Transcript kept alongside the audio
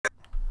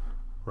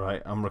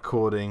Right, I'm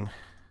recording.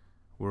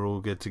 We're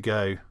all good to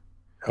go.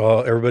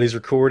 Oh, everybody's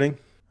recording.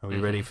 Are we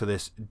ready for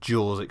this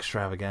Jaws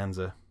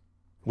extravaganza?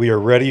 We are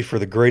ready for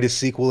the greatest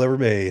sequel ever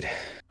made.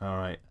 All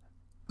right,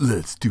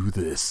 let's do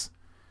this.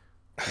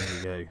 There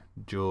we go.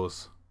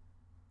 Jaws.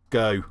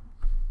 Go.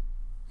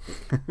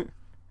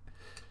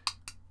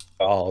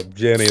 Oh,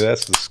 Jenny,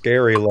 that's the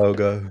scary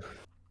logo.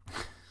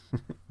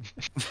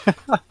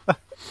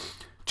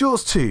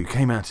 Jaws 2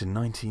 came out in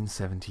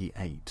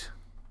 1978.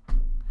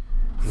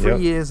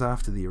 3 years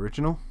after the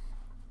original.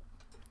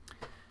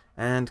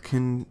 And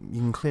you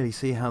can clearly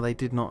see how they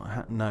did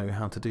not know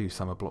how to do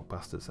summer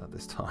blockbusters at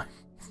this time.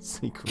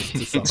 Sequels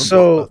to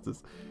summer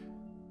blockbusters.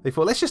 They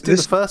thought, let's just do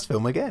the first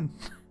film again.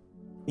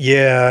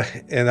 Yeah,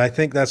 and I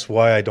think that's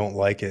why I don't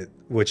like it,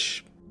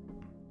 which...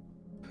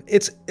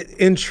 It's,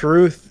 in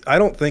truth, I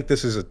don't think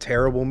this is a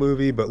terrible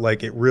movie, but,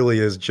 like, it really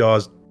is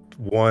Jaws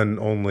 1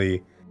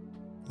 only,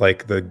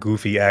 like, the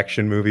goofy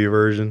action movie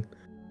version.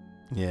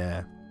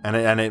 Yeah,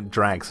 and it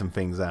drags some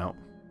things out,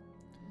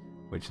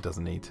 which it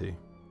doesn't need to.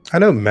 I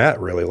know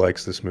Matt really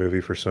likes this movie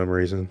for some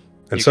reason,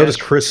 and you so does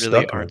Chris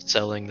really Stuckman. aren't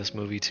selling this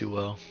movie too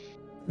well.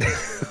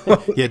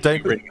 Yeah,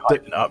 don't really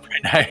hyping up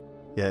right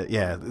Yeah, now.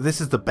 yeah. This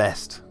is the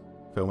best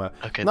film ever.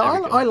 Okay, no,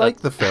 there we go. I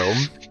like the film.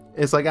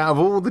 It's like out of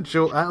all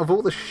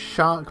the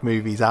shark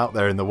movies out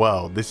there in the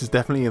world, this is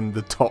definitely in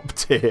the top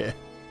tier.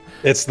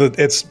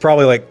 It's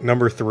probably like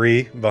number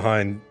 3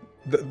 behind.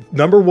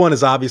 Number 1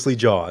 is obviously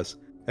Jaws,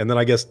 and then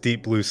I guess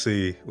Deep Blue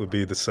Sea would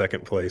be the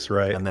second place,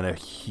 right? And then a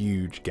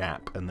huge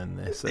gap, and then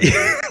this,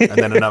 and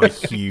then another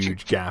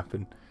huge gap.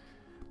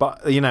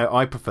 But you know,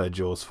 I prefer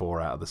Jaws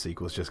 4 out of the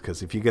sequels just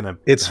because if you're gonna,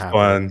 it's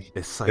fun.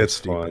 It's so it's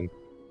stupid. fun.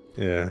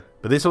 Yeah.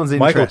 But this one's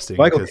interesting.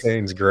 Michael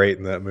Caine's great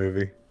in that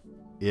movie.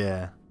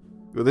 Yeah.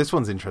 Well, this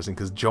one's interesting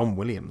because John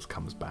Williams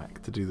comes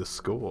back to do the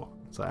score.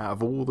 So out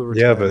of all the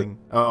returning,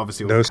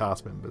 obviously all the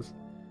cast members.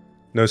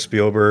 No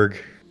Spielberg.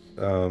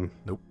 Nope.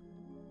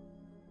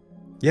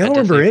 Yeah, I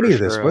don't remember any of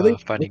this. Were they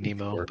Finding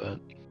Nemo? But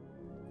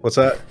what's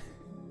that?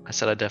 I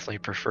said I definitely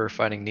prefer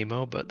Finding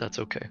Nemo, but that's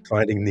okay.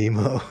 Finding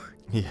Nemo.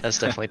 Yeah. That's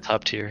definitely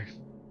top tier.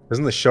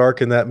 Isn't the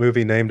shark in that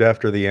movie named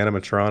after the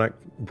animatronic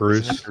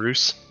Bruce? Isn't that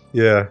Bruce?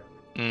 Yeah,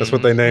 that's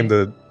what they named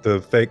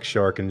the fake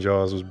shark in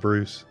Jaws was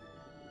Bruce.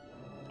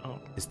 Oh,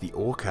 It's the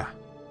orca.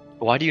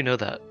 why do you know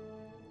that?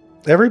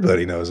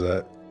 Everybody knows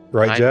that,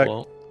 right, Jack?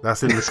 Won't.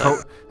 That's in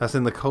the that's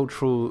in the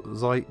cultural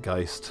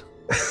zeitgeist.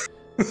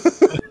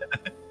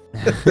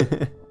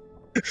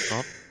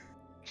 Well,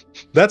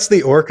 That's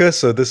the orca.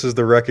 So this is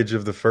the wreckage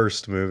of the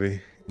first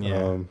movie.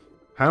 Yeah.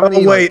 How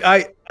many? Oh wait,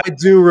 I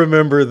do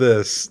remember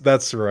this.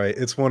 That's right.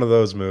 It's one of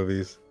those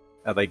movies.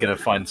 Are they going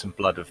to find some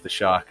blood of the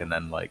shark and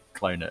then like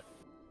clone it?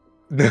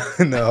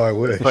 No, I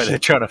wish. But they're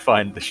trying to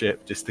find the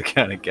ship just to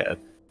kind of get a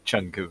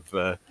chunk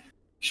of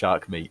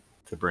shark meat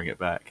to bring it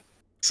back.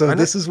 So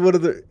this is one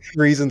of the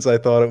reasons I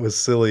thought it was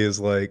silly. Is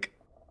like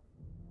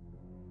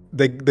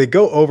they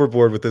go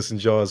overboard with this in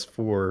Jaws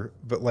 4,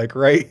 but like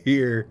right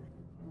here,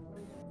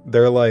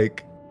 they're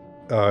like,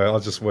 I'll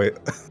just wait,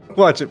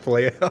 watch it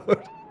play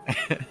out.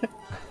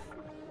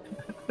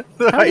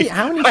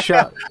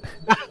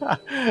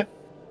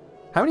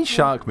 How many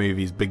shark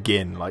movies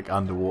begin like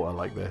underwater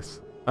like this?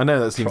 I know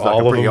that seems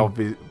like a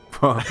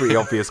pretty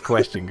obvious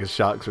question because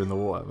sharks are in the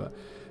water, but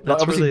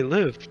that's where they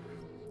live.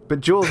 But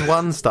Jaws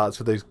 1 starts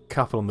with those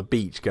couple on the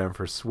beach going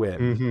for a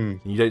swim. And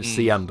you don't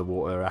see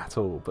underwater at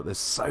all. But there's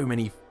so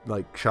many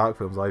like shark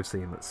films I've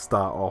seen that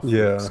start off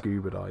with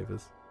scuba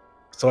divers.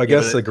 So I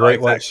guess the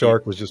great white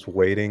shark was just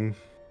waiting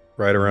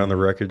right around the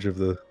wreckage of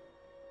the...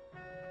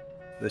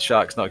 The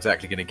shark's not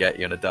exactly going to get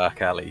you in a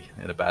dark alley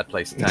in a bad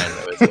place of town,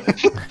 though, is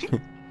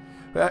it?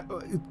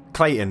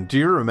 Klayton, do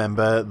you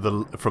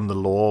remember from the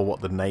lore what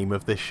the name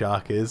of this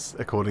shark is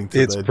according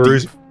to it's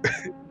Bruce?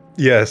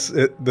 Yes,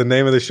 the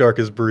name of the shark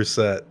is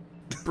Brucette.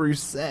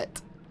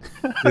 Brucette.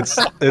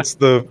 It's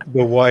the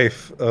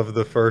wife of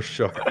the first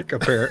shark,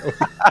 apparently.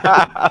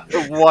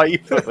 The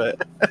wife of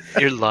it.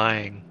 You're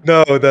lying.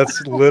 No,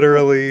 that's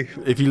literally.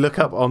 If you look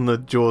up on the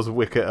Jaws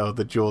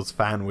the Jaws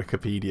fan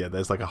Wikipedia,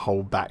 there's like a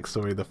whole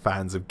backstory the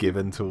fans have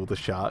given to all the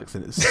sharks,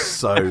 and it's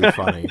so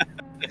funny.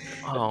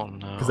 Oh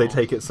no! Because they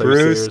take it so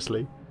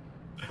seriously.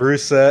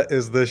 Brucette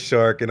is the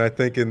shark, and I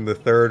think in the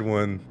third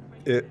one,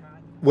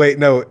 wait,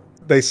 no,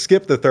 they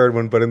skipped the third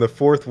one, but in the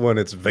fourth one,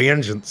 it's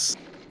Vengeance,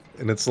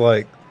 and it's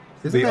like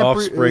the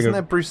offspring isn't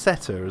there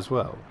Brucetta as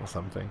well, or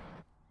something?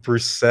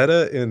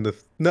 Brucetta in the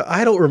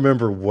I don't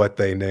remember what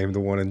they named the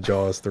one in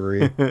Jaws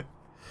 3. Do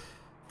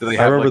they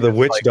I have, remember like, the a,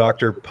 witch like,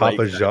 doctor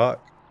Papa Jacques.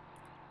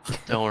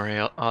 Don't worry,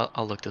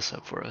 I'll look this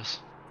up for us.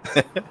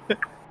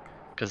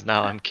 Because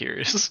now I'm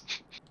curious.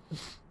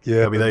 Yeah,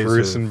 There'll be those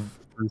Bruce who've and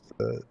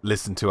Brucette.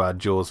 Listen to our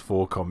Jaws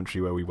 4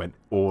 commentary where we went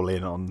all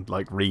in on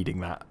like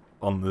reading that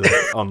on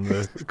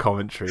the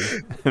commentary,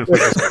 and we're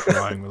just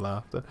crying with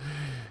laughter.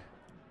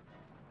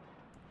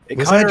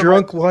 Was I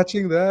drunk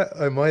watching that?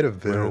 I might have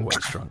been. We're always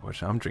drunk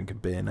watching. I'm drinking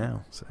beer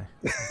now, so.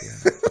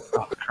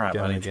 Oh crap!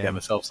 I need to get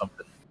myself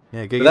something.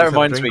 Yeah, but that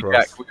reminds me,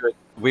 Jack.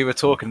 We were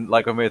talking,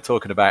 like when we were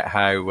talking about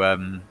how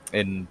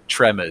in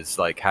Tremors,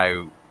 like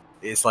how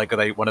it's like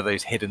one of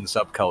those hidden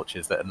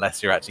subcultures that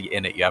unless you're actually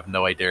in it, you have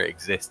no idea it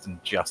exists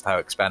and just how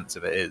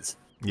expansive it is.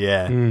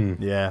 Yeah,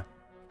 yeah.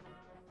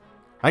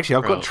 Actually,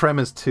 I've got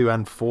Tremors 2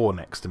 and 4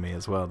 next to me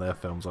as well. They're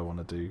films I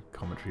want to do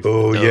commentary for.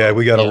 Oh, yeah,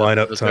 we got to line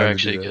up those time. Are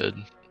actually good.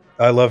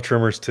 I love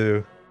Tremors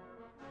 2.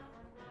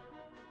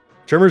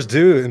 Tremors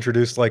 2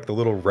 introduced like the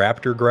little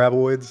raptor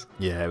graboids.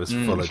 Yeah, it was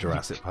full of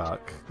Jurassic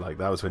Park. Like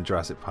that was when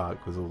Jurassic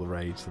Park was all the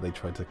rage, so they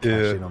tried to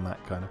cash in on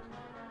that kind of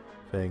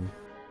thing.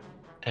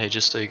 Hey,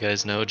 just so you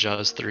guys know,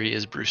 Jaws 3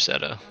 is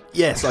bruschetta.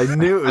 Yes, I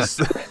knew it was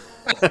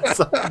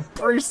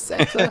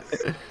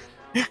bruschetta.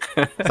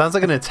 Sounds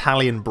like an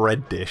Italian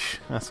bread dish.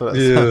 That's what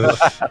it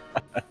sounds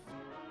like.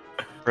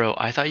 Bro,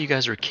 I thought you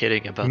guys were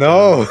kidding about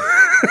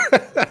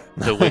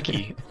the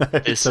wiki.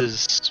 This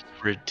is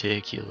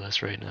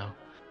ridiculous right now.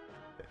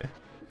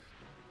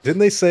 Didn't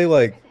they say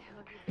like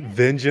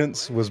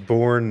vengeance was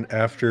born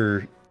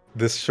after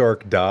this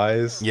shark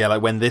dies? Yeah,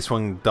 like when this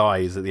one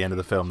dies at the end of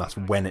the film, that's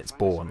when it's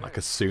born. Like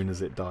as soon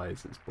as it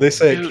dies, it's born. They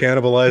say it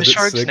cannibalized. The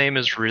shark's name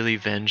is really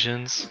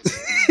Vengeance.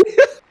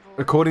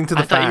 According to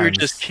the fans. I thought you were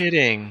just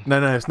kidding.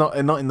 No, it's not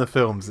in the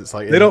films. It's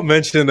like they don't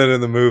mention it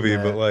in the movie,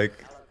 but like.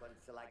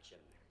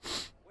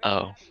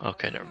 Oh,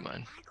 okay, never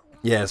mind.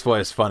 Yeah, that's why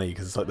it's funny,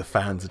 because it's like the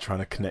fans are trying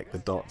to connect the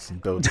dots and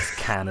build this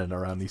canon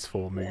around these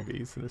 4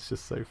 movies, and it's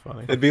just so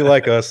funny. It'd be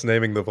like us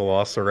naming the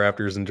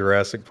Velociraptors in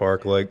Jurassic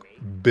Park like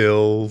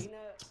Bill,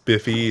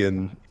 Biffy,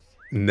 and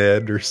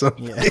Ned or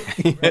something.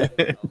 Yeah.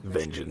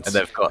 Vengeance.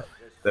 And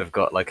they've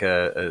got like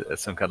a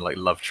some kind of like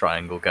love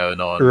triangle going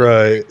on.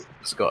 Right.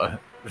 It's got a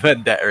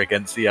vendetta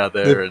against the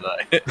other, and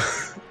like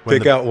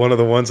pick out one of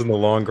the ones in the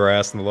long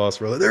grass and the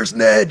Velociraptor. There's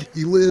Ned.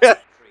 He lives.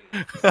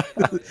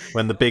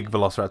 When the big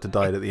Velociraptor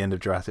died at the end of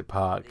Jurassic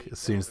Park, as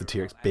soon as the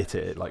T-Rex bit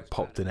it, it like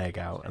popped an egg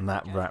out, and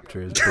that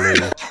raptor is blue.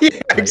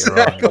 Yeah,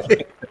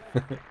 exactly.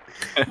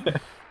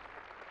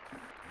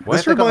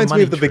 This reminds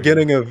me of the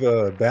beginning of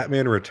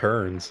Batman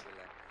Returns.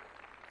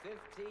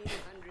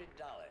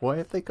 Why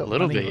have they got a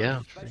little bit?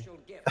 Yeah.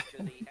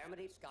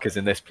 Because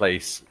in this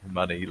place,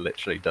 money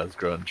literally does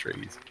grow on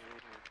trees.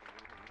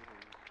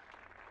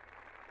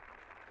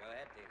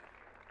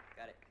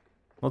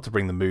 Not to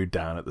bring the mood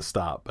down at the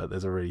start, but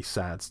there's a really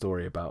sad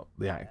story about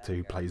the actor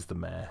who plays the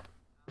mayor.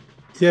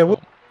 Yeah,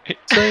 what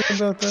saying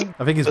about that?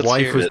 I think his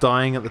wife was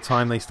dying at the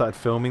time they started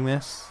filming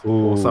this,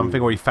 or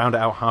something, or he found it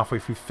out halfway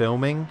through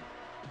filming,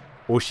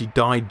 or she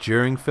died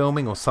during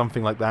filming, or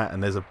something like that.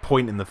 And there's a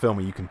point in the film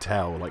where you can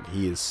tell, like,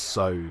 he is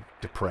so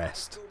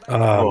depressed.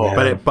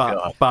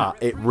 But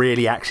it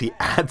really actually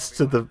adds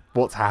to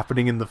what's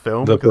happening in the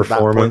film. The performance. At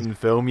that point in the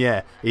film,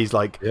 he's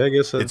like, I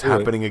guess it's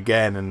happening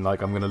again, and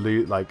like I'm gonna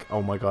lose. Like,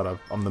 oh my god,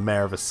 I'm the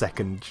mayor of a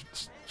second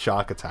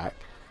shark attack.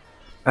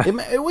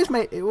 It always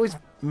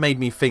made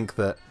me think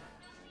that,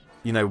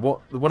 you know,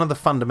 one of the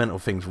fundamental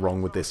things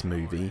wrong with this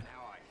movie,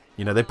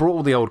 you know, they brought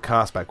all the old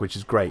cast back, which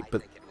is great,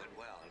 but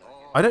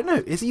I don't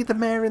know, is he the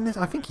mayor in this?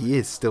 I think he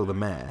is still the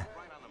mayor.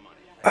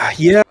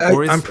 Yeah,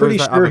 I'm pretty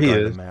sure he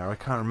is. The mayor? I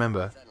can't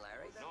remember.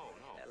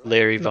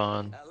 Larry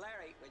Vaughn.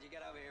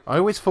 I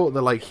always thought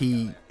that like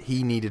he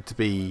needed to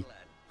be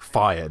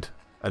fired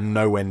and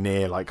nowhere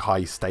near like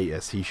high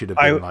status. He should have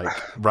been like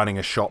running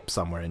a shop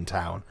somewhere in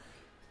town.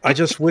 I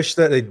just wish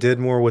that they did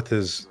more with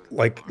his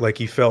like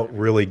he felt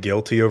really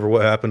guilty over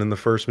what happened in the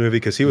first movie,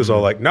 because he was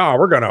all like, "No,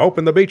 we're gonna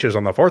open the beaches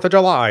on the 4th of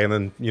July," and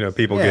then, you know,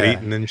 people get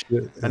eaten and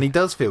shit. And he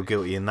does feel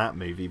guilty in that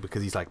movie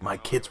because he's like, "My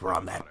kids were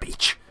on that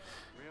beach."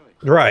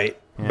 Right.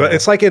 Yeah. But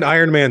it's like in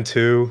Iron Man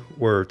 2,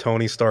 where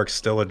Tony Stark's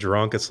still a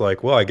drunk. It's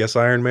like, well, I guess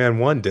Iron Man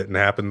 1 didn't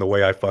happen the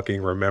way I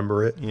fucking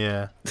remember it.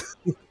 Yeah.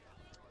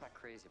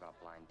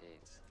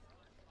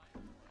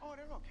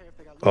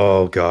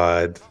 Oh,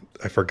 God.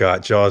 I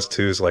forgot. Jaws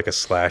 2 is like a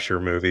slasher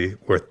movie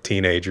with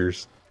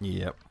teenagers.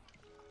 Yep.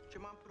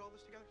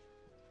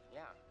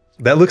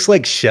 That looks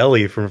like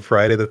Shelly from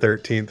Friday the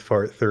 13th,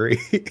 Part 3.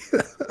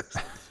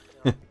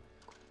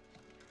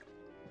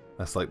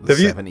 That's like the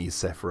 70s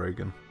Seth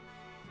Rogen.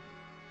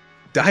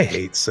 I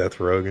hate Seth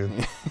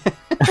Rogen.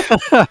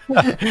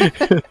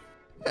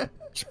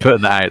 Just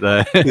putting that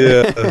out there.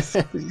 Yeah,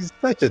 he's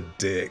such a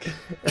dick.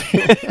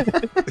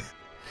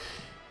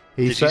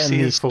 Did you see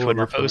his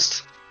Twitter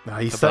post? No,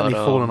 he's certainly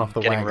fallen off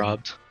the wagon.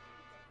 Robbed.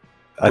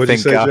 What'd you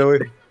say,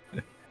 Joey?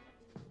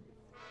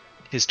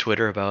 His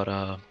Twitter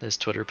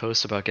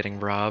post about getting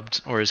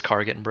robbed, or his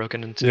car getting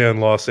broken into. Yeah, in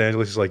Los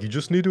Angeles, he's like, you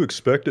just need to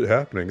expect it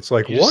happening. It's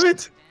like,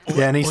 what?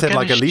 Yeah, and he said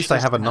like, at least I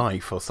have a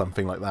knife or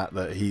something like that.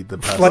 That the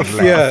person like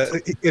left. Yeah,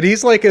 and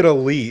he's like an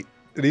elite,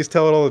 and he's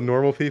telling all the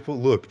normal people,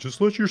 look, just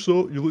let your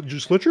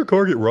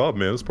car get robbed,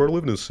 man. It's part of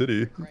living in the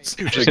city.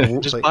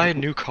 Dude, just buy a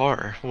new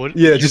car. What?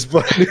 Yeah, just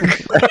buy a new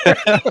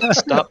car.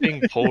 Stop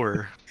being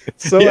poor.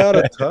 It's so out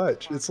of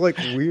touch. It's like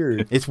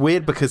weird. It's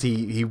weird because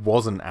he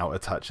wasn't out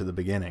of touch at the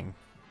beginning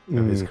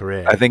of his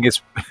career. I think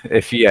it's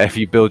if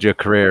you build your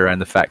career around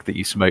the fact that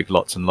you smoke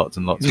lots and lots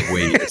and lots of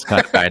weed, it's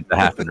kind of bound to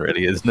happen,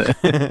 really, isn't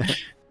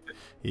it?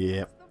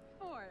 Yeah.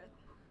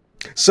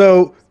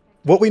 So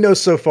what we know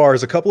so far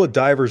is a couple of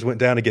divers went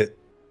down to get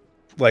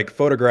like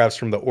photographs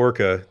from the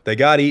orca. They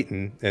got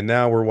eaten, and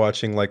now we're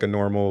watching like a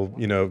normal,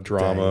 you know,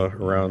 drama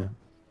around.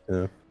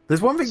 Yeah.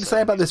 There's one thing to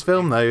say about this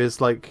film, though,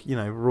 is like, you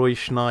know, Roy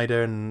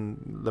Schneider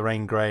and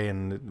Lorraine Gray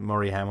and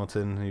Maury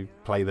Hamilton, who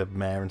play the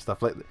mayor and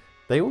stuff, like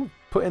they all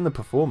put in the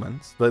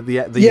performance.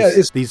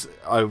 These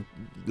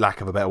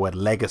lack of a better word,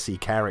 legacy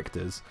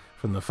characters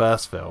from the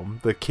first film.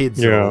 The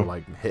kids are all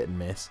like hit and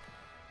miss.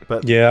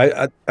 But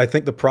yeah, I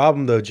think the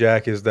problem though,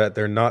 Jack, is that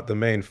they're not the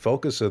main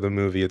focus of the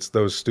movie. It's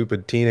those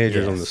stupid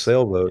teenagers on the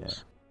sailboats.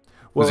 Yeah.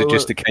 Was it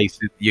just a case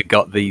that you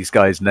got these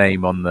guys'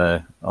 name on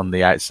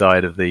the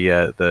outside of the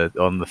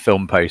on the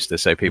film poster,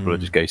 so people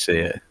would just go see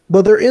it?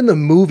 Well, they're in the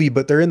movie,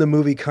 but they're in the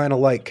movie kind of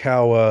like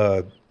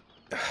how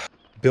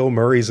Bill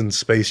Murray's in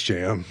Space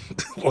Jam.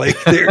 Like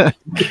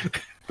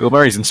Bill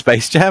Murray's in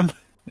Space Jam.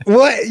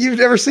 What? You've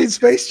never seen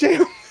Space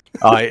Jam?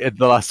 The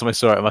last time I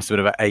saw it, I must have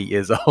been about 8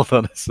 years old.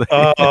 Honestly.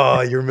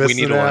 Oh, you're missing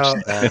We need to out.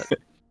 watch that.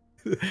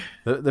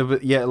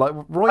 Yeah, like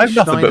Roy I have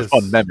nothing Schneider's but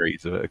fond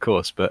memories of it, of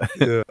course. But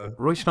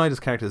Roy Schneider's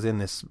character's in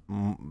this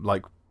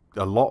like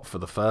a lot for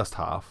the first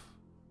half.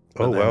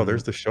 Oh wow,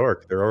 there's the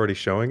shark. They're already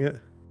showing it.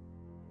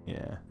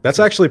 Yeah, that's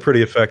actually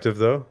pretty effective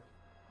though.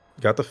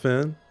 Got the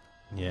fin.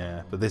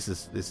 Yeah, but this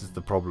is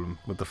the problem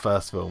with the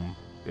first film.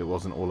 It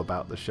wasn't all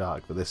about the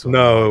shark, but this one.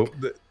 No,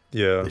 like,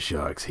 yeah, the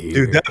shark's here.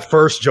 Dude, that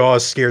first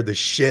Jaws scared the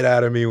shit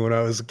out of me when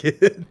I was a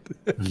kid.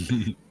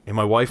 And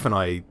my wife and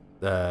I,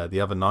 the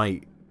other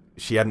night,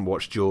 she hadn't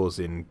watched Jaws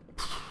in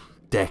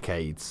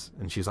decades,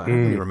 and she was like, I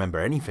don't really remember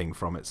anything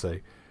from it, so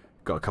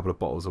got a couple of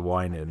bottles of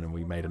wine in, and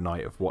we made a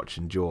night of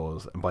watching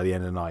Jaws, and by the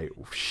end of the night,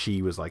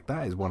 she was like,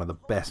 that is one of the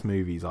best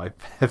movies I've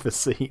ever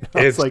seen.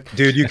 It's like,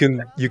 dude, you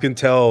can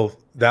tell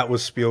that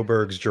was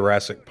Spielberg's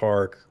Jurassic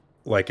Park,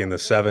 like in the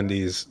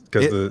 70s,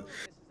 because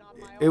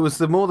it was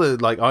the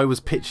like, I was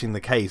pitching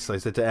the case. I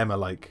said to Emma,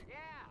 like,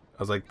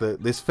 I was like,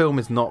 this film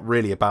is not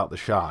really about the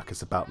shark,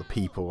 it's about the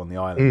people on the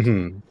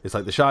island. It's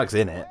like the shark's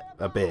in it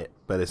a bit,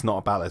 but it's not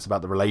about that. It's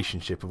about the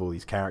relationship of all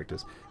these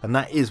characters, and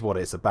that is what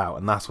it's about,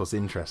 and that's what's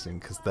interesting,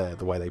 because they're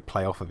the way they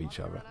play off of each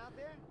other.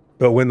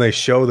 But when they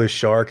show the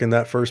shark in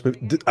that first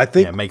movie, I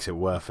think it makes it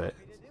worth it.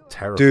 It's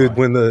terrifying. Dude,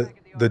 when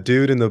the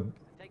dude in the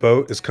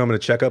boat is coming to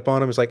check up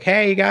on him, it's like,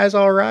 hey, you guys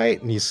all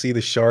right? And you see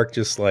the shark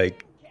just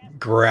like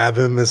grab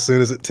him as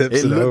soon as it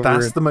tips it over.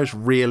 That's the most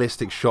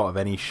realistic shot of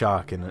any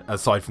shark,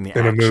 aside from the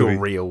actual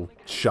real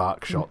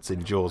shark shots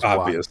in Jaws 1.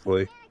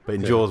 Obviously. But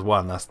in Jaws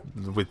 1, that's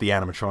with the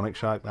animatronic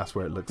shark, that's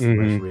where it looks the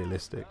most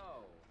realistic.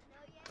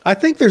 I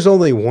think there's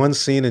only one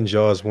scene in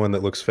Jaws 1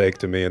 that looks fake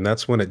to me, and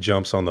that's when it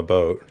jumps on the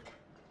boat.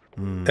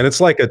 And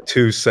it's like a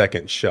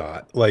 2-second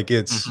shot. Like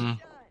it's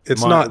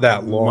not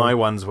that long. My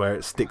one's where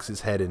it sticks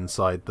its head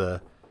inside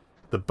the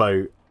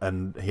boat,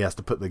 and he has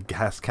to put the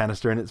gas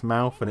canister in its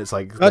mouth, and it's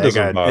like that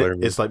doesn't bother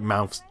me. It's like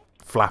mouth's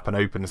flapping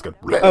open. It's going.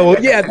 Oh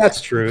well, yeah,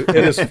 that's true. It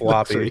is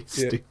floppy.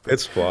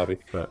 It's floppy.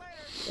 But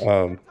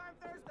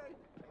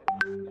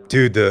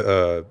dude,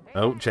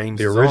 James,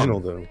 the original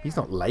though. He's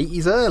not late.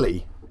 He's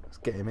early. Let's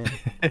get him in.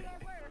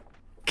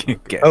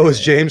 Is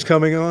James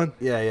coming on?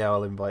 Yeah,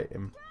 I'll invite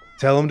him.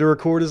 Tell him to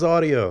record his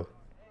audio.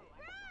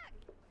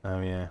 Oh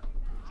yeah.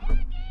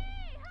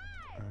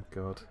 Oh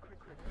god.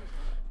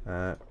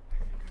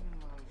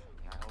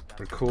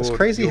 It's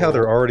crazy how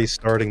they're already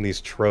starting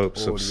these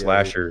tropes of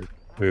slasher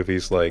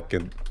movies. Like,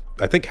 and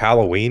I think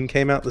Halloween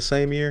came out the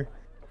same year.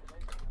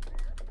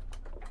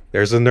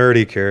 There's a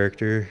nerdy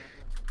character.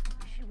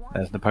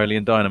 There's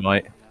Napoleon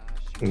Dynamite.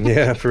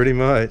 Yeah, pretty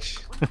much.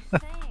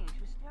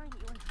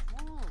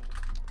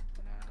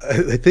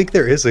 I think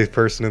there is a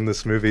person in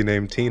this movie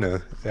named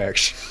Tina,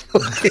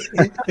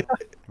 actually.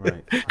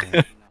 Right.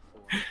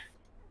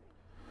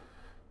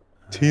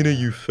 Tina,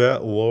 you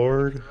fat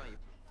lord.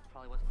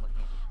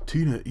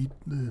 Tina, eat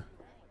the...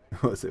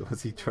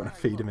 Was he trying to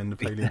feed him in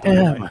Napoleon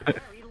Dynamite?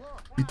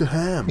 Eat the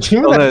ham. Do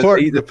you remember that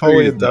part of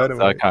Napoleon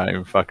Dynamite? I can't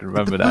even fucking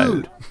remember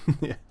that.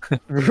 Yeah.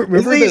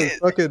 Remember the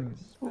fucking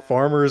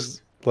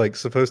farmers like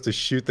supposed to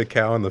shoot the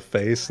cow in the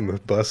face and the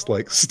bus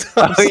like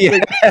stops? Oh yeah.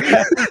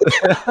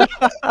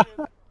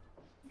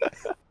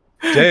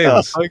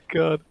 James. Oh my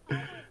god.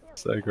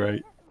 So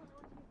great.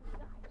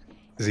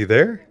 Is he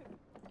there?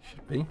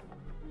 Should be.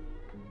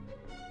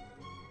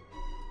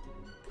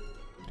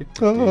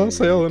 Oh,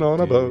 sailing on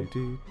a boat.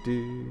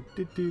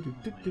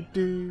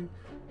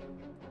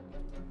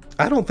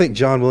 I don't think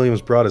John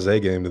Williams brought his A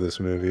game to this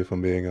movie, if I'm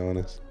being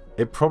honest.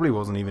 It probably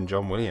wasn't even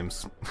John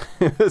Williams.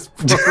 It's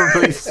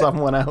probably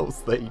someone else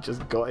that he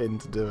just got in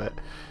to do it.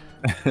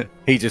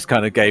 He just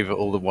kind of gave it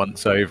all the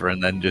once over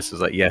and then just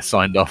was like, yeah,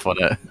 signed off on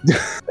it. There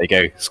you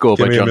go. Score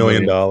Give by me John $1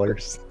 million.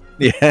 Williams.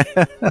 Yeah.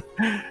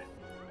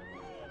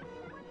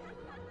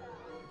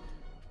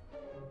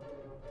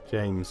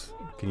 James,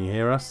 can you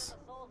hear us?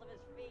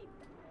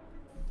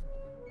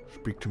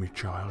 Speak to me,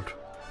 child.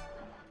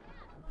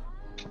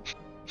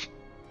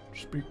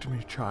 Speak to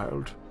me,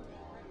 child.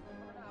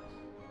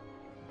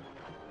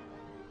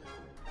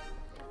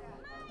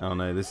 Oh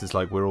no, this is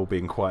like we're all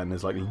being quiet and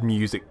there's like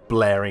music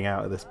blaring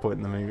out at this point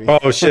in the movie.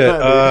 Oh shit,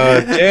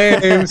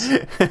 James!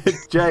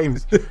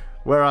 James,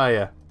 where are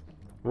you?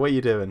 What are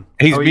you doing?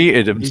 He's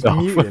muted himself.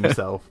 He's muted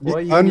himself. Why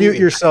are you Unmute muted?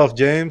 yourself,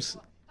 James.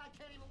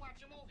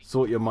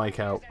 Sort your mic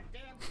out.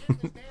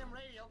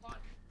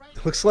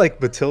 Looks like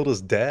Matilda's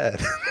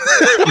dad.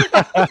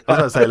 I was about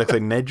to say it looks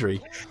like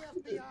Nedry.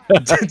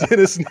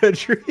 Dennis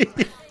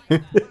Nedry.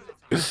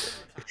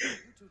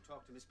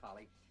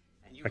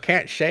 I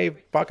can't shave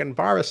fucking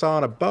Varus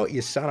on a boat,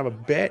 you son of a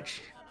bitch.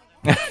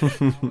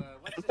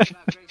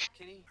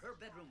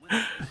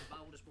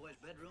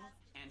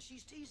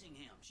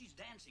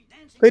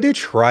 They do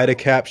try to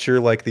capture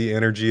like the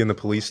energy in the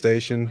police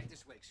station.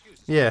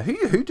 Yeah,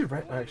 who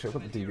directed? Actually, I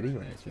got the DVD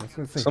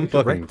right. Some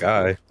fucking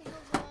guy.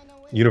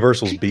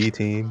 Universal's B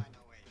team.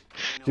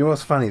 Do you know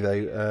what's funny though?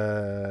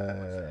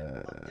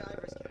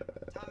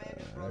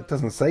 It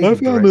doesn't say. I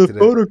found a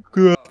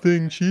photograph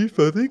thing, Chief.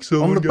 I think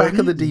so. On the back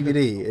of the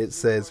DVD, it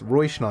says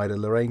Roy Schneider,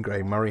 Lorraine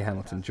Gray, Murray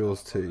Hamilton,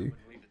 Jaws 2.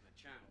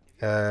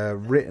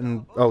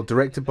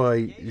 Directed by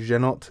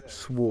Janot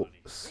Swark.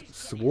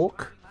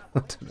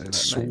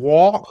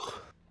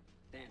 Swark.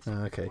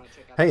 Okay.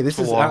 Hey, this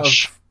is out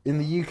of, in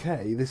the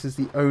UK. This is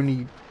the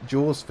only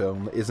Jaws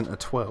film that isn't a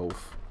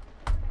 12.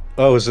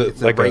 Oh, is it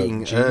It's like a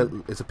rating? a G?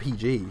 It's a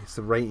PG. It's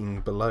a rating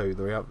below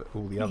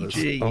all the others.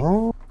 PG.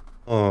 Oh,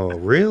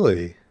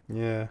 really?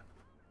 Yeah.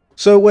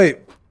 So wait,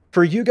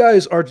 for you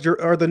guys, are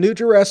the new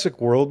Jurassic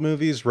World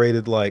movies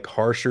rated like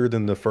harsher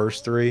than the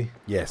first three?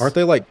 Yes. Aren't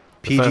they like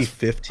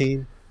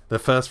PG-15? The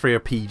first three are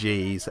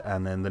PGs,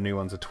 and then the new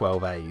ones are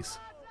 12As,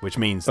 which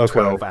means Okay.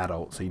 12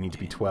 adults. So you need to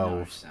be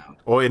 12,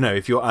 or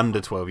if you're under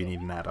 12, you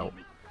need an adult.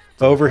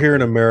 Over here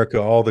in America,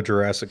 all the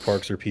Jurassic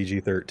Parks are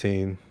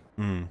PG-13.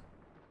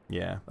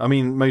 Yeah, I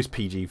mean, most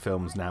PG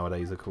films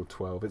nowadays are called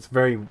 12. It's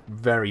very,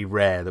 very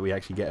rare that we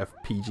actually get a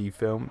PG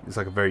film. It's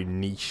like a very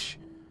niche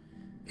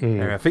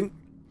area. I think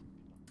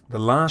the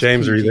last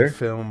James, are you PG there?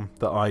 film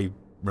that I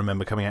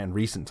remember coming out in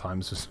recent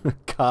times was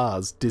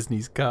Cars,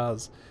 Disney's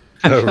Cars.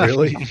 Oh,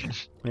 really?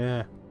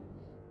 Yeah.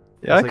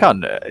 Yeah, I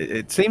can't.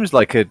 It seems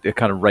like a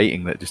kind of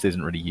rating that just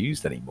isn't really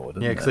used anymore.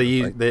 Doesn't Yeah, because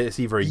it? it's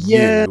either a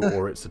Yeah. U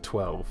or it's a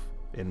 12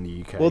 in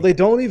the UK. Well, they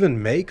don't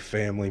even make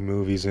family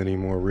movies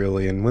anymore,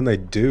 really. And when they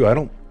do, I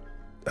don't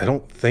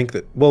think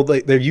that. Well,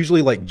 they're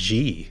usually like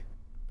G,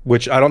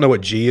 which I don't know what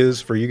G is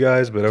for you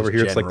guys, but over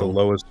here it's like the general.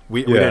 lowest.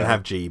 We don't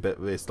have G, but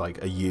it's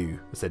like a U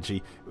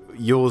essentially.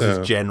 Yours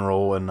is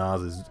general and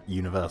ours is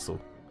universal.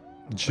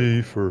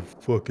 G for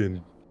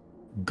fucking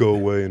go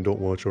away and don't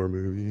watch our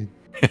movie.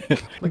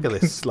 Look at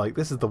this! Like,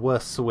 this is the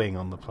worst swing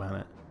on the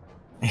planet.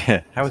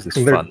 Yeah, how is this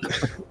fun?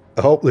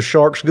 I hope the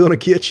shark's gonna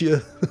get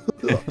you.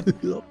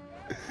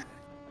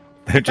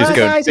 They're just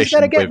going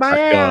fishing with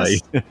that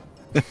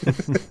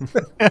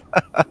guy.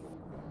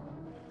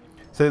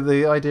 So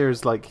the idea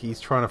is like he's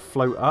trying to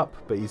float up,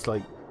 but he's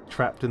like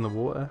trapped in the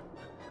water.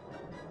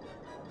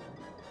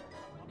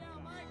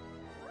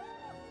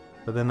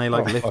 But then they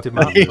like lift him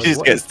up. He Like, just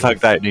what gets is tugged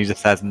this? out and he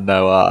just has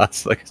no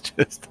ass. Like it's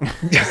just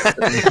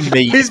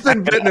meat. He's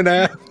been bitten in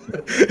half.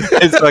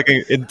 It's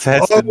fucking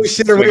intestines. Oh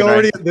shit! Are we swimming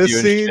already around at this you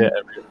and scene?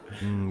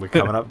 shit. We're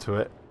coming up to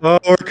it. Oh,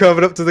 we're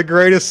coming up to the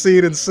greatest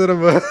scene in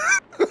cinema.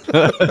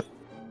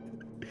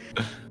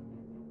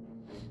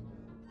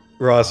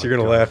 Ross, you're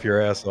gonna laugh your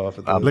ass off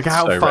at this. Look at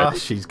how so fast ready.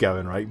 she's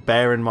going, right?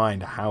 Bear in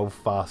mind how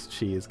fast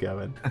she is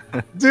going.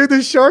 Dude,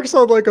 the shark's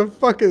on like a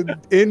fucking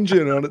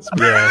engine on its.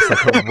 Yeah,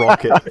 it's like a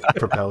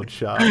rocket-propelled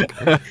shark.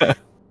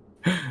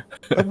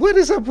 What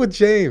is up with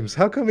James?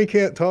 How come he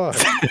can't talk?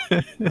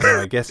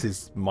 I guess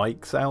his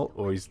mic's out,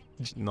 or he's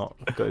not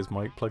got his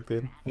mic plugged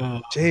in.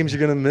 James, you're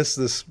gonna miss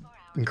this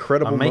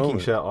incredible I'm making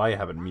moment. sure I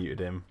haven't muted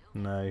him.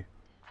 No,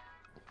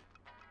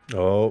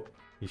 Oh,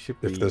 he should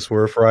be. if this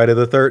were a Friday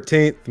the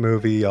 13th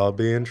movie, I'll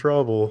be in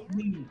trouble.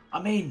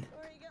 I'm in.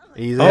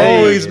 He's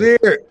Oh, he's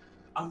here.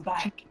 I'm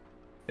back.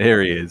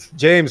 Here he is.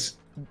 James,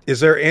 is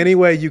there any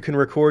way you can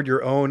record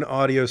your own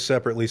audio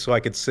separately so I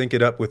could sync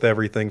it up with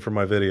everything for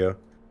my video?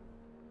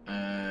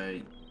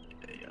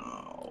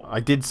 I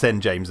did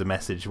send James a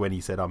message when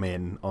he said I'm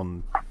in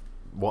on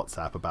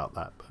WhatsApp about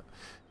that, but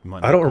he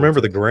might not I don't call remember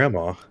it. the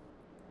grandma.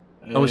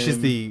 Oh, she's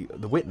the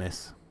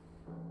witness.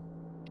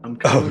 I'm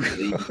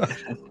currently.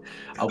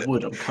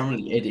 I'm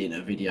currently editing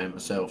a video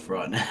myself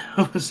right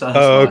now. So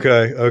Oh, it's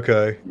like,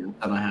 okay.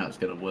 I don't know how it's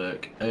gonna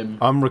work.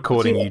 I'm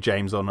recording See- you,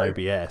 James, on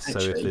OBS. So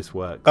if Actually- this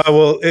works, Oh,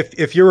 well,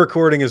 if you're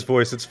recording his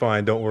voice, it's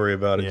fine. Don't worry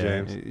about it, yeah,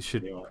 James. it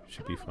should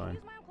be fine.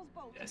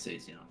 Yes,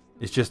 it's enough.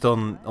 It's just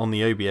on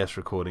the OBS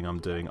recording I'm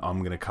doing.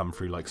 I'm gonna come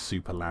through like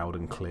super loud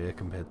and clear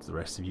compared to the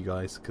rest of you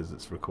guys because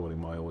it's recording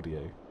my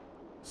audio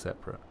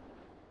separate.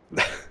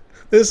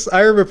 I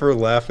remember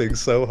laughing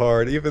so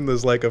hard, even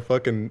as like a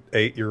fucking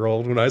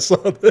 8-year-old when I saw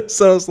this.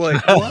 I was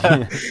like,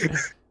 what?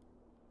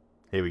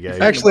 Here we go.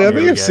 Actually, I Here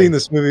may we have go. seen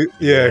this movie.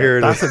 Yeah, here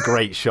it That's is. a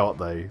great shot,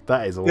 though.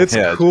 That is awesome. It's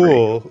Yeah, it's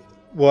cool.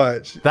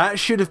 Watch. That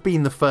should have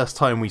been the first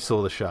time we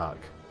saw the shark.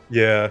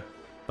 Yeah.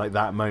 Like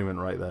that moment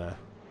right there.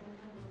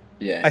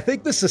 Yeah. I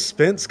think the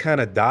suspense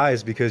kind of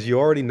dies because you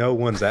already know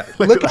one's at.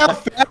 Look how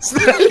fast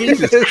that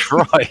Jesus is.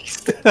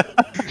 Christ.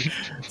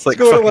 It's like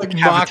It's going fucking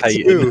like Mach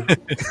 2.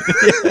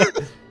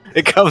 cavitating.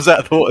 It comes out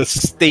of the water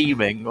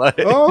steaming. Like,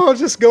 Oh,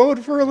 just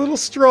going for a little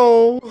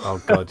stroll.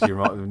 Oh god, you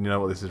know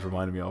what this is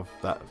reminding me of?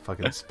 That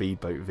fucking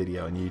speedboat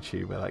video on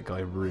YouTube where that guy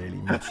really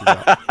messes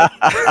up.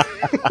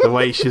 The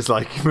way she's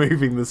like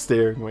moving the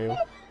steering wheel.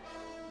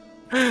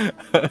 Oh,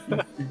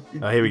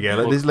 here we go.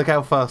 Look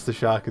how fast the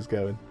shark is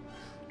going.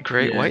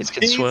 Great whites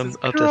can Jesus swim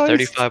up to Christ.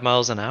 35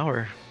 miles an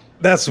hour.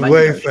 That's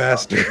way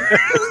faster.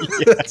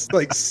 That's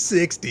like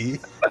 60.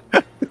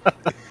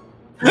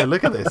 Yeah,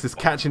 look at this. It's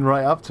catching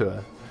right up to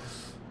her.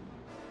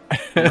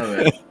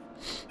 No,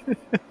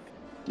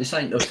 this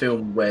ain't a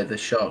film where the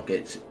shark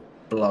gets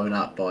blown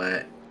up by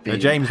it. No,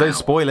 James, don't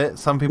spoil it.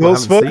 Some people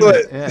Don't haven't spoil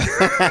seen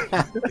it.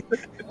 Yeah.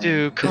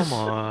 Dude, come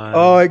on.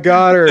 Oh, it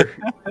got her.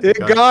 It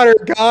got her,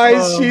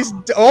 guys. She's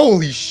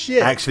holy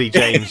shit. Actually,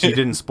 James, you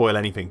didn't spoil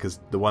anything because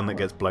the one that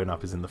gets blown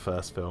up is in the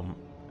first film,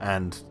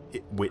 and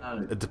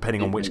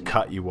depending on which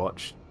cut you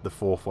watch, the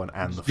fourth one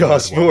and the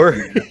Jaws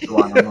third 4.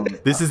 one.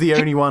 This is the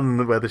only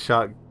one where the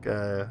shark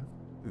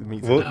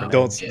meets. a different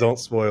end. Don't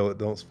spoil it.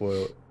 Don't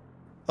spoil it.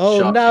 Oh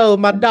Shark. no,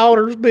 my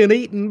daughter's been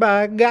eaten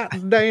by a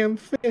goddamn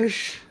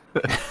fish.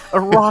 a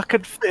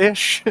rocket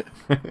fish.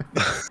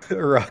 A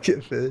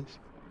rocket fish.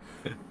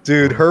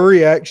 Dude, her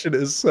reaction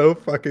is so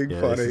fucking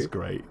Yeah, funny. this is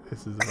great.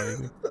 This is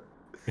amazing.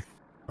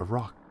 A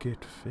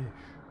rocket fish.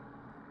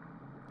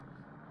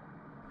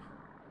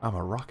 I'm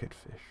a rocket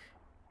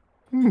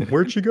fish.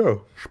 Where'd she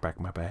go? Spack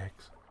my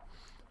bags.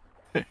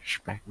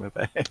 Smack my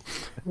back.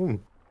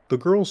 The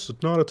girl's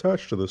not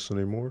attached to this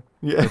anymore.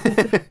 Yeah.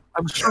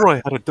 I'm sure I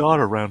had a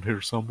daughter around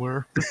here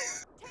somewhere.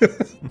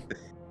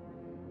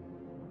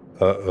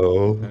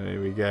 Uh-oh. There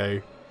we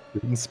go.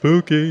 Getting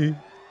spooky.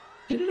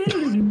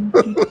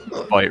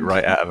 Bite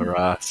right out of her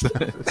ass. So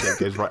it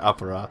goes right up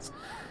her ass.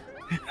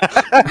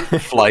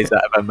 Flies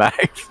out of her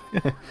mouth.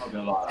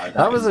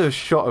 That was a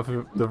shot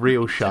of the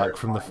real shark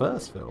from the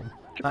first film.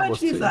 That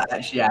was Imagine if too. that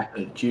actually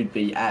happened, you'd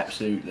be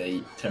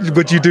absolutely terrified.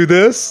 But you do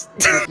this?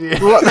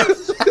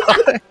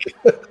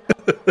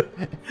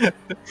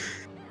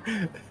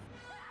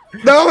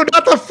 No,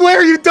 not the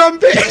flare, you dumb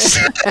bitch!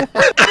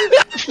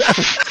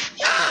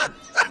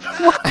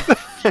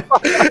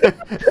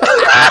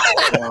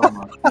 Oh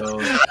my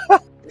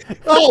god.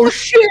 Oh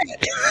shit!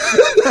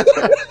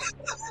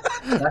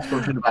 That's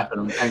what should have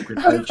happened on Anchorage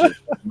Coaches.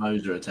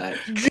 Moser attack.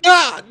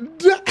 God!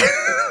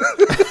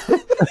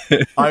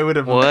 I would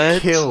have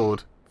What?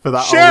 killed for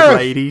that Sheriff! old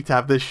lady to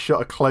have this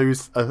shot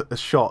a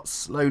shot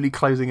slowly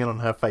closing in on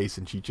her face,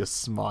 and she just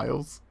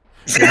smiles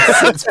and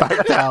sits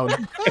back down.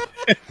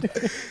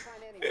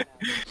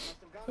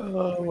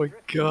 Oh my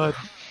god.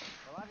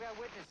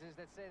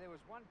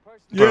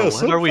 Yeah, what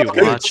some are we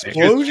fucking watching?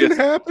 explosion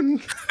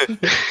happened.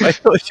 I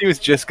thought she was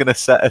just gonna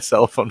set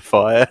herself on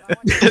fire.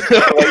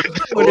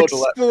 It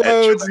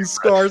explodes and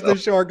scars the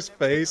shark's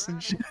face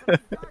and shit.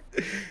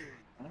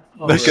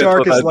 The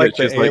shark is like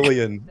the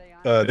alien,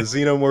 the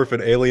xenomorph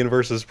in Alien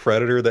versus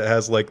Predator that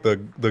has like the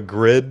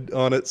grid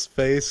on its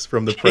face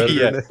from the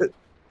Predator.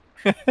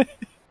 Yeah.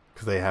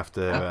 Because they have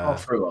to. How far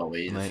through are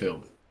we in the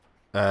film?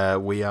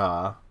 We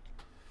are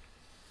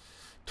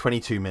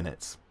 22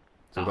 minutes.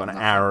 So we've got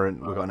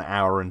an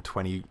hour and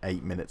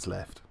 28 minutes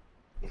left.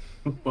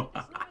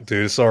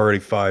 Dude, it's already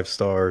 5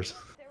 stars.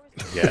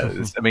 Yeah,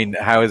 I mean,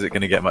 how is it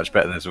going to get much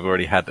better than this? We've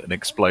already had an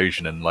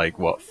explosion and like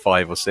what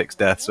 5 or 6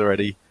 deaths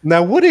already.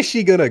 Now, what is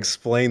she gonna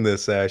explain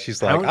this as?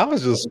 She's like, I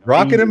was just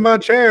rocking in my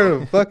chair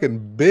and a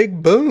fucking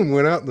big boom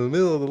went out in the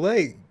middle of the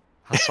lake.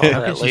 I saw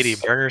that lady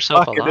burn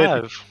herself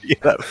alive. Yeah,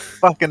 that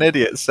fucking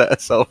idiot set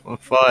herself on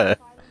fire.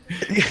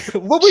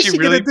 What was She she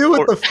really gonna do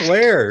with the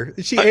flare?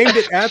 She aimed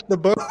it at the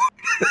boat.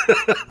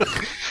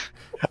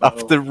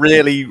 After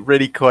really,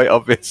 really quite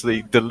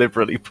obviously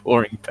deliberately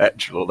pouring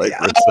petrol over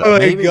herself. Oh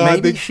my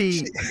God,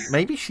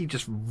 Maybe she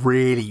just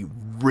really,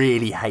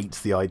 really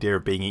hates the idea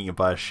of being eaten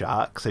by a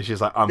shark. So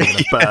she's like, I'm gonna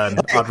burn.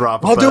 I'd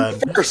rather I'll do burn.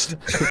 it first.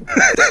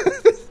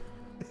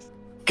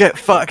 Get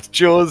fucked,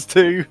 Jaws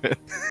 2.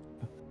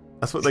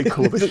 That's what they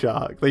call the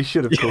shark. They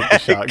should have called the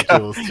shark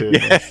Jaws 2. in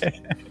this.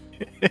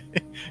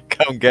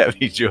 Come get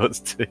me, Jaws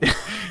 2.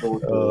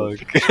 Oh,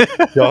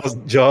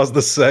 Jaws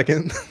the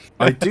second.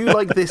 I do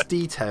like this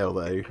detail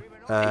though.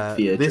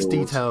 Fear This Jaws.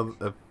 detail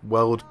of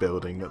world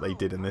building that they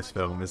did in this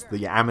film is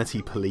the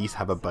Amity police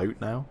have a boat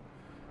now.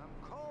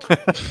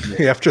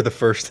 After the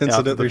first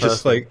incident, the they're first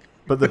just one. like,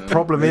 But the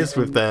problem is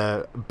with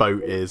their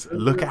boat is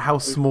look at how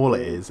small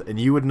it is, and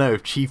you would know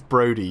if Chief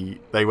Brody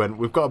they went,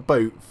 we've got a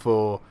boat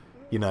for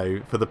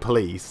for the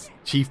police.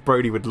 Chief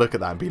Brody would look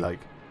at that and be like,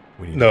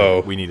 we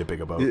need a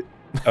bigger boat.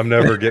 I'm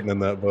never getting in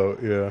that boat.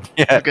 Yeah.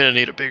 You're gonna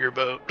need a bigger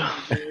boat.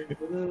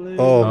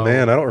 Oh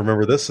man, I don't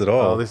remember this at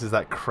all. Oh, this is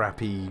that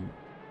crappy,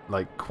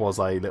 like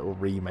quasi little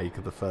remake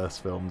of the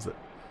first films. That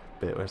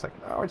bit where it's like,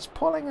 oh, it's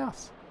pulling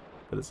us,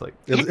 but it's like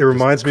It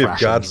reminds me of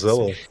crashing.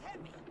 Godzilla.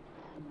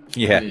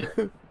 yeah.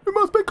 We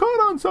must be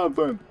caught on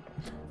something.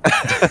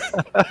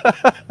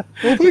 I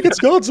don't think it's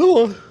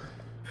Godzilla.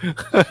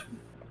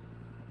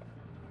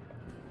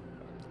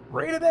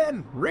 Reel it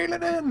in, reel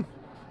it in.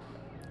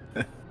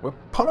 We're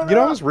pulling You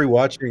know, it I was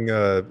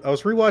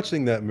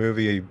rewatching that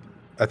movie.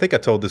 I think I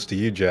told this to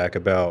you, Jack,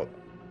 about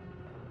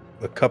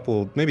a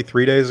couple, maybe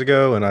 3 days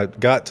ago, and I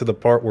got to the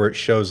part where it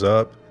shows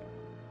up,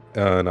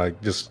 and I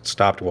just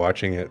stopped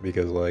watching it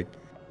because, like,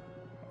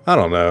 I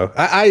don't know.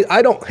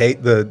 I don't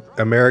hate the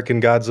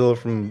American Godzilla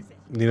from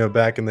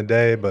back in the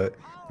day, but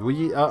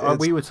we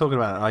were talking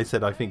about it. And I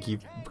said I think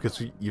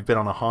because you've been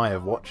on a high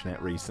of watching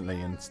it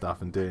recently and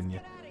stuff and doing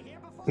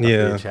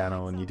your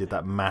channel, and you did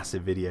that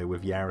massive video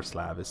with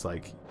Yaroslav. It's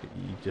like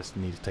you just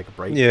need to take a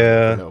break.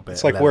 Yeah, a little bit.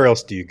 It's like where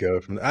else do you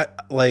go from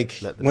that?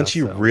 Once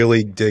you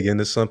really dig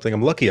into something,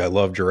 I'm lucky I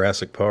love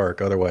Jurassic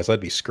Park. Otherwise, I'd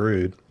be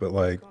screwed. But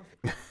like,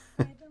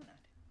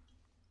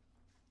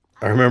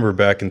 I remember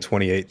back in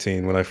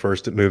 2018 when I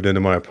first moved into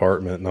my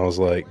apartment, and I was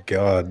like,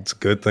 God, it's a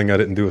good thing I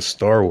didn't do a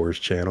Star Wars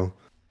channel,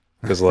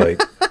 because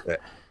like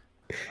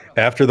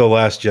after The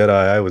Last Jedi,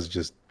 I was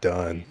just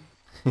done.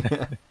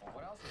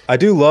 I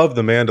do love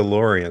The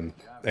Mandalorian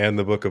and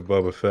the Book of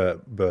Boba Fett,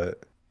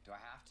 but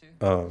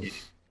there's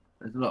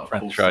a lot of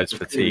franchise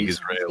fatigue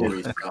is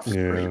real.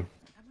 Yeah.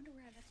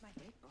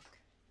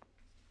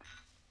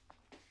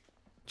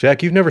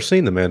 Jack, you've never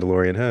seen The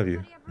Mandalorian, have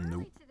you?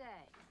 Nope.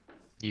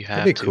 You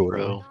have to, cool.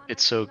 bro.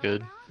 It's so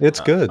good.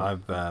 It's good.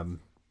 I'm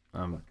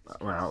out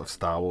of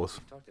Star Wars.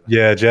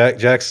 Yeah,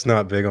 Jack's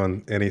not big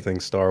on anything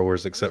Star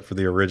Wars except for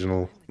the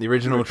original. The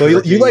original Well,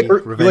 trilogy. you like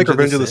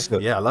Revenge of the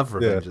Sith. Yeah, I love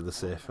Revenge of the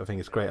Sith. I think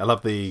it's great. I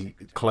love the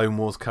Clone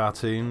Wars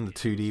cartoon, the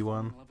 2D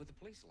one.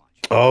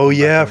 Oh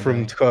yeah,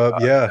 from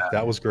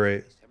that was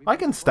great. I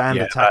can stand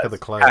Attack of the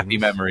Clones. Happy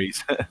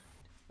memories.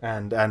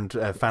 and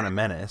Phantom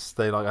Menace.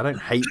 I don't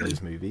hate those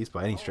movies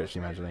by any stretch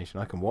of the imagination.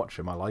 I can watch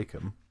them. I like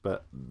them,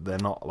 but they're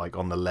not like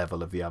on the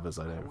level of the others.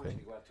 I don't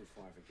think.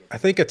 I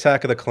think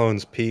Attack of the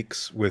Clones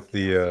peaks with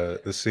the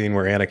scene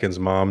where Anakin's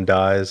mom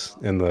dies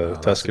in the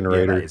Tusken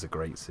Raider. That is a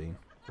great scene.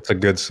 It's a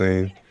good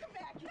scene.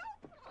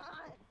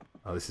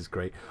 Oh, this is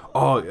great.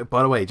 Oh,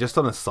 by the way, just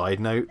on a side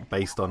note,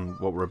 based on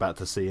what we're about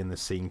to see in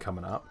this scene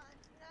coming up,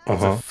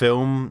 there's a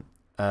film.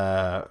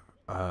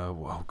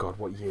 Oh God,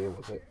 what year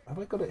was it? Have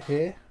I got it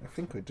here? I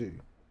think I do.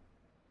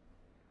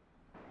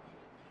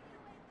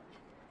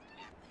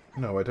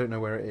 No, I don't know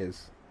where it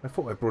is. I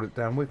thought I brought it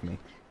down with me.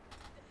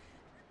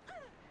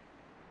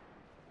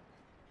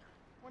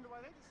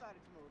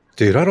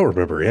 Dude, I don't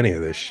remember any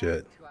of this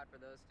shit.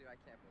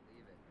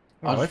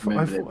 I just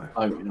remember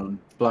them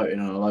floating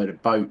on a load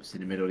of boats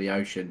in the middle of the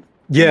ocean.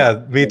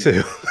 Yeah, me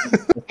too.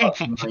 That's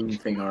the main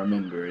thing I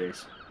remember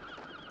is.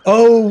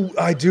 Oh,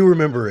 I do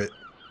remember it.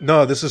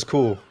 No, this is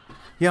cool.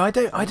 Yeah, I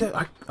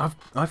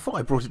thought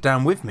I brought it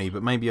down with me,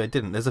 but maybe I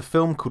didn't. There's a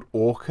film called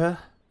Orca.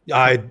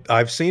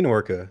 I've seen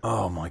Orca.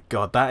 Oh my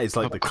God, that is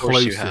like the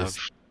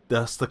closest.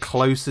 That's the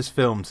closest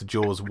film to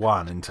Jaws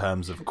 1 in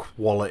terms of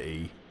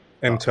quality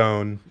and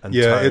tone. And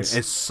yeah, tone.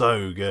 It's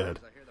so good.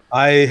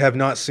 I have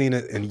not seen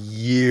it in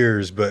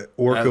years, but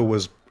Orca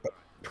was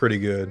pretty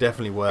good.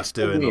 Definitely worth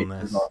doing on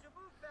this.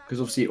 Because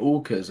obviously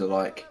orcas are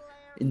like,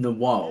 in the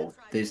wild,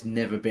 there's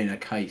never been a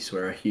case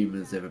where a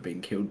human's ever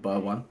been killed by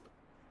one.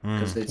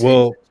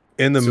 Well,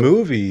 in the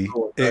movie,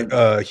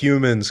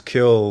 humans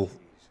kill.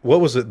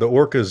 What was it? The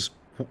orcas,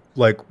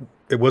 like,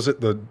 was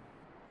it the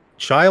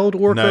child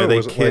orca? No,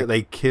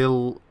 they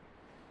kill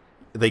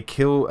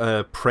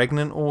a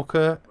pregnant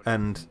orca,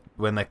 and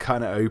when they're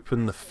cutting it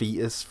open, the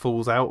fetus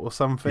falls out or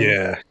something.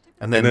 Yeah,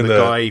 and then the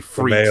guy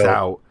freaks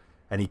out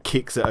and he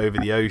kicks it over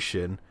the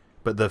ocean.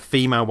 But the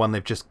female one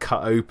they've just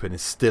cut open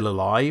is still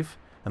alive,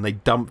 and they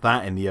dump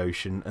that in the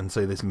ocean, and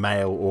so this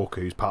male orca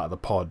who's part of the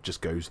pod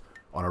just goes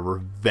on a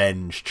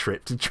revenge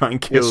trip to try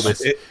and kill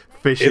this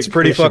fish. It's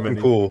pretty fucking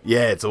cool.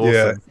 Yeah, it's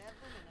awesome.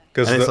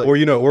 Because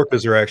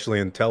orcas are actually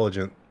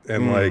intelligent,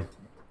 and like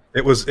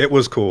it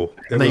was cool.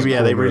 They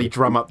really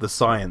drum up the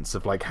science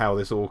of like how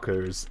this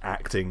orca is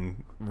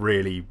acting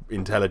really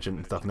intelligent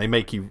and stuff, and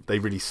they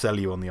really sell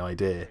you on the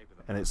idea,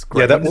 and it's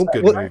great. Yeah, that's a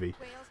good movie.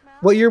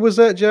 What year was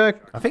that,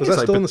 Jack? I think was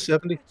that still in the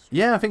 70s?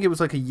 Yeah, I think it was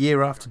like a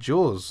year after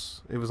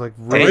Jaws. It was like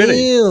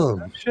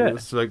Damn. It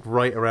was like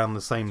right around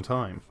the same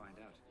time.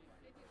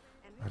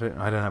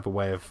 I don't have a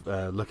way of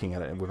looking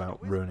at it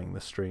without ruining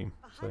the stream.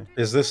 So.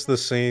 Is this the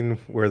scene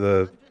where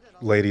the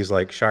lady's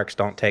like, "Sharks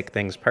don't take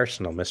things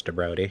personal, Mr.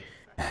 Brody,"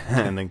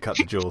 and then cut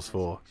the Jaws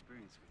 4?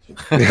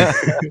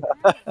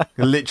 The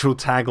literal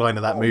tagline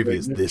of that movie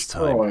is, "This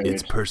time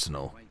it's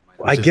personal."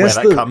 I guess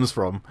where that comes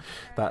from.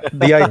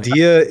 The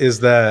idea is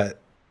that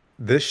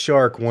this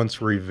shark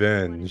wants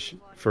revenge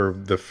for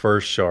the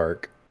first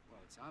shark,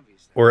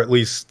 or at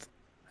least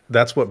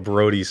that's what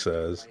Brody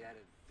says.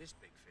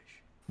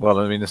 Well,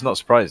 I mean, it's not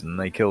surprising.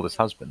 They killed his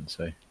husband,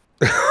 so.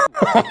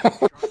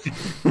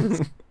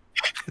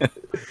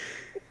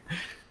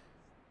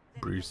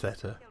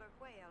 Brucetta.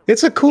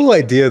 It's a cool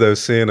idea, though,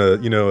 seeing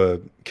a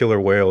killer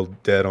whale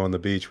dead on the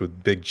beach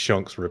with big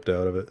chunks ripped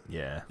out of it.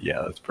 Yeah,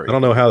 that's pretty. I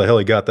don't know how the hell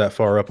he got that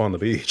far up on the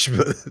beach,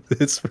 but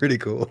it's pretty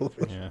cool.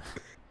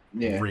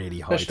 Yeah,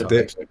 really high.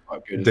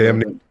 Damn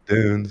near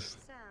dunes.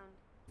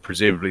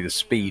 Presumably the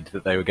speed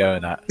that they were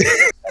going at.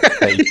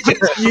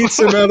 Yeets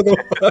him out of the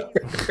water.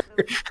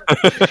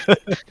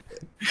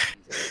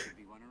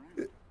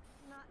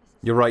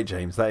 You're right,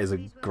 James. That is a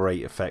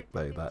great effect,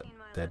 though. That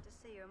dead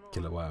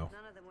killer whale.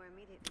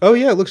 Oh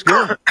yeah, it looks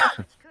good.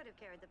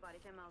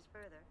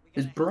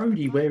 Is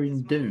Brody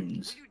wearing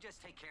dunes?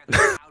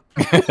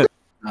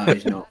 No,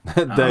 he's not.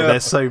 They're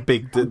so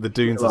big. The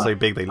dunes are so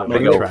big they look like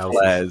Big old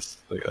trousers.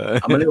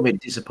 flares. I'm a little bit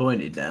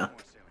disappointed now.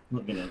 I'm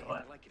not gonna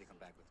lie.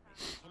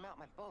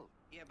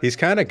 He's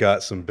kind of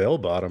got some bell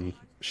bottom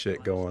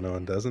shit going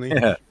on, doesn't he?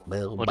 Yeah.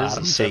 Well, What is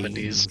the bottom 70s?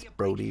 jeans,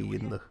 Brody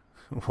in the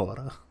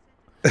water.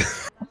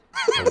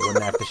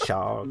 Going after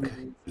shark,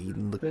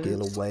 eating the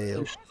killer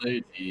whale.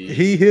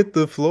 He hit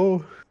the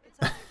floor.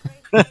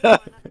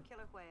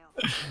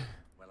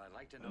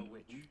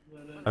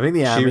 I think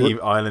the Amity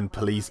Island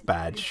police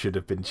badge should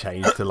have been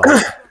changed to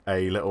like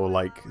a little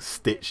like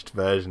stitched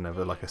version of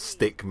it, like a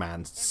stick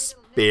man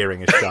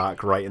spearing a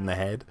shark right in the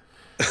head.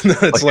 No,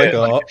 it's like a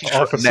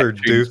Officer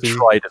Neptune's Doofy.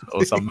 trident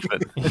or something.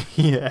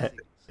 Yeah,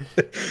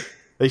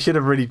 they should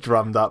have really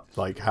drummed up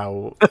like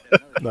how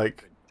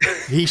like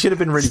he should have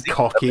been really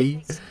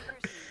cocky.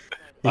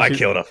 I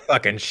killed a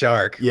fucking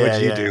shark. Yeah,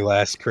 What'd you yeah. do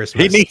last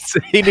Christmas?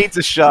 He needs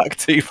a shark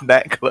tooth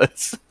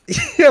necklace.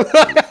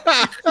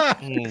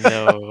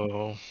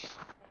 No.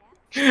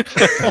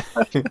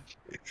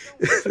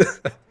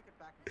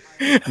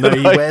 No,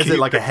 he wears it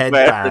like a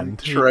headband.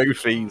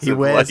 Trophies. He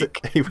wears it.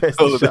 like, He wears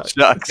all the of the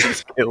shark. sharks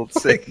he's killed.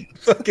 Like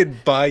fucking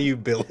Bayou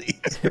Billy.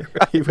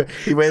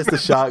 He wears the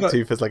shark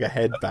tooth as like a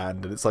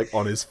headband, and it's like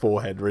on his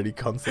forehead, really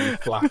constantly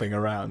flapping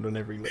around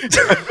whenever he looks.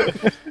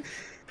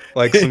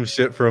 Like some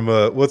shit from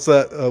what's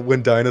that?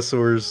 When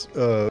dinosaurs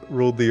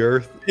ruled the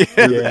earth.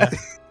 Yeah.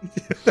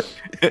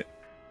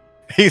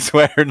 He's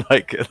wearing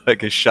like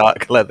a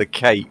shark leather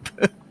cape.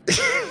 He's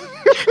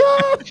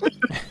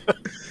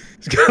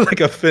got like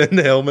a fin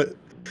helmet.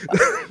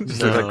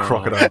 Just looks like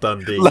Crocodile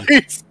Dundee.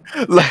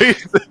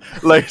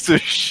 Loads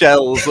of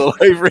shells all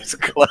over his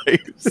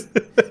clothes.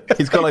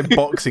 He's got like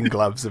boxing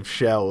gloves of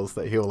shells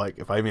that he'll like.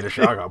 If I meet a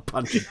shark, I'll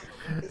punch him.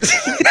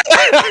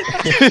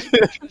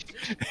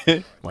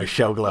 My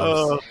shell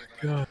gloves.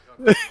 Oh god.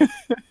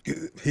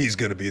 He's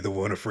gonna be the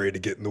one afraid to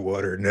get in the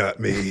water, not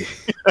me.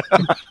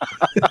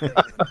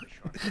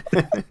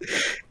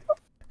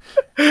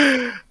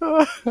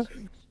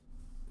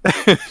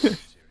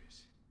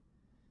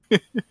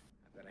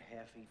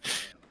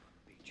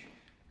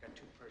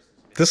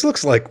 This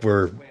looks like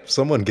where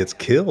someone gets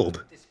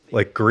killed,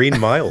 like Green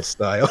Mile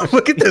style.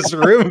 Look at this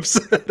room.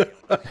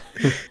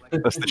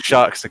 That's the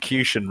shark's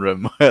execution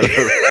room.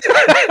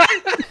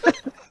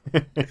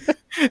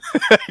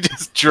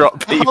 Just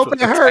drop people. hope it in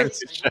the hurts.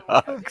 tank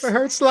of sharks. It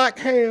hurts like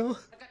hell.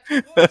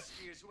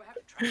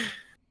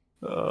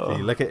 Oh.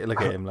 See, look at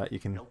him. Like you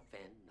can.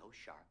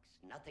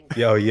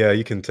 Yeah, yeah,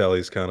 you can tell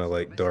he's kind of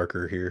like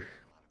darker here.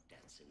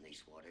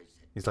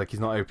 He's like he's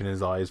not opening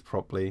his eyes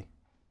properly.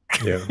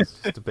 Yeah. It's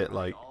just a bit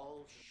like.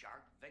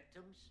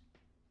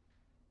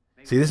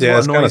 See, this is Yeah,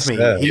 what it's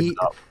kinda annoys me.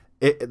 sad.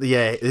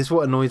 This is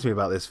what annoys me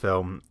about this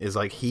film is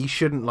like he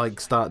shouldn't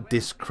like start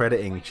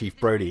discrediting Chief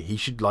Brody. He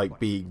should like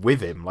be with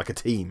him like a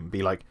team.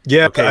 Be like,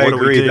 Yeah, okay, I what do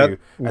agree. we do?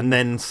 And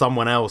then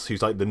someone else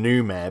who's like the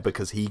new mayor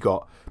because he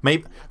got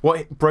maybe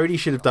what Brody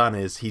should have done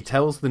is he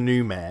tells the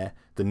new mayor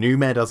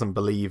doesn't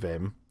believe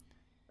him,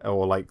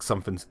 or like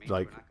something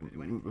like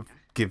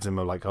gives him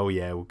a like, oh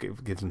yeah,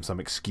 gives him some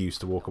excuse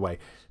to walk away.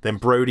 Then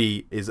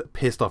Brody is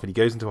pissed off and he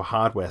goes into a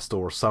hardware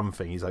store or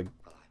something. He's like.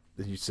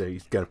 So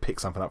he's going to pick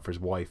something up for his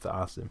wife that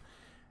asked him,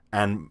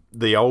 and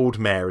the old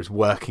mayor is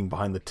working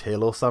behind the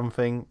till or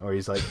something, or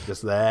he's like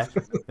just there,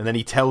 and then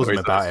he tells him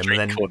about him, and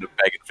then corner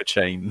begging for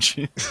change.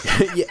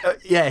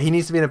 yeah, he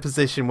needs to be in a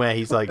position where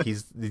he's like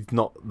he's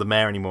not the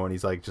mayor anymore, and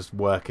he's like just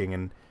working,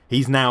 and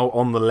he's now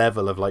on the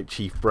level of like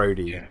Chief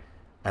Brody,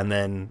 and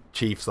then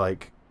Chief's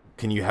like,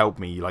 "Can you help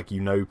me? Like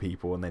you know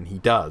people," and then he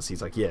does.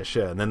 He's like, "Yeah,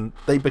 sure," and then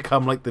they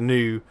become like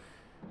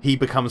he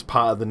becomes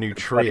part of the new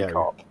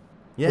trio.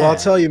 Yeah. Well, I'll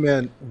tell you,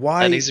 man.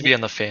 Why? That needs to be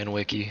on the fan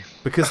wiki.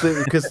 Because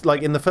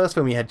like in the first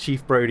film, we had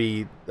Chief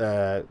Brody,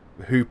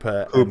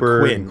 Hooper,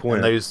 and Quinn,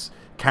 and those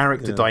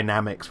character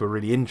dynamics were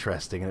really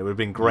interesting, and it would have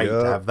been great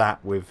to have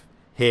that with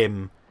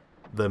him,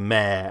 the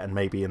mayor, and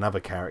maybe another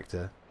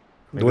character.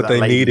 Maybe what that they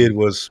lady need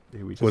was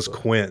saw.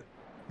 Quint,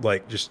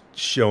 like just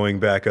showing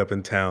back up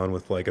in town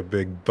with like a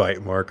big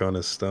bite mark on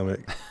his stomach.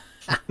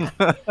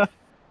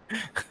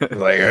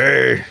 Like,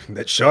 hey,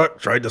 that shark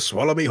tried to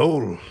swallow me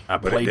whole. I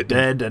played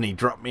dead, and he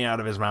dropped me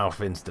out of his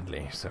mouth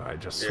instantly. So I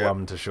just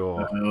swam to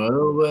shore. For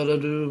all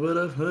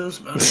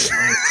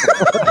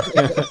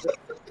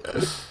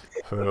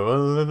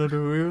that I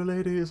do, your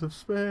ladies have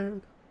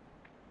spared.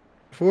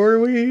 Before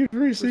we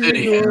receive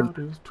your...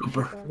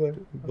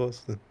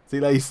 See,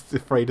 like, he's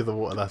afraid of the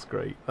water. That's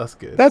great. That's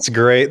good. That's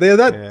great.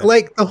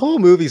 Like the whole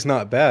movie's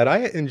not bad.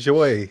 I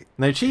enjoy.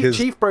 No,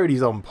 Chief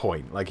Brody's on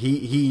point. Like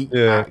he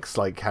acts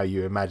like how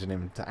you imagine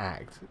him to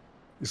act.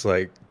 He's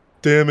like,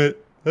 damn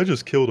it, I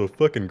just killed a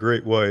fucking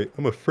great white.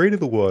 I'm afraid of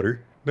the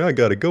water. Now I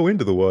got to go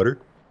into the water,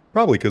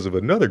 probably because of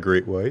another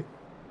great white.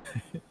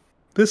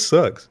 This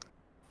sucks.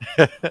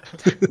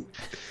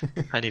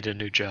 I need a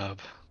new job.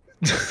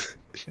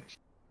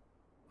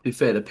 be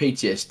fair, the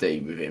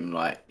PTSD with him,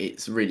 like,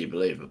 it's really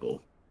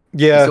believable.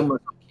 Yeah. It's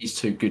almost like he's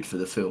too good for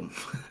the film.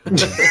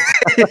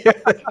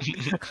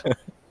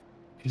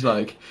 He's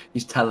like,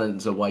 his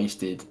talents are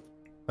wasted.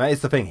 That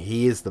is the thing.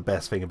 He is the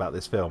best thing about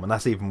this film, and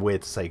that's even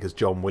weird to say because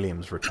John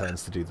Williams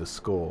returns to do the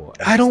score.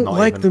 I don't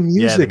like the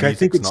music. I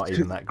think it's not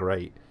even that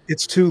great.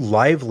 It's too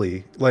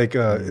lively, like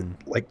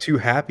too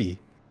happy.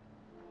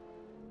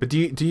 But do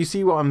you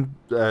see what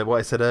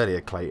I said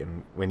earlier,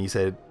 Klayton, when you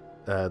said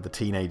the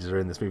teenagers are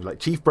in this movie? Like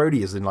Chief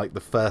Brody is in like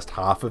the first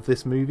half of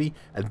this movie,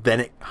 and then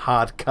it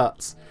hard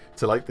cuts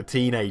to like the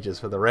teenagers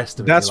for the rest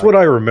of it. That's what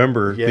I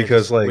remember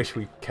because like wish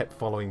we kept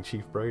following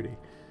Chief Brody.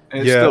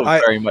 It still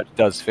very much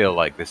does feel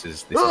like this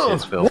is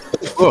his film.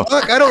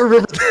 Fuck, I don't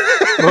remember.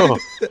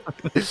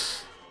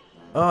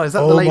 Oh, is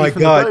that the lady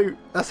from the boat?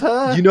 That's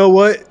her. You know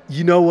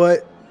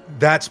what?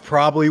 That's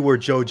probably where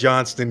Joe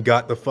Johnston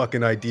got the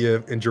fucking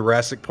idea in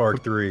Jurassic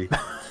Park 3.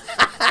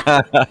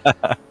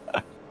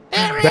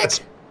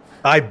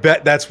 I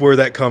bet that's where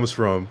that comes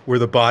from, where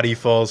the body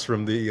falls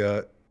from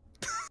the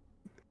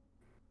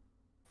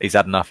He's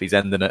had enough, he's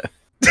ending it.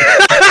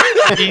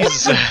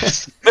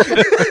 Jesus.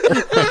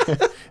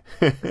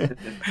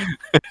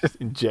 Just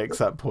injects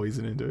that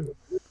poison into him.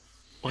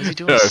 What's he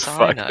doing with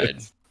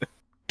cyanide?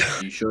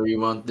 You sure you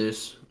want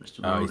this,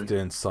 Mr. Oh, he's Brody?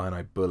 doing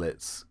cyanide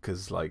bullets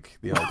because, like,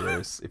 the idea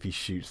is if he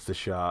shoots the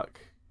shark,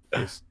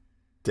 it's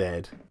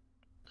dead.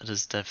 That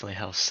is definitely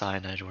how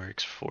cyanide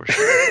works, for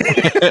sure.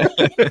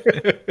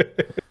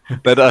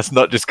 But that's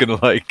not just gonna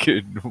like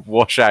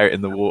wash out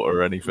in the water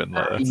or anything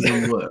like that. It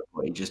didn't work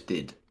what he just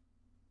did.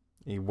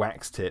 He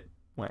wax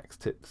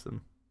tips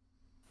them.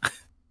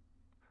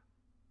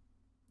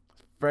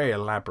 Very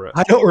elaborate.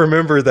 I don't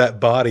remember that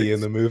body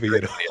in the movie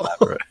at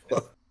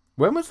all.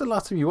 When was the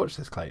last time you watched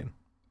this, Klayton?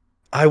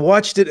 I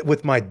watched it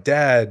with my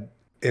dad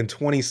in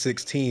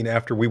 2016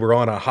 after we were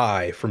on a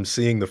high from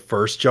seeing the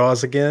first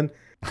Jaws again.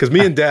 Because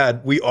me and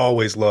Dad, we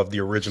always loved the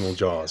original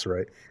Jaws,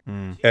 right?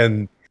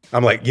 And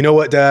I'm like, you know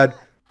what, Dad?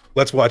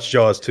 Let's watch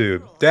Jaws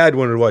 2. Dad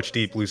wanted to watch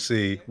Deep Blue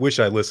Sea. Wish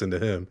I listened to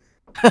him.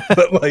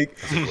 But like,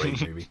 That's a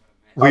great movie.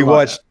 we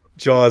watched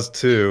Jaws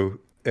 2,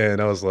 and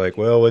I was like,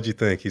 well, what'd you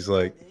think? He's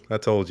like, I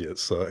told you it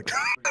sucked.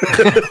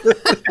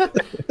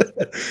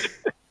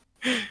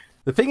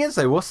 The thing is,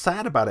 though, what's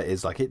sad about it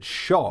is like it's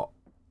shot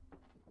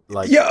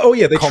like they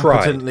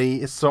competently.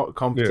 tried. It's shot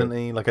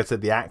competently. Yeah. Like I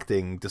said, the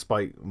acting,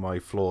 despite my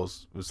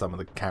flaws with some of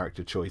the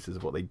character choices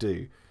of what they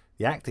do,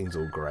 the acting's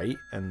all great.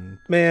 And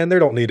man, there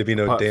don't need to be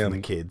no damn the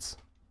kids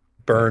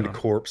burned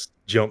corpse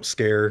jump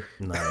scare.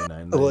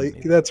 No.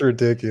 Like that's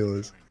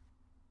ridiculous.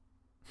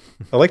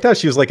 I liked how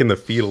she was like in the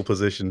fetal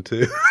position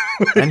too,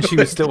 and she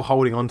was still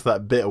holding on to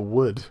that bit of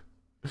wood.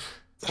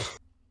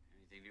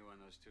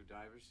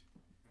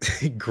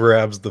 He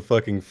grabs the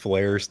fucking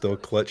flare still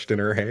clutched in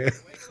her hand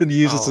and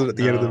uses it at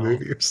the end of the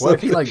movie or something. What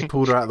if he like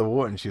pulled her out of the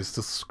water and she was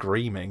still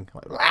screaming?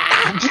 Like,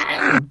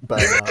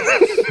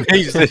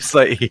 he's just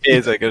like, he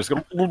hears it, goes,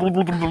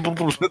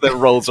 then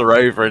rolls her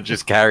over and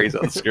just carries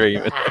on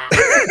screaming.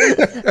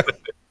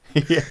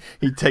 He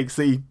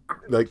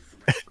like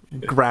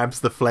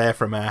grabs the flare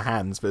from her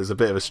hands, but there's a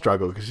bit of a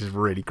struggle because she's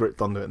really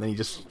gripped onto it, and then he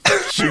just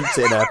shoots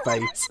it in her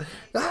face.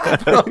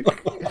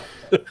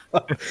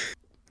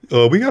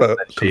 We got a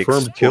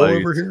confirmed kill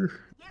over here.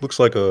 Looks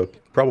like a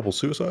probable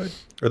suicide.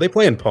 Are they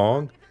playing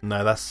Pong?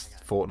 No, that's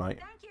Fortnite.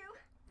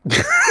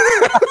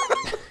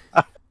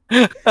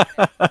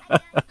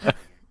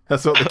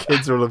 That's what the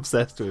kids are all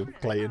obsessed with,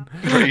 playing.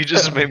 Bro, you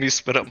just made me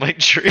spit up my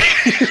tree.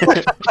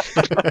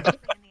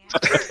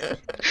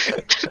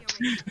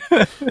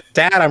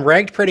 Dad, I'm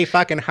ranked pretty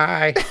fucking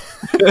high.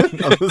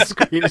 On the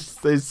screen, it's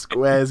just those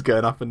squares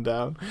going up and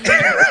down.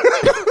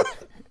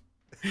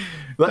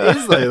 That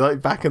is though,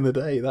 like back in the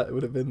day, that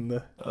would have been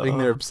the thing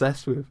they're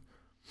obsessed with.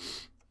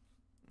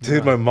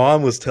 Dude, my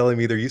mom was telling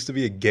me there used to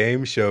be a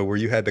game show where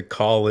you had to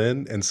call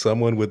in and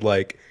someone would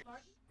like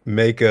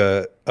make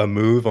a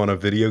move on a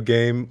video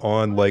game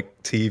on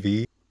like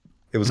TV.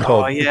 It was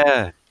called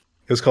it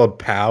was called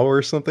POW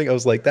or something. I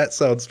was like, that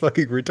sounds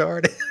fucking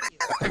retarded.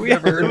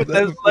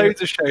 There's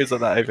loads of shows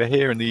like that over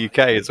here in the UK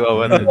as well.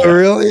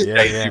 Really?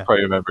 Yeah, you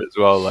probably remember it as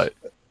well. Like,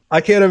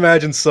 I can't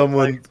imagine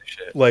someone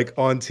like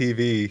on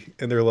TV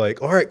and they're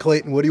like, all right,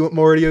 Klayton, what do you want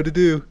Mario to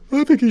do?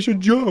 I think he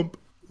should jump.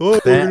 Oh,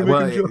 jump.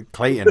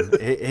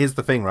 Klayton, here's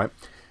the thing, right?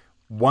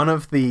 One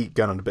of the...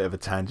 Going on a bit of a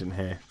tangent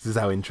here. This is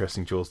how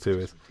interesting Jaws 2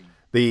 is.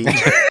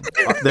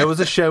 There was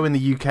a show in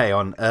the UK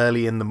on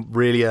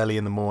really early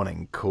in the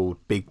morning called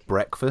Big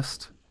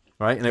Breakfast,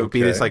 right? And it would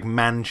be this like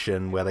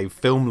mansion where they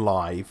film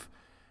live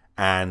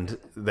and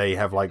they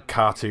have like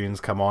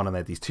cartoons come on and they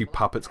had these two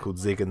puppets called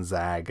Zig and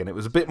Zag, and it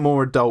was a bit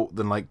more adult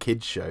than like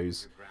kids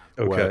shows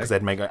because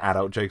they'd make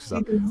adult jokes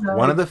and stuff.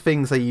 One of the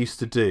things they used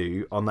to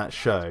do on that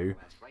show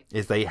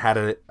is they had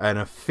an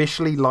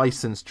officially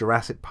licensed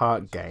Jurassic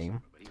Park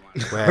game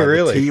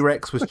where the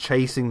T-Rex was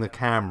chasing the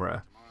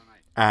camera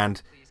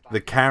and the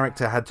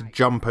character had to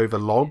jump over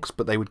logs,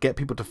 but they would get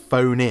people to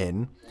phone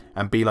in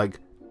and be like,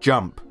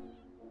 jump,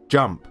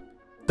 jump,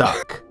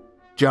 duck,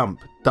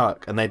 jump,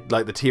 duck, and they'd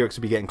like the T-Rex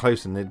would be getting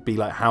closer, and they'd be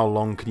like, "How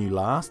long can you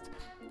last?"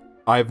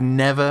 I've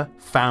never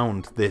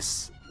found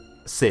this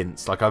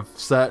since. Like I've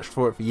searched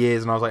for it for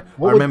years, and I was like,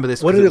 I remember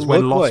this because it was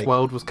when Lost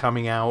World was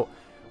coming out,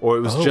 or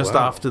it was just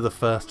after the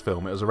first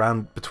film. It was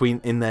around between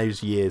in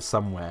those years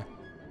somewhere,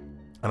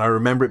 and I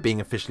remember it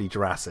being officially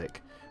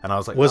Jurassic, and I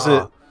was like, was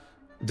it?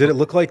 Did it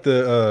look like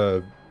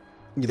the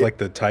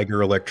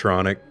Tiger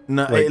Electronic?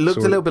 No, like, it looked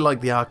a little bit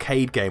like the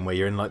arcade game where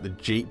you're in like the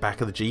Jeep,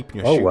 back of the Jeep, and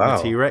you're shooting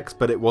the T-Rex,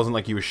 but it wasn't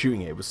like you were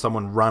shooting it. It was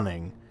someone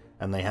running,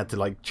 and they had to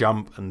like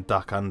jump and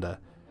duck under.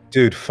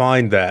 Dude,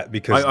 find that,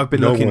 because I've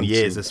been looking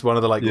years. It's one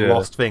of the like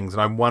lost things,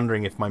 and I'm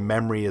wondering if my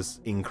memory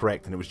is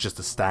incorrect and it was just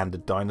a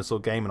standard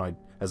dinosaur game, and I,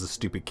 as a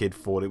stupid kid,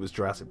 thought it was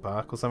Jurassic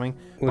Park or something.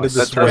 What did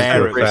this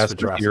swear it was for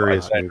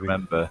Jurassic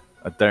Park?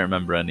 I don't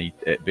remember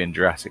it being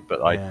Jurassic,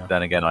 but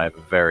then again, I have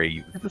a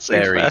very It's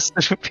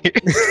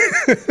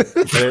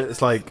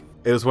like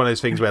it was one of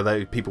those things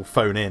where people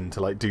phone in to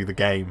like do the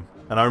game,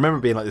 and I remember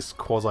it being like this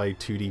quasi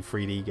 2D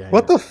 3D game.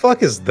 What the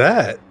fuck is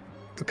that?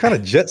 What kind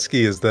of jet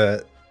ski is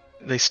that?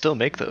 They still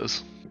make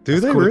those.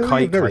 Do they really?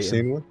 I've never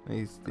seen one.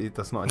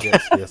 That's not a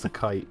jet ski. That's a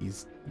kite.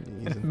 He's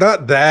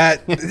not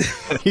that.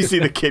 You see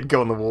the kid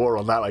go in the water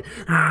on that like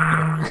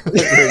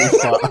really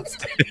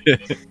fast.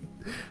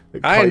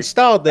 I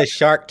installed this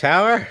shark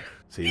tower.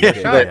 So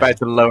they're about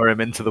to lower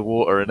him into the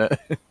water, innit?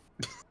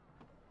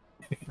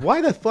 Why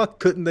the fuck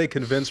couldn't they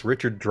convince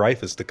Richard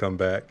Dreyfuss to come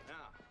back?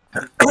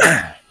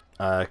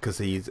 Because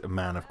he's a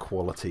man of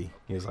quality.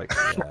 He was like,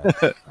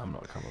 yeah, I'm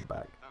not coming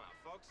back.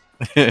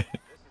 Yeah,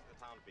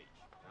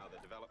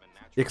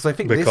 because I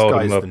think this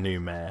guy's the new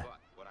mayor,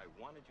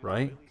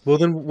 right? Well,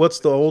 then what's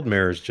the old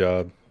mayor's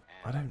job?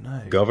 I don't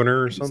know.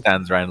 Governor or something?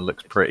 Stands around and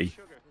looks pretty.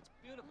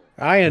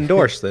 I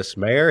endorse this,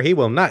 Mayor. He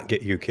will not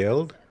get you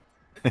killed.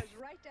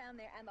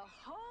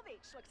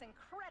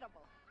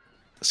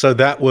 So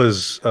that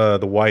was the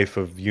wife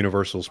of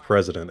Universal's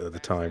president at the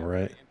time,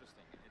 right?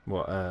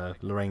 What,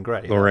 Lorraine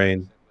Gray?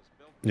 Lorraine.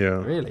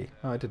 Yeah. Really?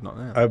 Oh, I did not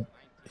know.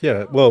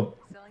 Yeah, well,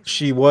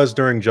 she was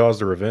during Jaws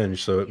the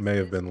Revenge, so it may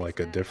have been like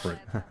a different...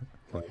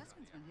 Like,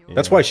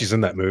 that's why she's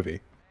in that movie.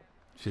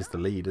 She's the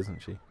lead,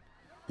 isn't she?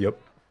 Yep.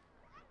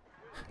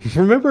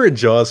 Remember in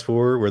Jaws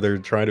 4 where they're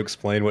trying to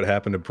explain what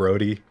happened to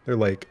Brody? They're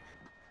like,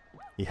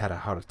 he had a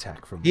heart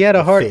attack from. He had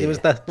a heart. Fear.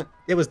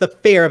 It was the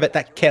fear of it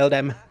that killed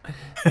him.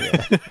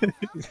 Yeah.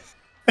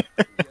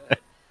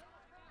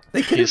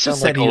 They could have just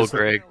said he was.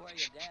 Greg.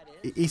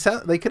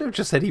 They could have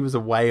just said he was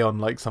away on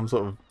like some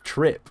sort of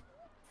trip.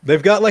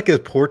 They've got like a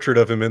portrait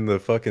of him in the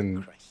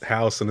fucking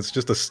house, and it's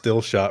just a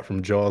still shot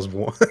from Jaws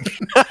 1.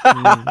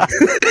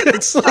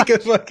 It's like a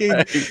fucking.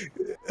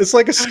 It's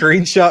like a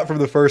screenshot from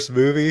the first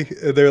movie,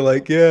 and they're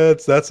like, "Yeah,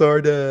 that's our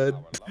dad."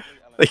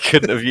 They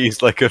couldn't have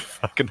used like a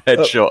fucking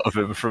headshot of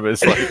him from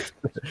his like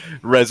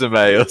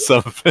resume or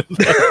something.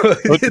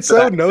 It's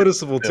so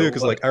noticeable too,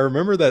 because like I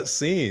remember that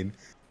scene.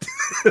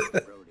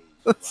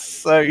 That's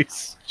so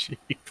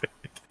stupid.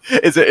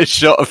 Is it a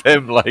shot of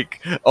him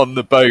like on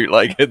the boat,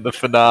 like in the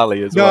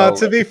finale as well? No,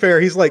 to be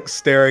fair, he's like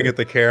staring at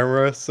the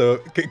camera, so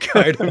it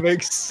kind of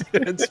makes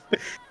sense.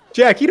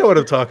 Jack, you know what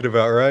I'm talking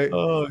about, right?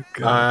 Oh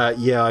god.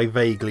 Yeah, I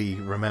vaguely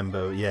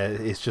remember. Yeah,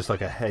 it's just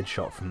like a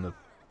headshot from the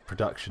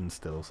production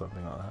still, or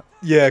something like that.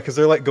 Yeah, because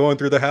they're like going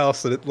through the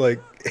house, and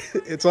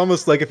it's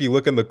almost like if you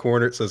look in the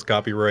corner, it says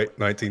copyright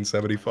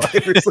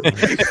 1975 or something.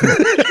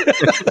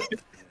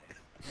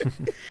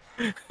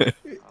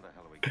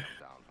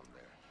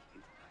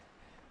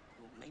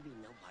 Maybe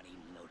nobody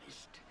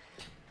noticed.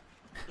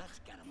 Let's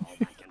get them all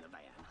back in the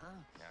van, huh?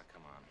 Yeah,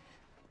 come on.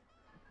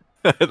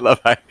 I love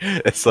how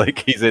it's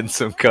like he's in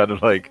some kind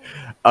of like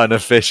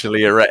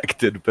unofficially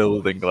erected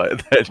building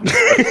like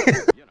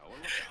that.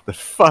 The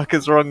fuck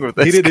is wrong with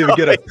this? He didn't even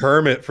get a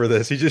permit for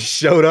this. He just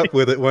showed up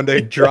with it one day,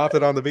 dropped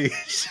it on the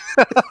beach.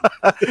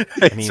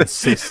 And he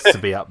insists to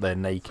be up there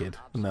naked.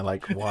 And they're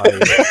like, why?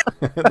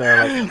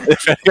 They're like,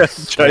 if anyone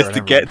tries to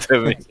get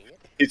to me,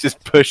 he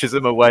just pushes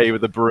him away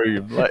with a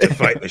broom. Like, to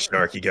fight the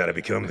shark, you gotta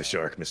become the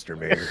shark, Mr.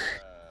 Mayor.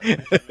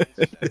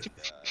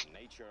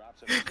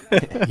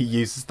 He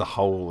uses the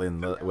hole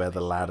in where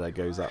the ladder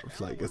goes up,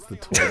 like it's the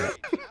toilet.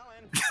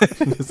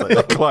 It's like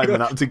they're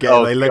climbing up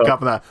together. They look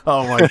up and they're,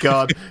 oh my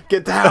god,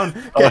 get down,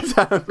 get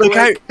down! Look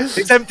out,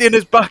 it's emptying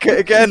his bucket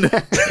again.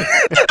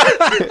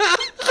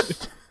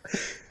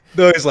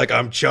 No, he's like,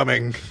 I'm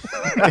chumming.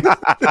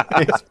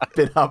 It's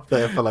been up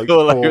there for like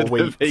 4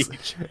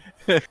 weeks.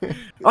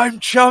 I'm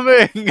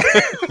chumming.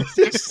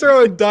 He's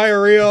throwing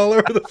diarrhea all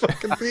over the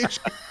fucking beach.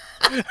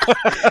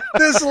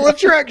 This will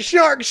attract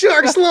sharks.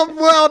 Sharks love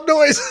loud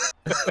noise.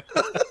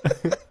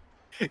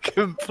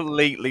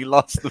 Completely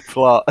lost the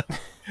plot.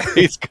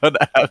 He's gone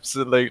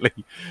absolutely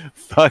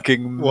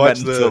fucking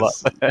Watch mental.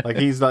 this. Like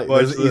he's like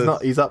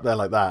he's up there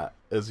like that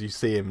as you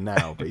see him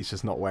now, but he's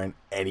just not wearing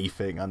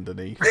anything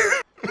underneath.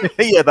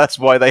 Yeah, that's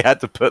why they had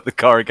to put the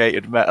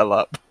corrugated metal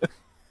up.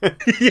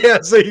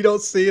 Yeah, so you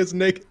don't see his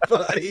naked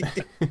body.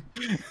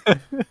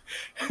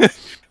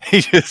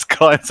 He just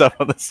climbs up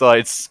on the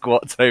side,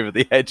 squats over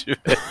the edge of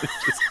it, and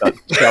just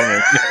starts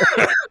chumming.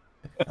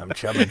 I'm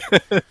chumming.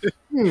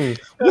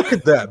 What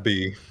could that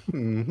be?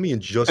 Let me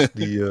adjust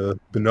the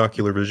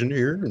binocular vision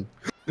here.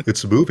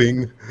 It's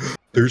moving.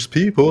 There's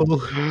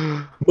people.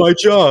 My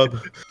job.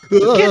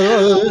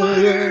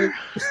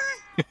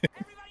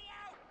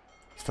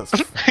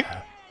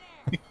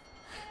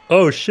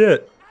 Oh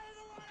shit!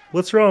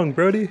 What's wrong,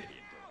 Brody?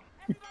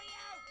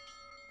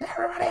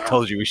 I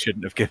told you we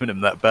shouldn't have given him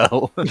that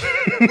bell.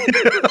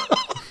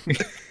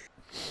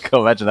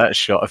 Can't imagine that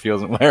shot if he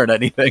wasn't wearing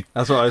anything.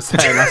 That's what I was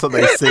saying. That's what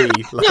they see,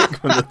 like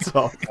from the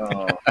top.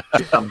 Oh,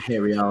 some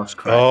hairy ass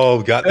crack.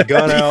 Oh, got the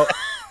gun out.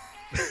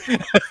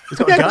 He's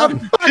got a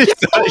gun.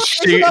 Just start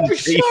shooting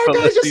people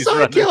as he's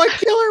running.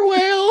 killer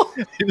whale.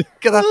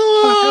 Get the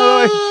fuck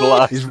out of my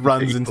blast. He just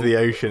runs into the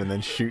ocean and then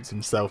shoots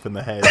himself in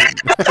the head.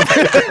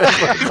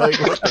 Like,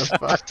 what the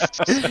fuck?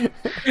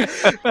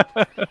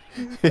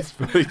 His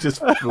body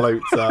just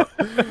floats up.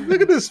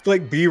 Look at this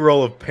like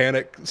B-roll of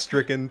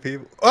panic-stricken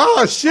people.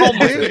 Oh shit,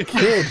 dude!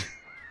 Kid.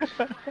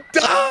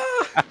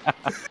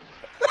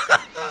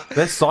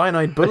 There's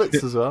cyanide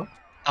bullets as well.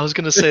 I was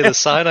gonna say the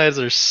cyanides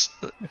are.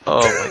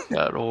 Oh my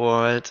god!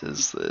 What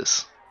is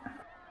this?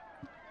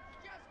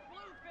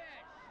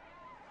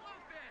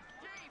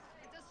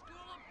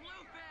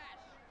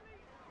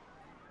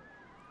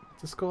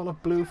 It's a school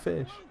of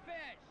bluefish.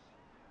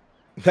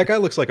 That guy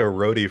looks like a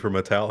roadie for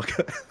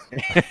Metallica.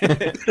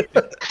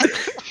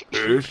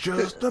 It's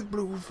just a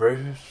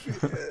bluefish.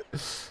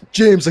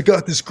 James, I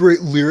got this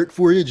great lyric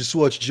for you. Just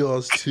watch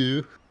Jaws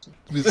 2.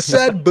 It's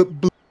sad but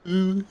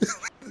blue.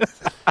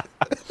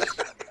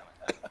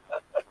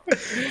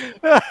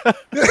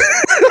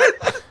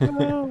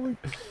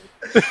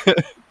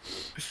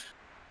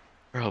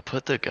 Bro,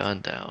 put the gun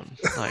down.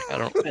 Like I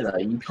don't.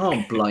 You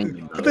can't blame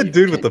him. Look at the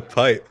dude with the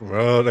pipe.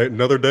 Well,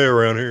 another day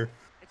around here.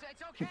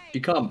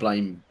 You can't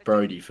blame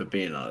Brody for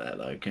being like that,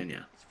 though, can you?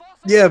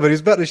 Yeah, but he's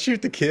about to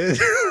shoot the kid.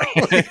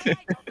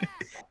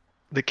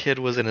 The kid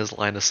was in his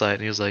line of sight,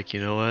 and he was like,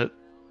 "You know what?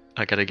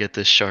 I gotta get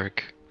this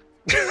shark."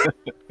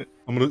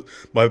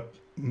 My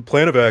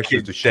plan of action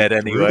is to shoot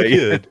dead through anyway.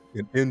 the kid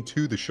and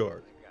into the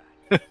shark.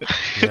 Yeah,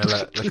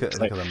 look at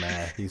the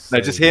mayor. He's No,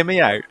 just hear me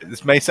out.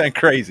 This may sound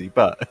crazy,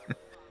 but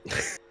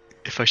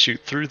If I shoot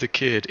through the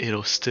kid,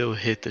 it'll still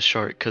hit the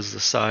shark because the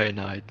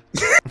cyanide.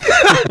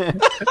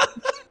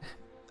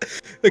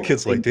 The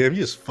kid's like, damn,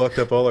 you just fucked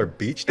up all our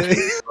beach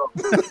days.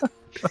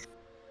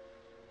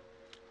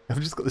 I've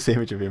just got this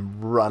image of him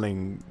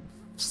running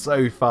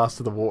so fast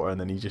to the water, and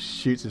then he just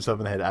shoots himself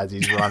in the head as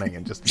he's running,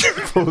 and just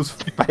falls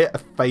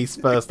face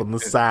first on the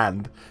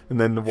sand,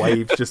 and then the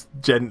waves just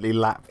gently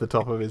lap the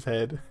top of his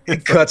head.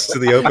 It cuts to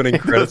the opening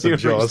credits of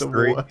Doesn't even reach Jaws the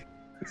 3. water.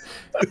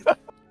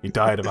 He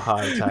died of a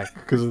heart attack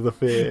because of the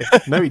fear.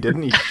 No, he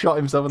didn't. He shot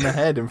himself in the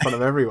head in front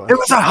of everyone. it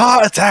was a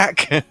heart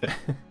attack.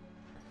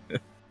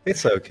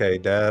 It's okay,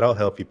 Dad. I'll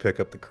help you pick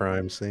up the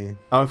crime scene.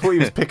 Oh, I thought he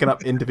was picking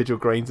up individual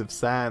grains of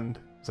sand.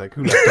 It's like,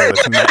 who left all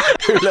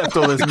this who left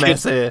all this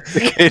mess here?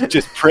 The kid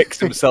just pricks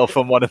himself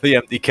on one of the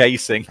empty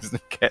casings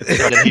and gets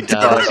And then he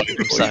dies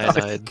from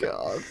cyanide.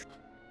 God.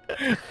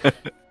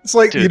 It's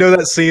like, Dude. you know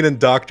that scene in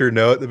Dr.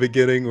 No at the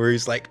beginning where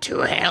he's like, to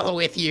hell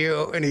with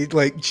you, and he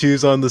like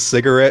chews on the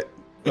cigarette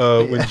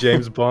when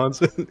James Bond's.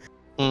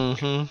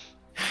 Mm-hmm.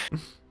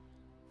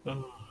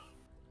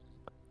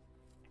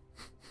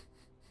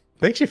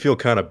 Makes you feel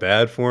kind of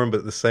bad for him, but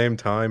at the same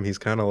time, he's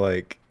kind of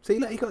like... See,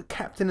 like, he got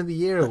Captain of the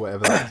Year or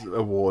whatever that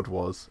award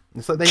was.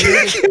 It's like they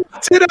needed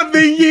Captain of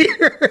the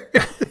Year!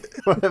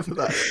 whatever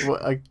that.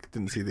 What, I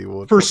didn't see the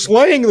award For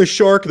slaying the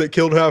shark that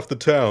killed half the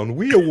town,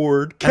 we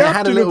award And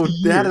Captain of the they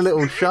Year. had a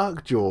little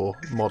shark jaw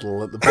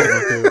model at the bottom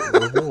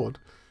of the award.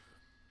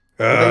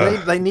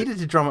 But they needed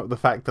to drum up the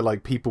fact that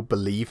like people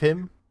believe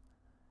him,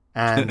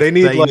 and They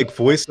need like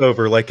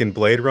voiceover, like in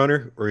Blade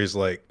Runner, where he's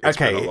like, "It's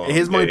been a okay, long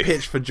here's my day."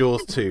 pitch for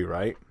Jaws 2,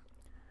 right?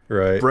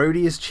 Right.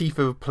 Brody is chief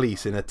of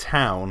police in a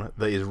town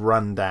that is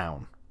run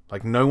down.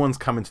 Like no one's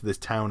coming to this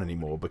town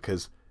anymore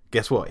because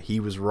guess what?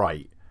 He was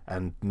right,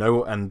 and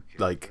no one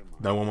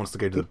wants to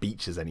go to the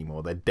beaches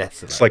anymore. They're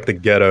desolate. It's like the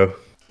ghetto.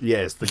 Yeah,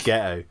 it's the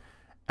ghetto.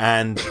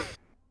 And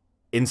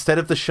instead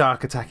of the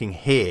shark attacking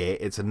here,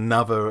 it's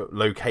another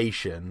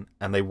location,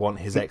 and they want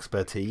his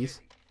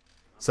expertise.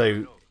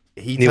 So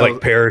He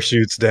like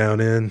parachutes down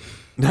in.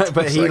 no,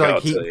 but It's he like, like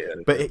I'll he. tell you.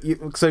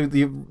 But so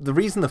the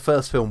reason the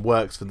first film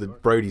works for the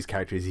Brody's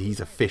character is he's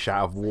a fish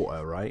out of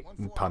water, right?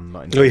 Pun not No,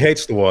 he intended.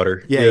 hates the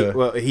water. Yeah,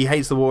 well, he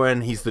hates the water,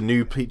 and he's the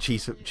new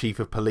chief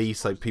of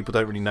police. Like people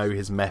don't really know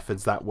his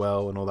methods that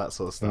well, and all that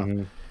sort of stuff.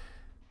 Mhm.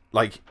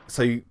 Like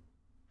so.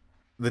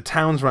 The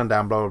town's run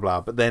down, blah blah blah.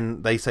 But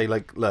then they say,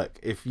 like, look,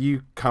 if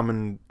you come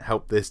and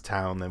help this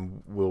town,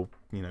 then we'll,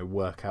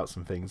 work out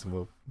some things and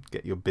we'll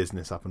get your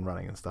business up and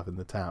running and stuff in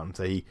the town.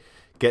 So he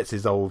gets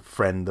his old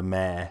friend, the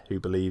mayor,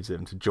 who believes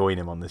him, to join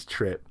him on this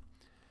trip.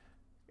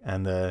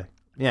 And and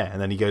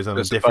then he goes on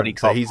It's a a funny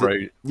different. cop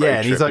road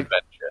and he's trip like,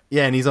 adventure.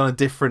 yeah, and he's on a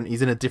different.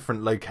 He's in a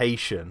different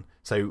location.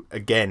 So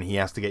again, he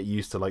has to get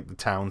used to like the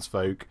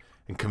townsfolk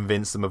and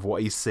convince them of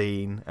what he's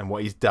seen and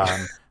what he's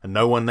done, and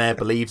no one there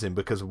believes him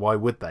because why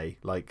would they?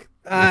 Like,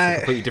 it's a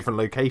completely different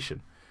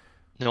location.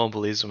 No one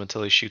believes him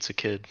until he shoots a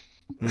kid.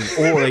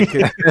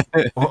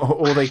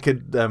 Or they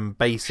could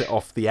base it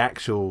off the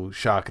actual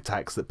shark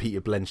attacks that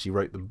Peter Blenchey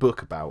wrote the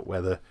book about,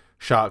 where the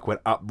shark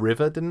went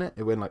upriver, didn't it?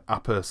 It went like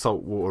up a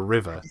saltwater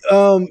river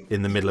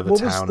in the middle of a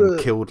town and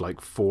killed like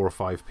 4 or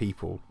 5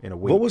 people in a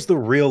week. What was the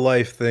real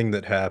life thing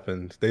that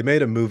happened? They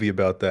made a movie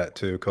about that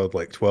too, called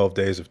like 12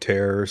 Days of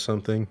Terror or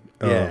something.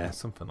 Yeah,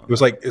 something like that. It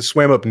was like it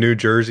swam up New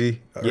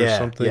Jersey or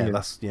something.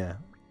 Yeah,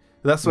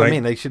 that's what I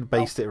mean. They should have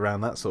based it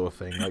around that sort of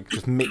thing, like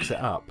just mix it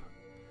up.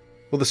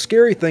 Well, the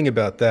scary thing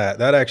about that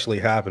actually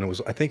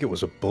happened. I think it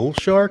was a bull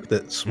shark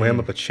that swam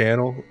up a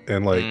channel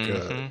in like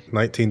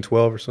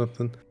 1912 or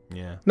something.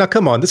 Yeah. Now,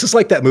 come on. This is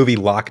like that movie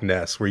Loch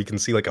Ness where you can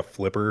see like a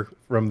flipper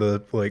from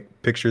the like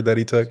picture that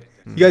he took.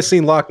 You guys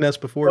seen Loch Ness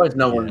before?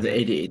 No one's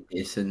edited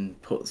this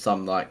and put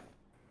some like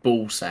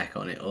ball sack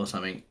on it or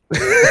something.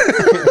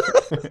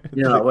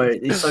 You know, like, where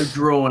it's so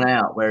drawn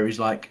out, where he's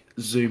like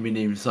zooming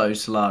in so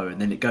slow, and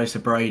then it goes to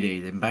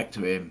Brady, then back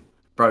to him.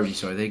 Brody,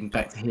 sorry, then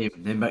back to him,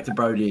 then back to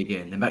Brody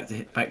again, then back to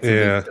him,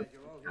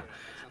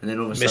 and then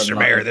all of a sudden, Mr.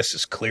 Mayor, this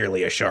is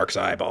clearly a shark's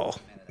eyeball.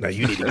 Now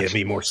you need to give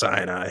me more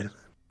cyanide.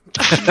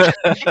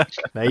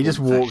 Now he just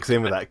walks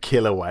in with that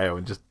killer whale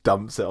and just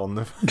dumps it on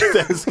the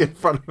desk in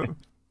front of him.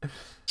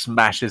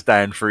 Smashes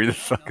down through the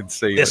fucking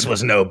sea. This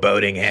was no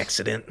boating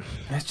accident.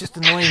 It's just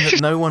annoying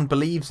that no one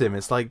believes him.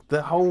 It's like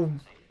the whole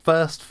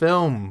first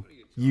film,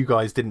 you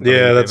guys didn't believe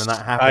him, and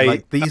that happened.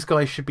 Like these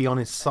guys should be on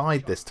his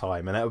side this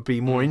time, and that would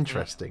be more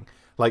interesting.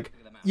 Like,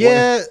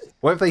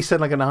 what if they sent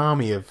like an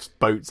army of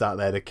boats out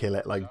there to kill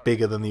it, like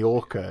bigger than the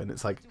orca, and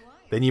it's like,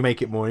 then you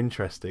make it more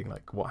interesting.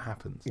 Like, what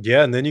happens?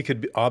 Yeah, and then you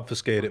could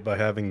obfuscate it by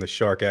having the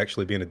shark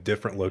actually be in a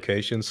different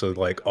location, so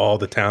like all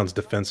the town's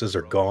defenses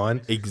are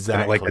gone.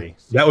 Exactly. Like,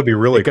 that would be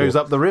really cool. It goes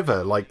up the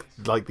river, like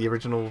the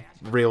original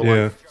real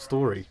life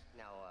story,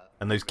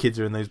 and those kids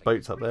are in those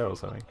boats up there or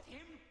something.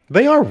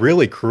 They are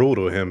really cruel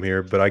to him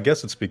here, but I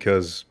guess it's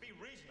because.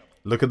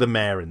 Look at the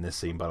mayor in this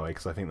scene, by the way,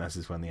 because I think this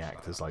is when the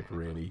actor's like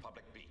really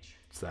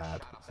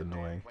sad. It's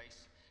annoying,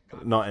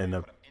 not in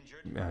a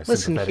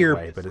sympathetic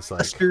way, but it's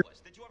like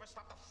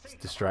it's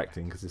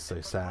distracting because it's so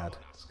sad.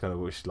 It's kind of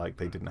wish like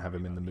they didn't have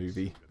him in the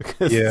movie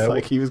because it's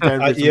like he was going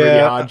through some really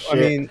hard shit. I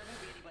mean,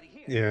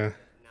 yeah.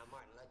 Now,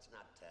 Martin,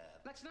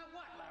 let's not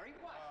what, Larry?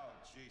 What? Oh,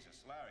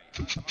 Jesus, Larry.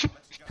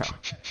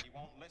 He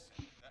won't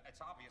listen.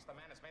 It's obvious the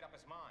man has made up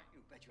his mind.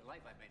 You bet your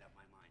life I made up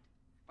my mind.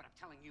 But I'm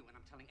telling you, and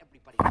I'm telling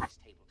everybody at this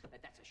table,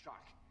 that that's a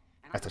shark.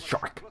 And that's a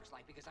shark. Looks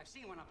like because I've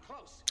seen one up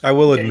close. I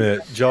will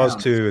admit, Jaws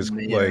 2 is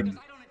like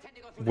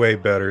way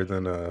better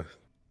than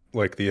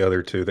like the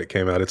other two that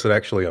came out. It's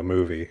actually a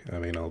movie. I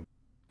mean,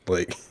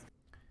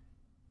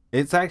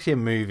 it's actually a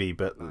movie,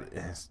 but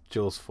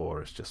Jaws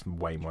 4 is just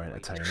way more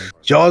entertaining.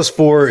 Jaws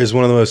 4 is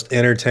one of the most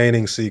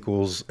entertaining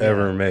sequels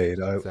ever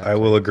made. I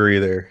will agree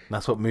there.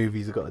 That's what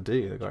movies have got to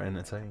do. They've got to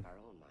entertain.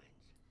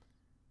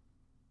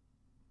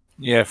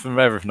 Yeah, from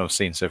everything I've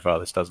seen so far,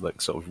 this does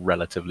look sort of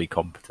relatively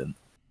competent.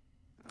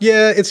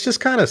 Yeah, it's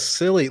just kind of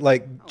silly.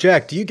 Like,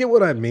 Jack, do you get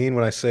what I mean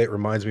when I say it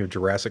reminds me of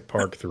Jurassic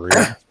Park 3?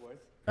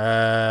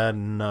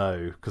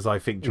 No, because I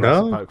think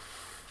Jurassic Park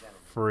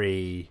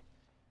 3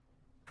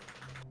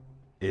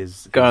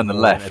 is go on the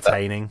left.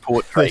 Entertaining.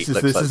 This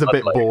is a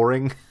bit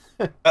boring.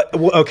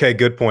 Well, okay,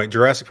 good point.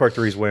 Jurassic Park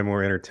 3 is way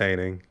more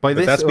entertaining. By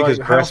this, that's because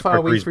how far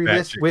are we through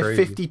this? We're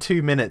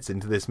 52 minutes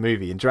into this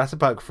movie. In Jurassic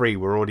Park 3,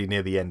 we're already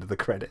near the end of the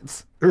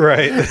credits.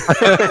 Right.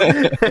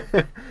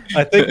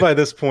 I think by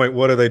this point,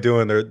 what are they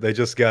doing? They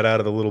just got out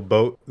of the little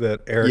boat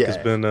that Eric has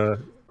been,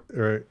 or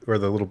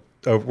the little,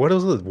 what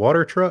is it,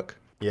 water truck?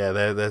 Yeah,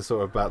 they're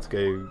sort of about to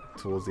go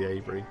towards the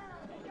Avery.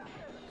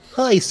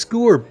 High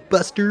score,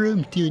 Buster.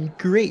 I'm doing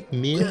great,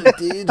 man. Yeah,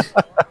 dude.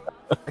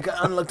 I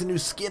got unlocked a new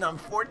skin on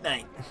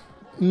Fortnite.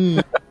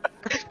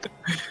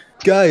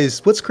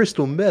 Guys, what's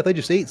crystal meth? I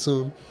just ate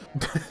some.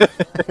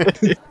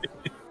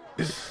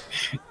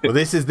 Well,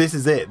 this is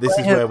it. This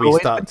is where we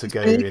start to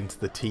go into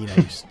the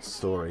teenage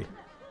story.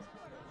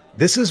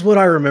 This is what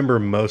I remember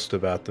most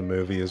about the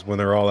movie is when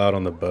they're all out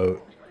on the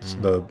boat,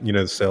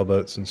 the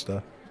sailboats and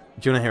stuff.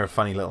 Do you want to hear a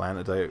funny little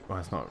anecdote? Well,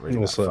 it's not really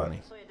that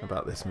funny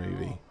about this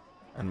movie.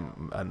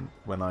 And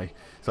when I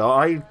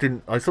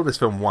saw this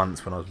film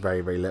once when I was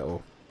very, very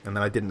little, and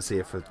then I didn't see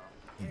it for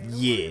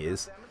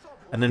years.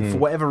 And then for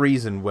whatever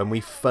reason, when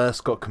we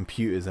first got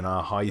computers in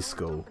our high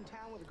school,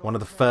 one of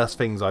the first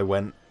things I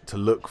went to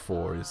look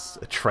for is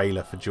a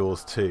trailer for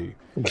Jaws 2.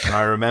 And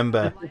I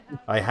remember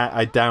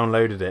I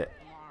downloaded it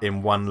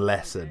in one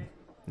lesson,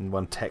 in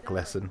one tech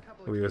lesson.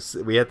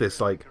 We had this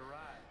like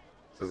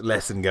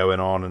lesson going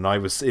on,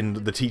 and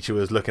the teacher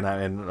was looking at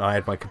it, and I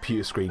had my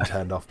computer screen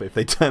turned off, but if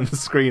they turned the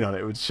screen on,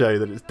 it would show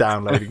that it's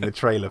downloading the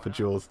trailer for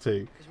Jaws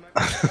 2.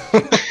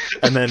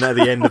 And then at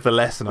the end of the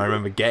lesson, I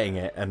remember getting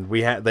it, and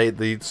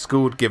the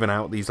school had given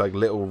out these like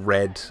little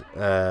red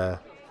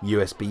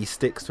USB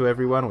sticks to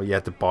everyone, or you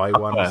had to buy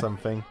one or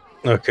something.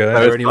 Okay.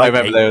 I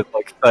remember there was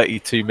like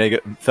 32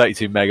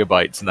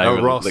 megabytes, and they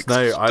were Ross,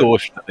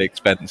 extortionately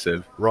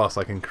expensive. Ross,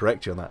 I can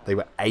correct you on that. They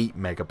were 8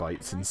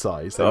 megabytes in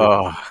size. They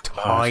were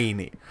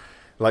tiny.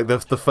 Like the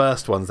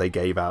first ones they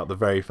gave out, the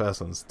very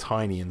first ones,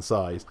 tiny in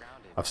size.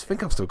 I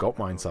think I've still got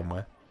mine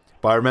somewhere.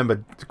 But I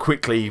remember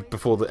quickly,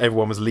 before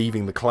everyone was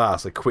leaving the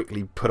class, I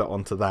quickly put it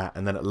onto that,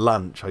 and then at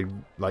lunch I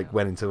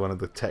went into one of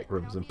the tech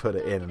rooms and put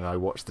it in, and I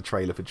watched the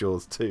trailer for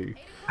Jaws 2.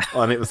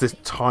 And it was this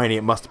tiny,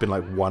 it must have been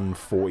like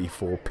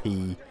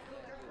 144p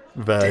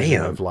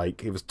version of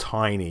it was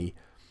tiny.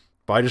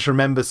 But I just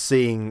remember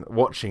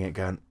watching it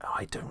going, oh,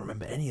 I don't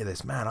remember any of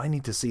this, man. I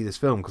need to see this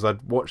film, because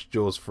I'd watched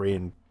Jaws 3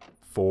 and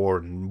 4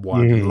 and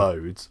 1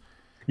 loads.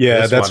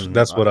 Yeah,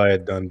 that's what I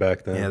had done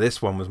back then. Yeah,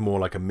 this one was more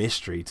like a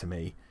mystery to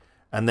me.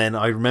 And then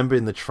I remember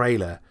in the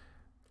trailer,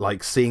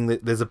 seeing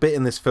that there's a bit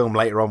in this film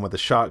later on where the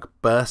shark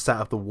bursts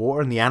out of the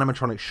water and the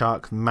animatronic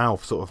shark's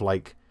mouth sort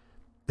of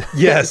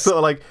yes,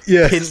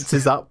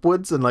 pinches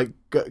upwards and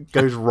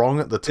goes wrong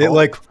at the top.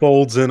 It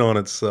folds in on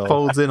itself.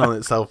 Folds in on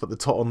itself at the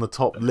top, on the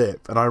top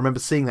lip. And I remember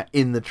seeing that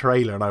in the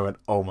trailer, and I went,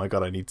 "Oh my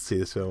god, I need to see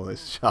this film."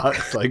 This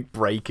shark's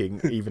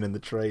breaking even in the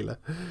trailer.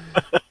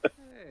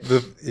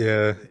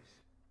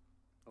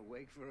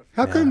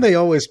 How come they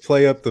always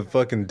play up the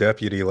fucking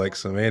deputy like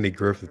some Andy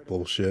Griffith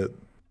bullshit?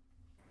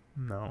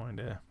 No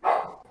idea.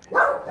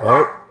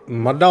 Oh,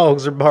 my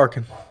dogs are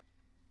barking.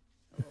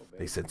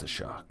 They sense a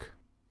shark.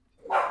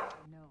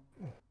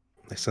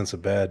 They sense a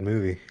bad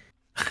movie.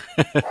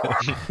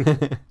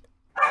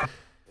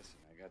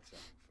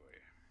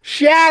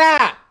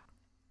 Shut up!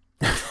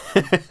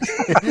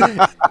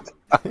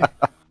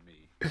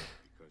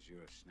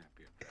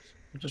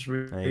 I just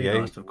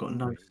realised I've got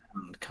no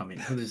sound coming.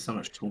 Because there's so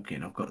much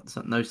talking, I've got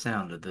no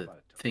sound of the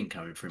thing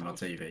coming through my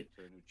TV.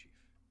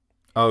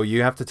 Oh,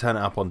 you have to turn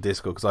it up on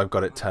Discord, because I've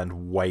got it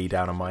turned way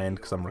down on my end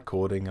because I'm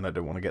recording and I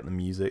don't want to get the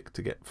music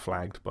to get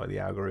flagged by the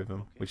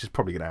algorithm, which is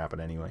probably going to happen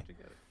anyway.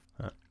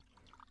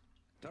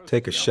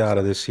 Take a shot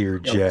of this here,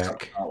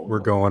 Jack. We're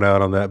going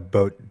out on that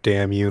boat,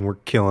 damn you, and we're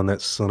killing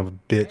that son of a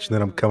bitch, and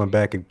then I'm coming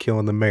back and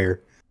killing the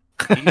mayor.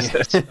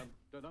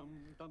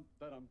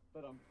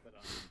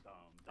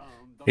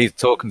 He's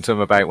talking to him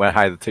about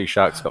how the two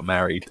sharks got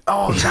married.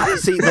 Oh,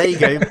 see, there you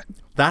go.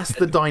 That's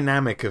the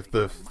dynamic of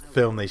the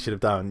film they should have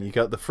done. You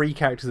got the three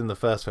characters in the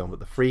first film, but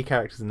the three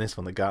characters in this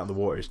one that go out in the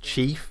water is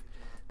Chief,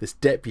 this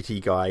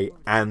deputy guy,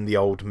 and the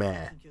old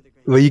mayor.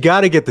 Well, you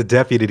got to get the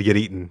deputy to get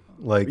eaten.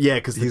 Yeah,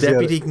 because the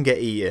deputy can get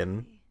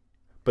eaten,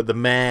 but the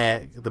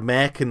mayor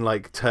can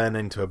turn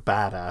into a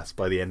badass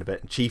by the end of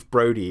it. And Chief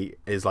Brody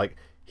is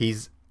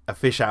he's a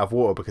fish out of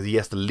water because he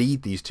has to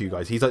lead these two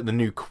guys. He's like the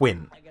new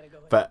Quint,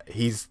 but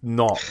he's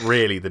not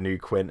really the new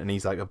Quint, and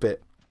he's a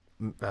bit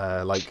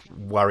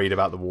worried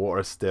about the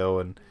water still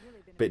and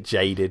a bit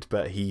jaded,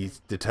 but he's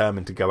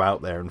determined to go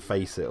out there and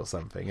face it or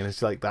something. And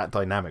it's that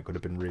dynamic would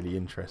have been really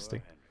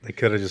interesting. They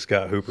could have just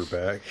got Hooper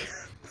back.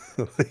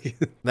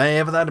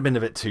 Yeah, but that'd have been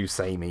a bit too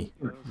samey.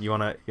 You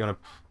wanna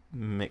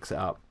mix it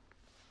up.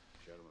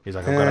 He's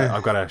like,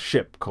 I've got a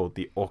ship called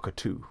the Orca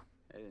 2.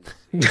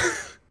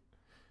 It's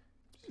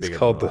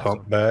called the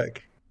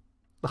Humpback.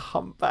 The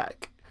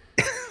Humpback.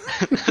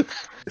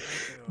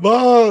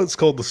 Oh, it's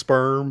called the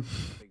Sperm.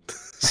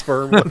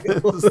 Sperm.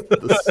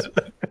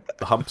 the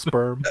Hump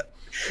Sperm.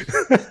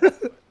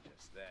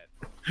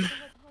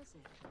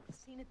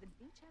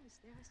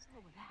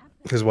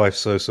 His wife's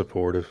so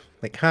supportive.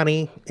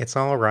 Honey, it's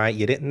all right.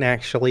 You didn't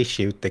actually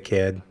shoot the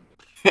kid.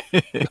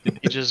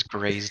 You just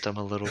grazed him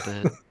a little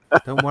bit.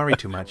 Don't worry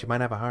too much. You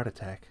might have a heart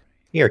attack.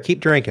 Here, keep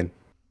drinking.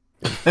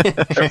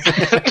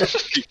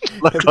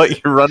 Look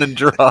like you're running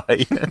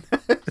dry.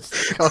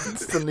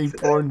 Constantly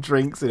pouring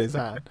drinks in his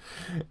hand.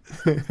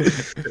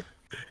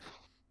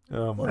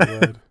 Oh my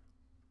god.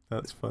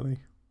 That's funny.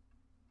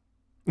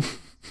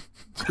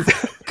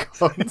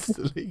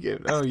 Constantly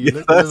giving. Oh, you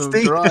look a little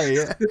dry,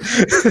 yeah.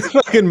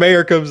 Fucking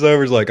mayor comes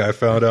over, is I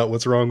found out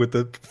what's wrong with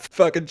the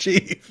fucking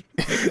chief.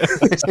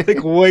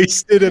 He's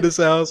wasted in his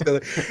house.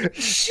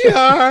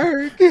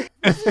 Shark!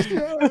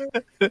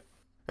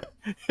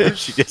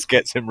 She just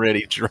gets him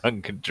really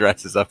drunk and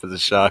dresses up as a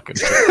shark and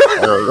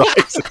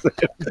terrorizes him.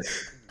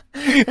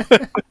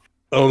 I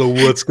don't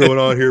know what's going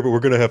on here, but we're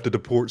going to have to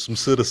deport some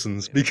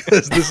citizens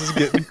because this is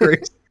getting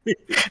crazy.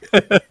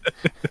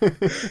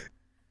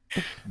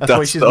 That's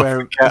why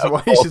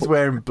she's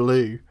wearing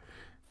blue.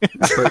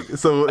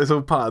 It's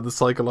all part of the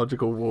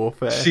psychological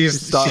warfare. She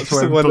starts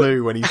wearing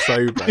blue when he's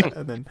sober,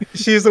 and then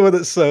she's the one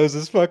that sews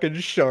his fucking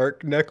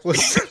shark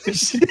necklace.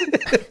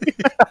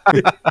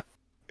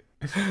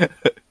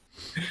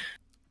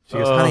 She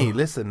goes, honey,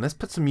 listen, let's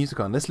put some music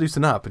on. Let's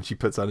loosen up. And she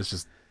puts on, it's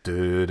just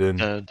she's doing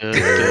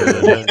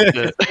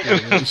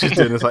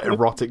this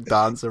erotic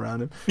dance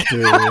around him.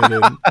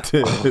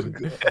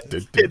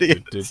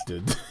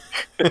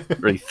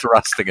 Really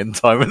thrusting in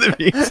time with the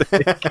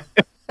music.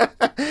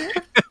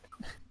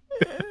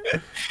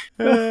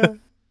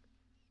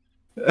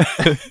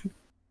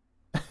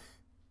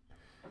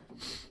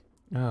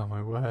 Oh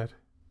my word.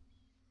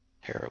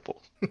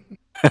 Terrible.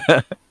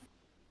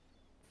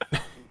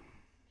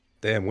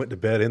 Damn, went to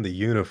bed in the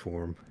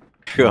uniform.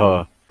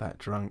 God, that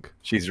drunk.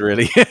 She's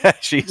really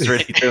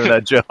doing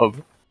her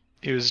job.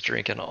 He was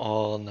drinking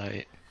all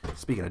night.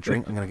 Speaking of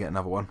drink, I'm gonna get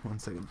another one. 1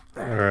 second.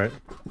 All right.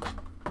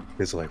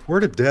 It's like, where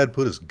did Dad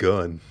put his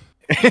gun?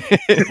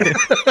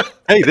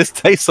 Hey, this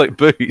tastes like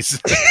booze.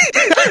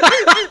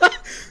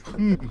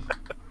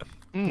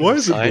 Why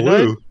is it cyanide?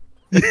 blue?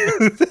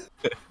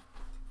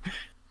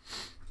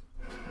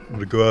 I'm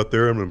gonna go out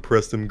there. I'm gonna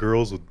impress them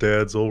girls with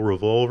Dad's old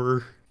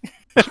revolver.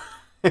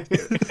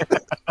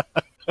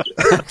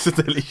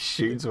 Accidentally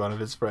shoots one of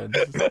his friends.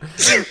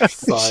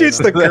 Shoots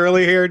the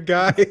curly-haired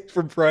guy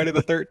from Friday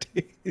the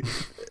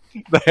 13th.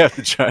 They have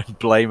to try and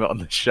blame it on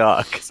the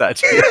shark. It's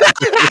actually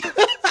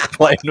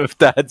playing with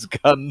Dad's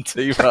gun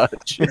too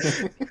much.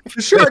 The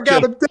shark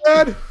got him,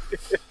 Dad.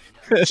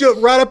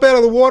 Jumped right up out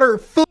of the water,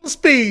 full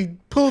speed,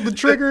 pulled the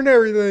trigger and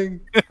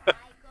everything.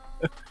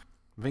 I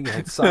think it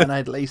had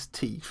cyanide-laced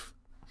teeth.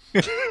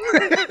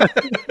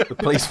 The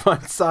police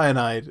find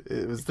cyanide.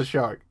 It was the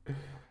shark.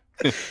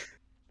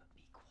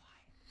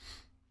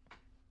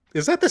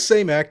 Is that the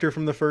same actor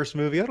from the first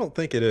movie? I don't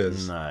think it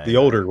is. No. The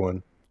older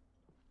one.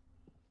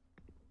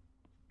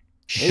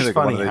 It's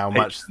funny how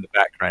much in the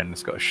background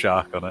has got a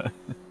shark on it.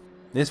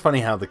 It's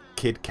funny how the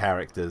kid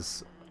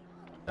characters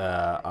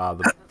are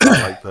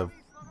like the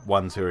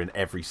ones who are in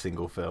every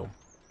single film.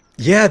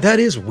 Yeah, that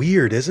is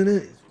weird, isn't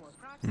it?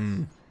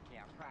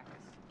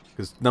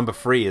 Because number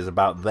 3 is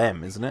about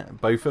them, isn't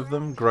it? Both of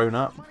them grown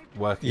up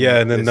working. Yeah,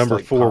 and then this, number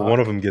like, 4, park. one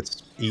of them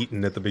gets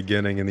eaten at the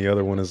beginning, and the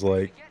other one is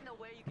like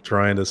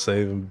trying to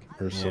save him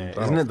or Yeah.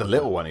 something. Isn't it the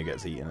little one who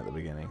gets eaten at the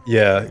beginning?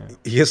 Yeah,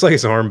 he gets like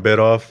his arm bit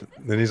off.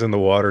 Then he's in the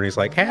water, and he's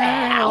like,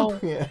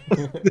 "Help! Yeah.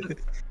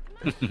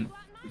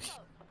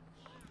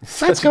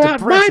 Let's go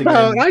out in my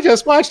boat. I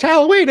just watched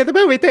Halloween at the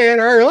movie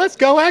theater. Let's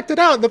go act it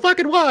out in the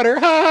fucking water."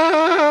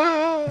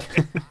 I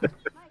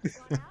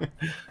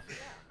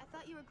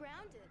thought you were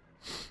grounded.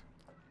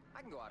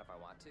 I can go out if I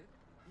want to.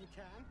 You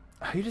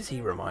can? Who does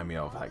he remind me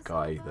of? That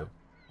guy, the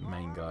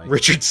main guy.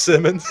 Richard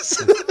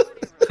Simmons.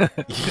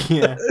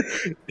 Yeah.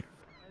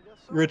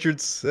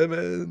 Richard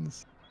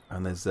Simmons.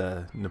 And there's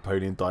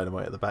Napoleon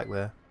Dynamite at the back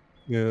there.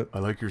 Yeah. I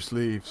like your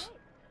sleeves.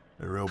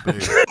 They're real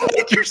big.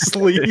 Like your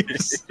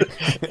sleeves.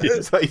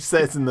 That's what he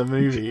says in the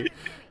movie.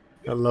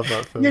 I love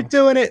that film. You're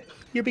doing it.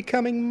 You're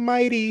becoming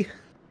mighty.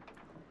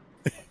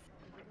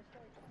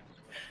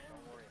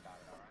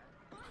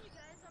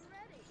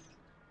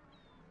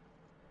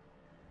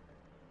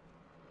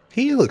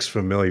 He looks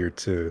familiar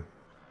too.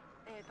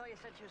 Hey, I thought you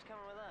said she was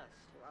coming with us.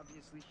 Well,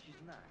 obviously she's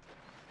not.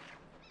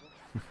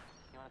 You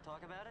want to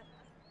talk about it?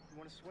 You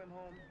want to swim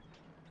home?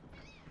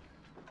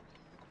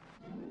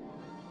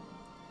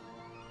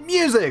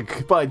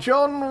 Music by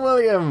John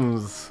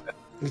Williams.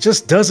 It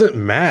just doesn't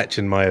match,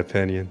 in my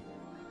opinion.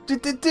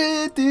 It's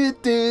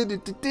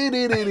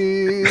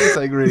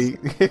like really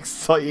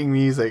exciting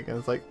music. And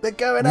it's like, they're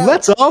going out.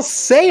 Let's all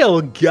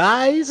sail,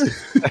 guys!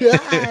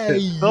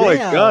 Oh my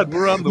God,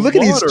 we're on the Look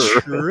water. at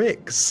these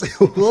tricks.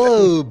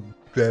 Whoa,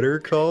 better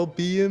call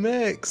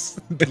BMX.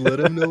 Let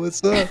him know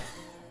what's up.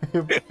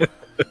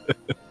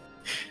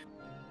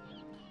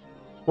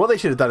 What they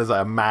should have done is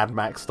like a Mad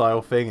Max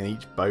style thing, and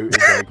each boat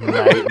is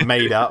like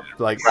made up,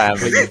 like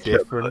completely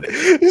different.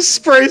 He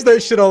sprays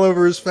that shit all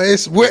over his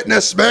face.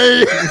 Witness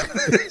me!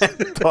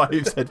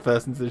 Dives head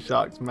first into the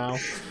shark's mouth.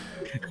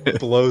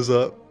 Blows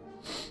up.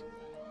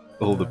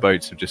 All the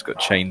boats have just got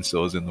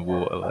chainsaws in the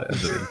water, like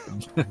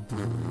underneath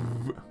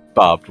them.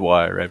 Barbed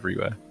wire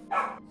everywhere.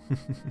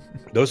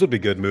 Those would be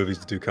good movies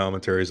to do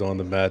commentaries on,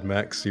 the Mad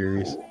Max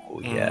series. Oh,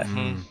 yeah.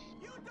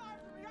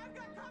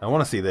 I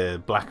want to see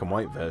the black and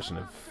white version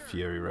of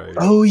Fury Road.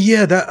 Oh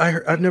yeah, that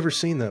I've never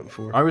seen that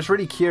before. I was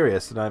really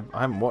curious, and I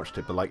haven't watched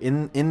it, but like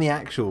in the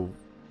actual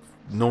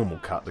normal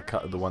cut, the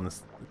cut of the one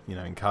that's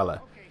in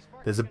color,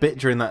 there's a bit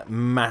during that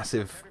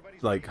massive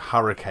like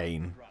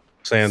hurricane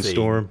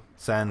sandstorm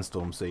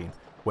scene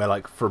where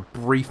like for a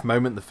brief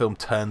moment the film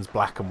turns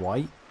black and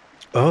white.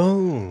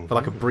 Oh, for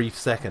like a brief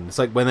second. It's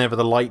like whenever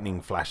the lightning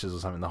flashes or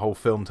something, the whole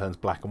film turns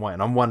black and white,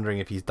 and I'm wondering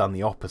if he's done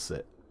the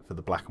opposite for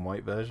the black and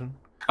white version.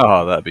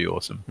 Oh, that'd be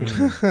awesome.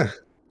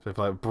 So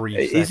for like a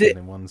brief second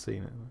in one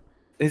scene.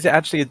 Is it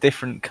actually a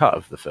different cut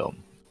of the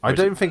film? I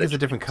don't think it's a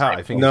different cut.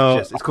 I think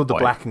it's called the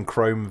black and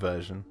chrome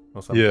version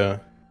or something. Yeah.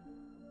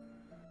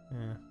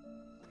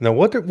 Now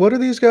what are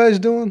these guys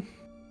doing?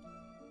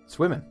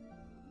 Swimming.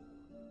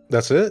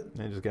 That's it?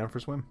 They're just going for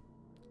a swim.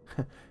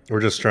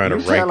 We're just trying to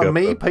You're rank telling up.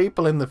 me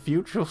people in the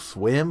future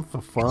swim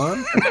for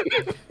fun?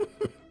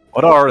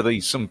 What are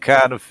these? Some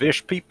kind of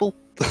fish people?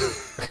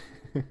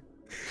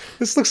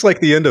 This looks like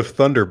the end of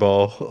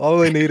Thunderball. All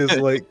they need is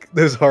like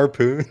those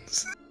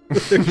harpoons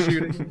they're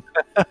shooting.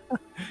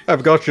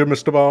 I've got you,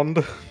 Mr.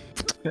 Bond.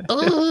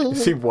 You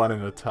see one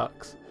in a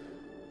tux.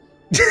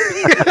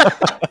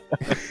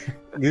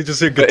 You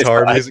just hear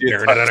guitar music.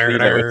 It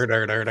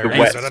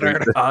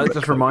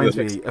just reminds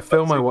me, a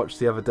film I watched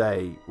the other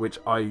day, which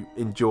I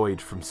enjoyed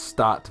from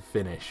start to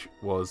finish,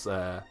 was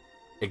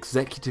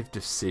Executive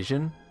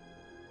Decision.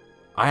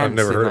 I haven't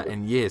never seen heard that of it.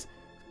 in years.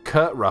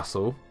 Kurt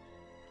Russell,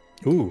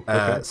 Ooh,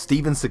 okay.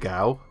 Steven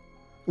Seagal,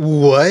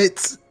 What?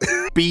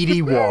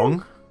 BD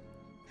Wong,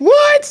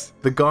 What?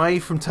 The guy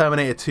from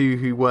Terminator 2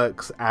 who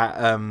works at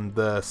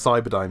the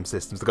Cyberdyne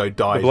Systems, the guy who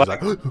dies.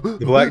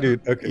 The black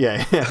dude. Okay.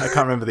 Yeah, I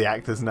can't remember the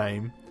actor's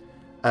name.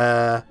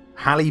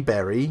 Halle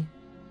Berry.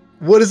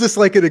 What is this,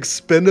 like an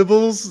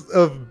Expendables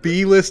of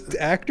B-list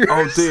actors?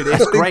 Oh, dude,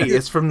 it's great.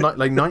 It's from like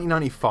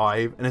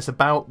 1995, and it's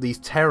about these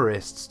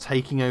terrorists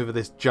taking over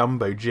this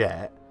jumbo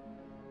jet,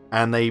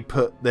 and they've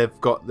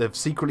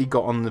secretly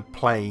got on the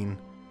plane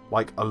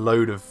like a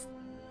load of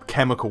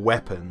chemical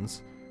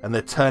weapons, and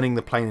they're turning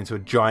the plane into a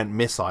giant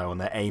missile, and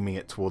they're aiming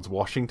it towards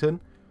Washington.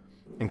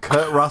 And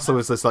Kurt Russell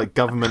is this like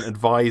government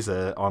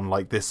advisor on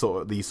like these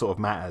sort of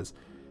matters,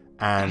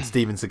 and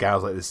Steven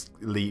Seagal's like this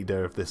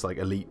leader of this like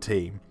elite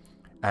team.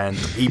 And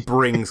he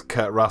brings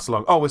Kurt Russell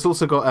along. Oh, it's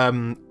also got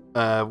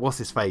what's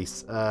his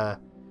face?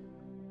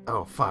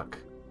 Oh fuck,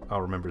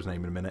 I'll remember his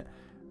name in a minute.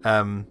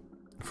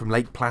 From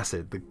Lake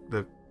Placid,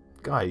 the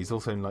guy. He's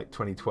also in like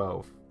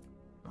 2012.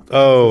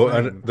 Oh,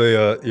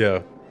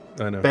 yeah,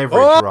 I know.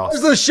 Beverage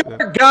Ross. There's the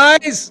shark,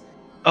 guys.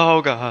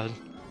 Oh god.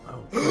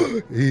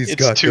 He's It's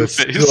got the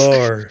Two-Face.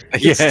 star.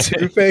 Yeah. It's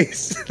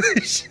Two-Face.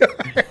 The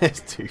shark.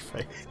 It's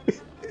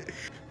Two-Face.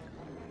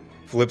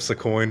 Flips a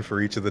coin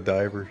for each of the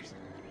divers.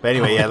 But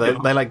anyway, yeah,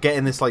 they like get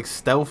in this like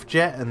stealth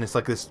jet, and it's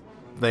like this.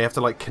 They have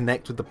to like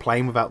connect with the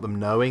plane without them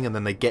knowing, and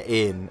then they get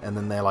in, and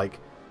then they're like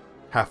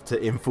have to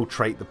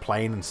infiltrate the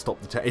plane and stop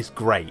the. It's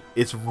great.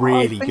 It's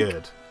really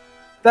good.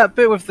 That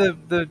bit with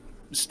the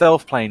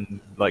stealth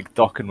plane like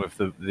docking with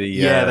the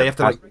they have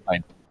to like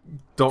plane.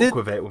 dock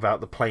with it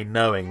without the plane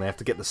knowing. They have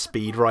to get the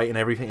speed right and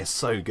everything. It's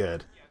so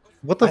good.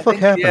 What the fuck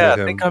happened Yeah,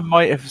 to I him? think I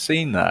might have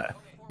seen that.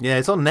 Yeah,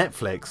 it's on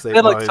Netflix.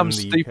 They're like some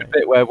stupid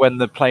bit where when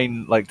the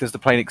plane, like, does the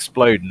plane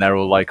explode and they're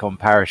all like on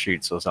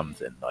parachutes or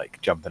something,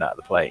 like jumping out of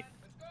the plane?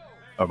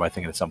 Or am I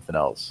thinking of something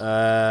else?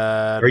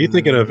 Are you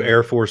thinking of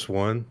Air Force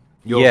One?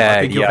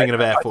 I think you're thinking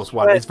of Air Force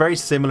One. It's very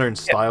similar in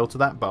style to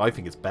that, but I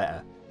think it's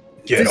better.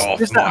 Get off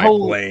my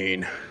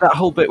plane. That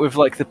whole bit with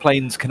like the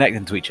planes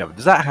connecting to each other,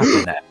 does that happen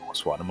in Air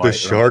Force One? The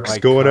shark's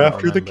going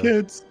after the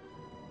kids.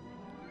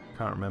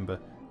 Can't remember.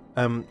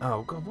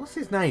 Oh god, what's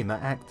his name?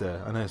 That actor?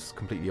 I know it's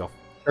completely off.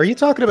 Are you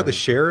talking about the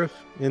sheriff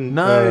in?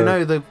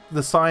 No,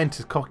 the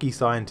scientist, cocky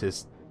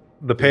scientist,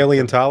 the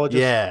paleontologist.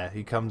 Yeah,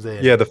 he comes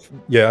in.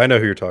 Yeah, I know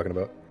who you're talking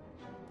about.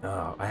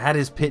 Oh, I had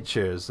his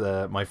pictures.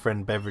 My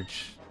friend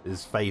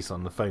Beveridge's face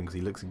on the phone because he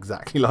looks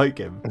exactly like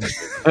him.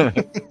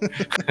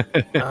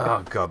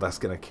 Oh god, that's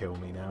gonna kill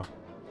me now.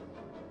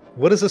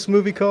 What is this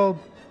movie called?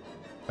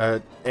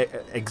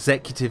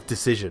 Executive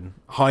Decision.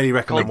 Highly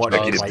recommend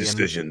watching. Executive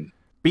Decision.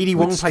 BD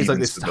Wong plays Steven like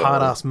this Seagal.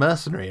 hard-ass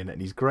mercenary in it,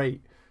 and he's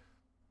great.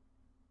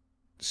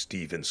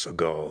 Steven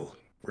Seagal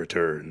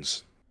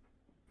returns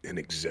an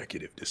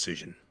executive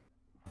decision.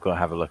 I've got to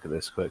have a look at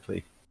this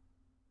quickly.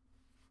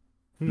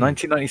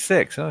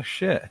 1996. Oh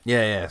shit.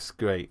 Yeah, it's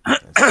great.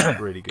 It's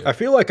really good. I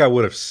feel like I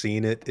would have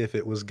seen it if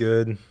it was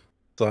good.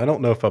 So I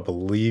don't know if I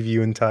believe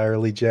you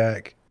entirely,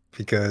 Jack,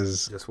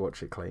 because Just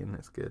watch it, Klayton.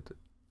 It's good.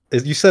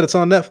 you said it's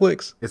on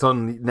Netflix. It's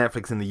on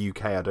Netflix in the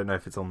UK. I don't know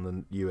if it's on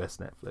the US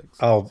Netflix.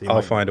 I'll So you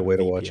might find a way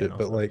to VPN watch it, or but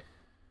something. like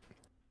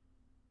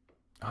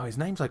Oh, his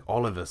name's like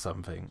Oliver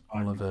something.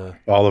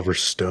 Oliver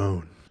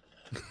Stone.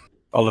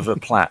 Oliver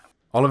Platt.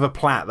 Oliver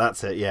Platt,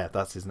 that's it. Yeah,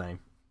 that's his name.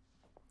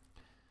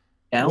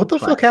 What the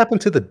fuck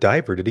happened to the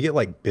diver? Did he get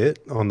like bit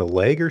on the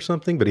leg or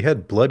something? But he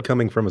had blood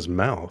coming from his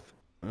mouth.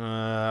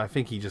 I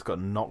think he just got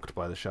knocked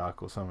by the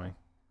shark or something.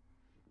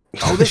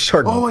 Oh, this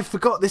shark! Oh, I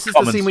forgot. This is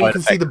the scene where you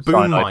can see the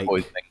boom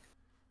mic.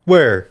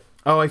 Where?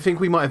 Oh, I think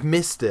we might have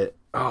missed it.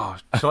 Oh,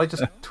 shall I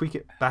just tweak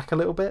it back a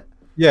little bit?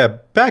 Yeah,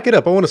 back it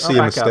up. I want to see a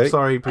Back up. mistake.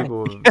 Sorry,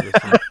 people.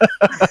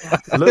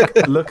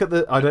 Look at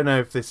the. I don't know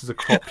if this is a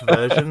cropped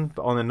version,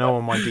 but on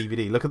my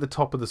DVD. Look at the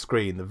top of the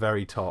screen, the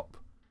very top.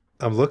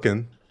 I'm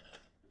looking.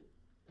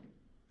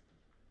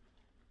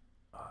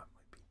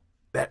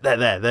 There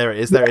it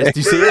is. There it is. Do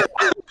you see it?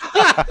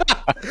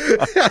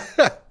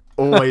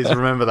 Always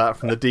remember that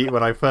from the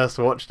when I first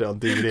watched it on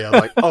DVD. I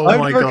was like, "Oh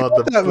my god,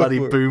 the bloody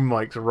boom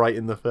mic's right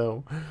in the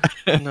film."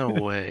 No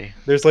way.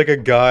 There's like a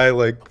guy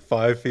like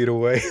 5 feet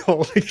away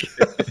holding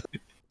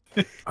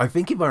it. I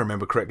think if I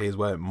remember correctly as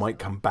well, it might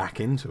come back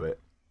into it.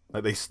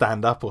 Like they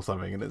stand up or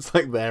something, and it's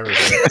like there again.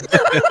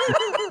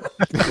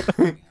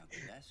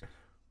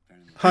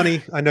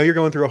 Honey, I know you're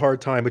going through a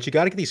hard time, but you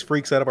got to get these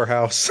freaks out of our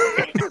house.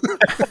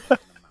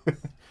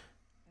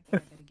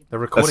 They're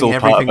recording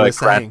everything we're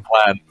saying.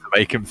 Plan to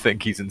make him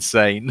think he's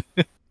insane.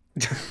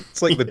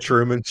 It's like the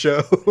Truman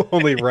Show,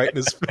 only right in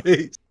his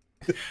face.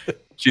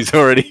 His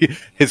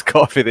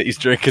coffee that he's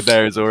drinking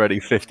there is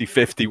already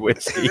 50-50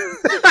 whiskey.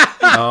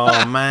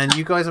 Oh man,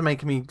 you guys are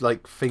making me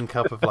like think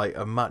up of like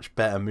a much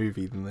better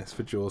movie than this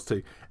for Jaws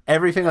 2.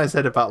 Everything I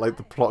said about like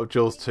the plot of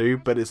Jaws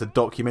 2, but it's a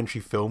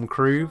documentary film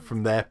crew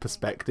from their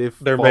perspective.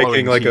 They're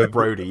making like Gina a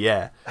Brody,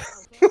 yeah.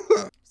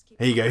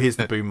 Here you go. Here's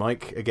the boom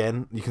mic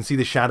again. You can see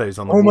the shadows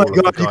on the Oh wall. my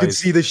god, you can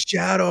see the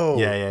shadow.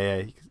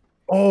 Yeah.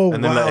 Oh,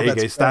 and then wow, there you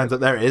go. Stands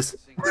up. There it is.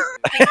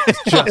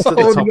 It's just at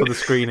the top of the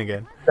screen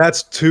again.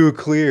 That's too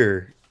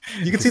clear.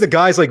 You can see the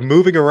guys like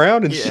moving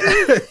around and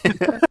shit.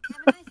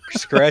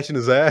 Scratching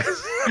his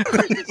ass.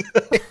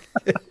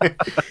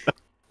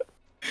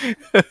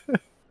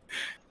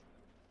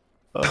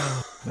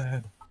 Oh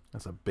man!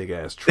 That's a big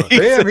ass truck.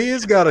 Damn, he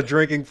has got a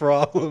drinking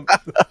problem.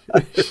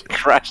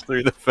 Crashed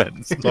through the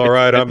fence. It's all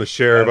right. I'm the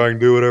sheriff. I can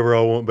do whatever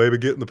I want, baby.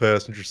 Get in the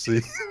passenger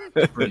seat.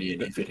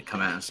 Brilliant if it had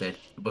come out and said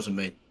it wasn't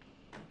me.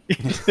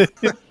 He's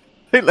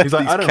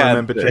like, I don't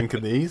remember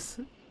drinking these.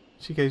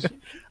 She goes,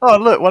 oh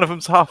look, one of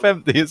them's half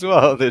empty as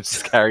well. It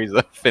just carries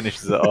it,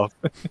 finishes it off.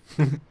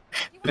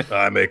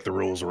 I make the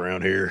rules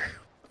around here.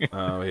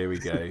 oh, here we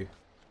go.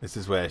 This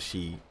is where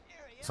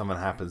something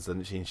happens,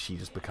 and she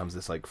just becomes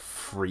this like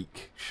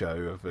freak show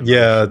of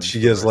Yeah, emotions she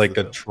for the has rest like of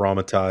a the-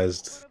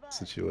 traumatized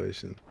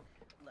situation.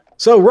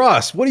 So,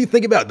 Ross, what do you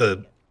think about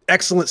the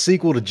excellent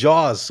sequel to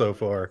Jaws so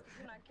far?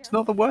 It's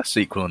not the worst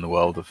sequel in the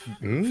world of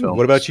films.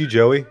 What about you,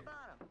 Joey?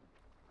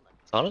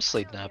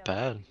 Honestly, not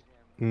bad.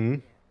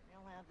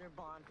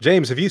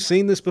 James, have you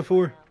seen this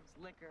before?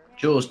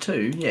 Jaws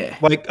 2, yeah.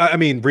 Like, I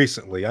mean,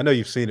 recently. I know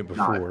you've seen it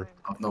before. No,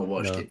 I've not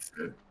watched No. it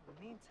for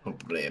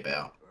probably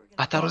about.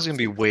 I thought it was gonna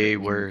be way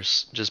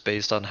worse, just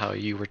based on how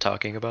you were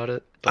talking about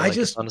it. But I like,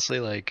 just- honestly,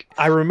 like,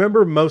 I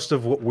remember most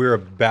of what we're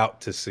about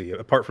to see,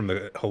 apart from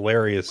the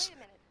hilarious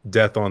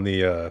death on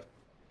the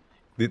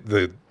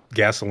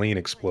gasoline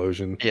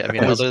explosion. yeah. I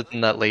mean, other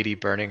than that lady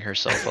burning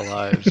herself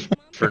alive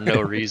for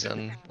no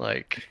reason,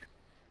 like,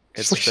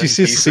 It's it's like she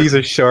been just sees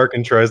a shark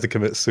and tries to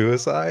commit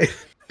suicide.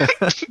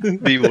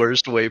 the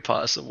worst way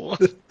possible.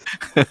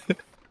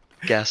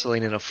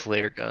 Gasoline and a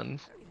flare gun.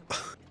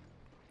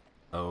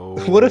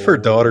 Oh, What if her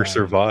daughter man.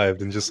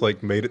 survived and just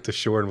like made it to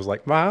shore and was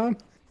like, "Mom,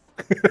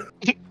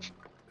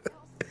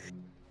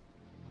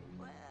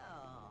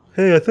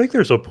 hey, I think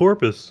there's a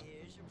porpoise."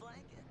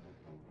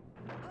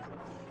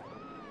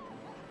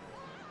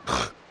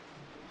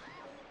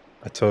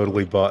 I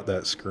totally bought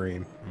that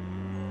scream.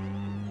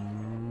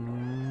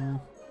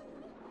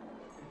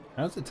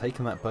 How's it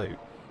taking that boat?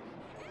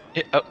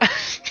 It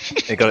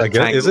got I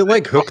guess, is it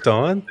like hooked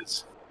on?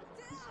 Is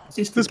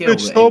this This girl bitch that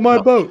stole he my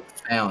got boat.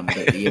 Found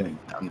at the end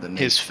underneath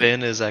His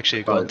fin is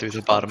actually going through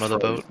the bottom of the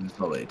boat. frozen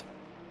solid.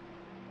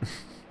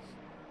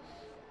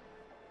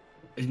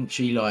 Isn't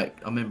she like?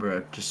 I remember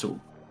her just sort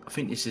of. I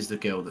think this is the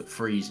girl that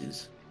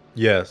freezes,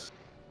 Yes.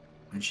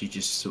 and she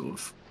just sort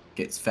of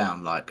gets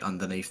found like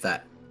underneath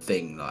that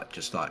thing, like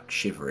just like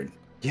shivering.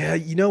 Yeah,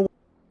 you know,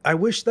 I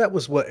wish that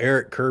was what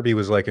Eric Kirby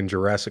was like in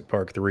Jurassic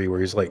Park 3, where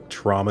he's like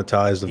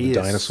traumatized of He the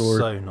is dinosaur.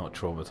 so not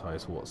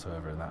traumatized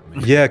whatsoever in that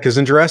movie. Yeah, because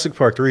in Jurassic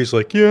Park 3, he's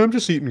like, yeah, I'm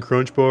just eating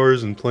Crunch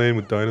Bars and playing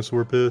with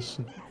dinosaur piss.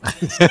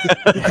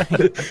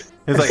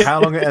 It's like,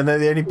 how long? And then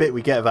the only bit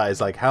we get of that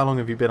is like, how long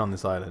have you been on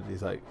this island?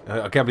 He's like,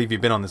 I can't believe you've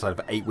been on this island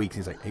for 8 weeks.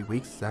 He's like, 8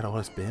 weeks? Is that all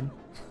it's been?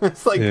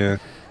 It's like, Yeah.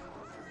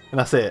 and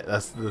that's it.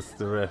 That's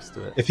the rest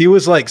of it. If he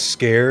was like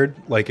scared,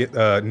 like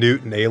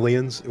Newt and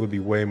aliens, it would be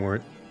way more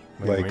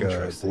Way more like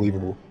interesting,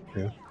 believable.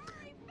 Yeah.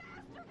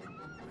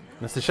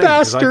 That's a shame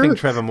because I Faster. think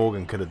Trevor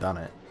Morgan could have done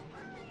it.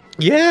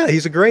 Yeah,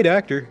 he's a great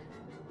actor.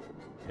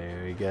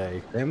 There we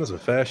go. Damn, that's a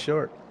fast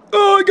shark.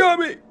 Oh, it got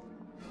me.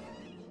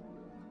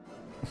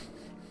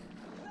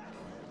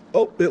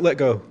 Oh, it let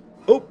go.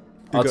 Oh, it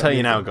I'll got tell me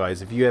you now, again.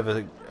 guys. If you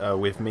ever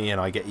with me and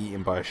I get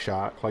eaten by a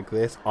shark like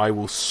this, I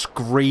will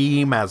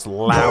scream as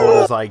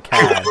loud as I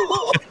can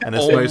and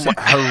as most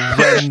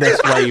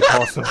horrendous way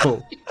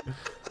possible.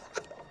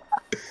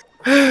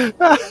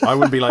 I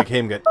wouldn't be like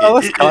him. Going, Oh,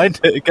 that's kind.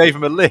 It gave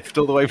him a lift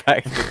all the way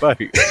back to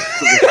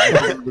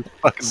the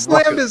boat.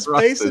 Slammed his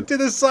face into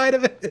the side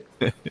of it.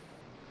 Look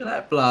at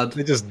that blood.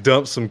 They just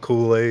dumped some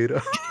Kool-Aid.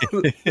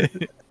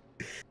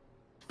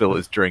 Spilled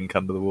his drink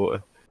under the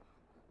water.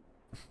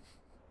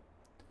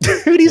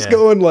 Dude, he's Yeah.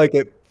 going like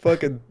at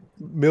fucking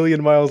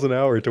million miles an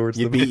hour towards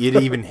You'd the you'd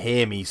even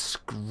hear me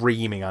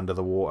screaming under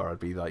the water. I'd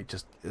be like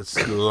just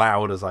as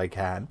loud as I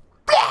can,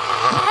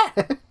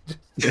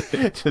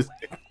 just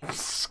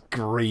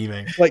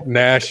screaming. like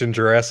Nash in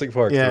Jurassic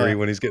Park Yeah. 3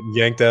 when he's getting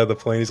yanked out of the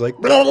plane. He's like,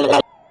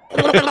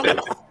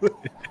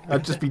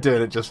 I'd just be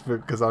doing it just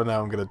because I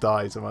know I'm gonna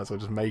die, so I might as well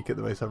just make it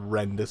the most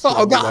horrendous. Oh,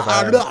 thing we've ever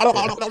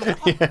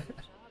had.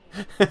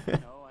 Yeah.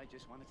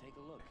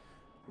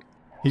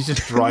 He's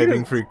just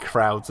driving through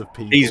crowds of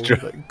people. He's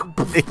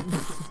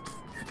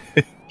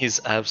He's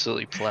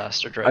absolutely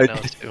plastered right now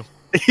too.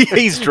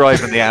 He's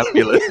driving the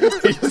ambulance.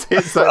 He just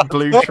hits that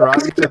blue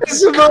truck.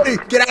 somebody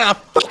get out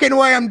of the fucking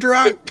way, I'm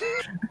drunk.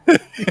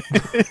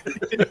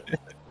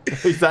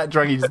 He's that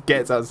drunk. He just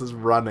gets out and starts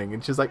running,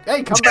 and she's like,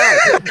 "Hey, come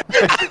back!"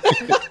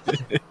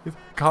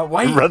 Can't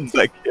wait. Runs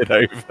that kid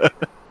over.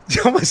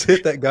 You almost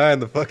hit that guy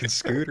on the fucking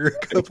scooter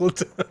a couple of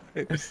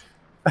times.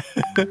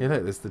 Yeah,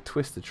 look, there's the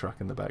twister truck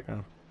in the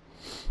background.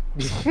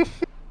 You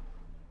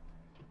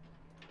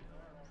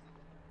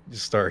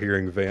start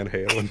hearing Van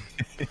Halen.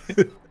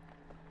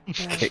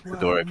 Kicks the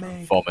door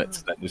open, vomits,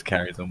 and then just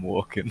carries on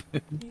walking.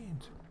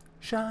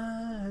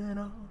 Shine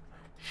on,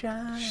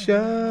 shine.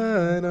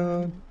 Shine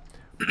on.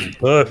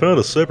 I found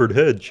a severed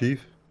head,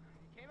 Chief.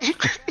 He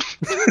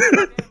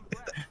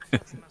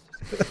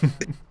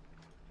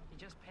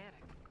just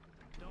panicked.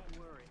 Don't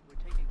worry, we're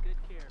taking good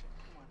care of him.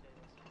 Come on,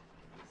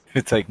 Davis.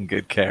 We're taking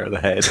good care of the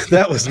head.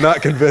 That was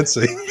not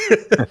convincing.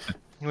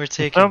 We're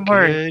taking Don't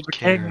worry, good we're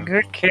care. taking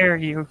good care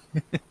of you.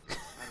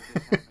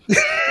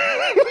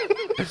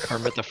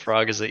 Kermit the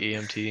Frog is the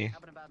EMT.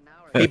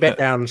 He bit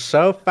down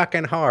so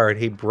fucking hard,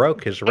 he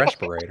broke his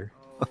respirator.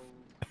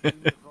 Vaughn,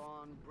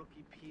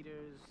 Brookie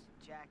Peters,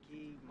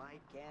 Jackie, Mike,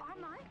 Andy.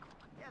 I'm Mike.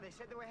 Yeah, they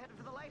said they were headed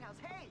for the lighthouse.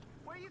 Hey,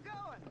 where are you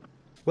going?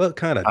 What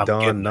kind of I'm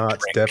Don getting a Knotts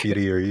drink.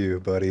 deputy are you,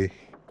 buddy?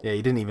 Yeah,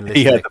 you didn't even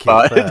He listen had to the Kid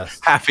bar.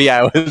 first. Happy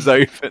hours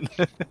open.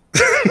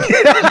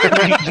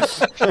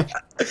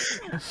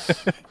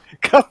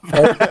 Come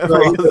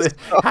What was it?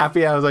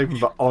 Happy Hours open,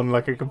 but on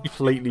like a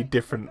completely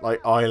different like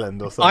island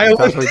or something. Island.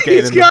 That's why he's getting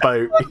He's in the got-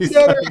 boat. He's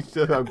together. like, he's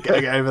just, I'm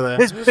going over there.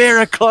 There's beer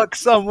o'clock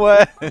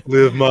somewhere.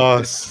 Liv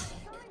Moss.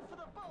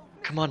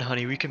 Come on,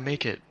 honey, we can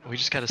make it. We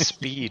just gotta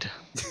speed.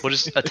 We'll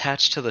just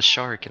attach to the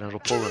shark and it'll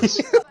pull us.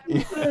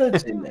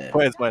 Birds in there.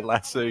 Where's my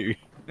lasso?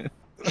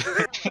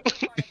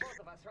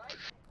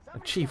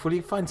 Chief, will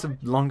you find some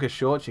longer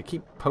shorts? You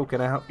keep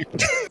poking out.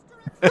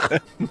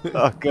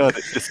 Oh god,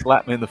 it just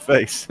slapped me in the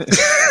face.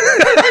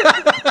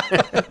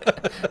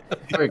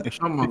 Quick,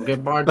 someone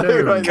get Right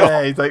Bardot.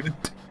 there, he's like,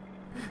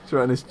 it's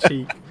right on his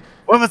cheek.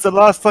 When was the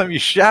last time you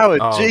showered?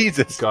 Oh,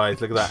 Jesus.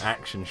 guys, look at that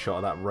action shot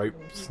of that rope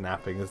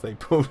snapping as they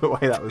pulled away.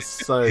 That was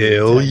so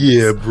Hell intense.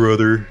 yeah,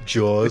 brother.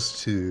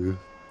 Jaws 2.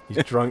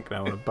 He's drunk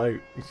now on a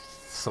boat. He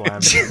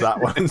slams into that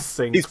one and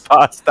sinks. He's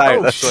passed out.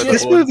 Oh, That's where shit. the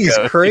This horns movie's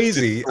go.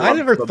 crazy. I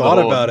never From the thought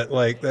horn. about it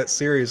like that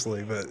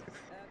seriously, but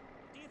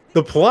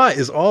the plot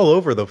is all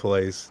over the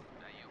place.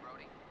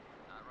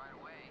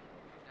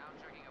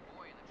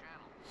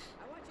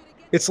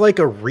 It's like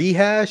a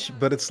rehash,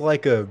 but it's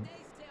like a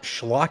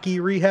schlocky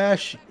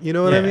rehash. You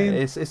know what I Yeah, mean?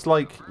 it's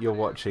like you're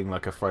watching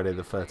like a Friday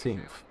the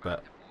 13th,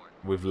 but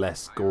with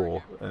less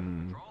gore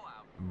and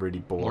really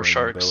boring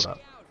sharks.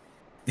 build-up.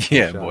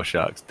 Yeah, Shark. more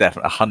sharks.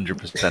 Definitely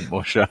 100%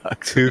 more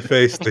sharks.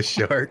 Two-Face the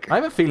shark. I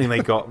have a feeling they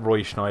got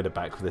Roy Schneider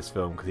back for this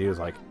film because he was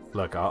like,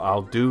 "Look,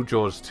 I'll do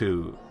Jaws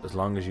 2 as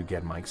long as you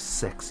get my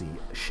sexy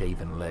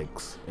shaven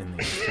legs in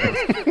these shots."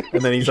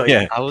 And then he's like,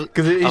 Yeah. I was,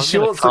 because I his was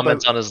gonna shorts are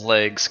comment like, on his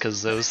legs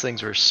because those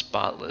things were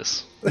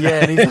spotless.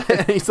 yeah,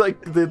 and he's like,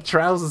 the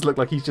trousers look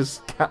like he's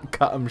just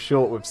cut them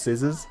short with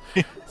scissors.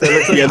 So it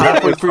looks like Yeah, that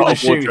halfway was through the not a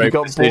shoot, he wardrobe got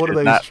bored of decision,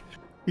 those. that.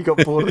 He got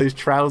bored of those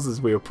trousers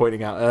we were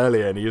pointing out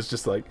earlier, and he was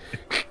just like,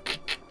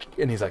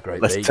 and he's like,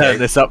 "Right, Let's there you turn go.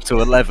 this up to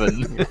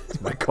 11.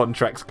 My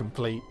contract's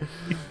complete."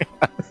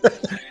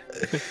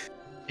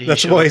 He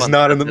That's showed why up he's on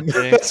not in the. the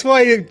thing. That's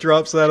why he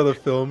drops out of the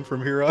film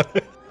from here on.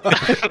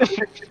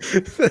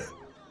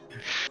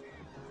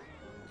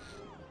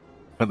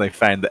 When they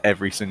found that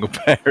every single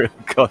pair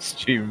of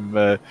costume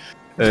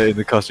in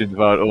the costume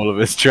department, all of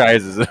his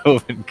trousers have all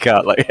been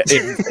cut. Like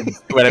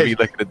whenever you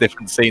look at a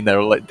different scene, they're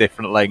all like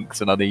different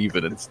lengths and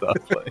uneven and stuff.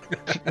 Like.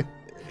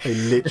 They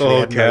literally Oh,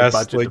 had no cast,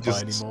 budget like, to buy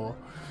just- anymore.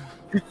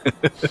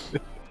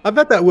 I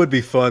bet that would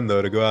be fun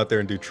though to go out there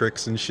and do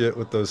tricks and shit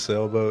with those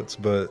sailboats,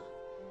 but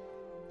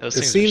Those It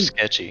things seemed- are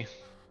sketchy.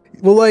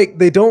 well, like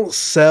they don't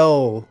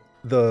sell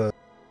the.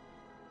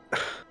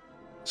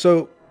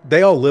 So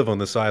they all live on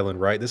this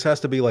island, right? This has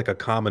to be like a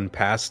common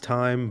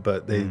pastime,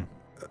 but they,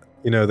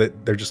 you know,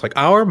 that they're just like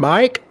our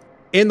Mike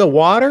in the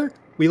water.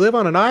 We live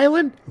on an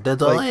island.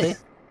 Like-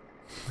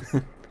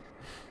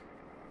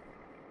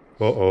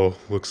 Uh-oh,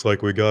 looks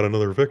like we got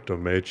another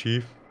victim, eh,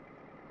 Chief?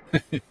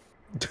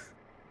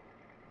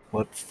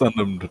 Let's send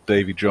him to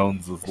Davy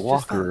Jones's It's just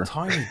locker. that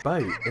tiny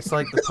boat. It's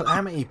like the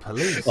Amity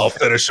police. I'll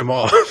finish him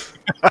off.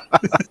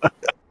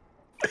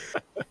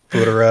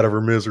 Put her out of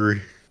her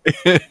misery.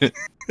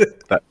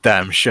 That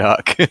damn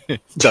shark.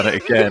 It's done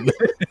it again.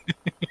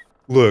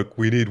 Look,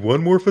 we need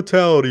one more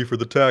fatality for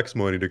the tax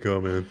money to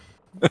come in.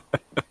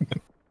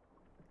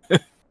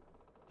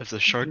 If the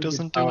shark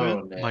doesn't do Oh,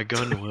 it, no. my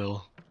gun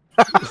will.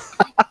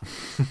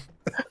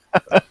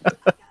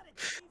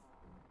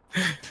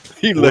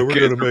 You Boy, look we're at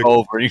his gonna make-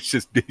 revolver and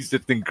he's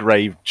just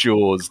engraved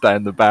jaws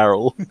down the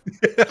barrel.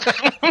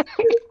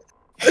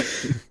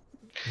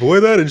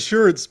 Boy, that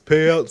insurance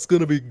payout's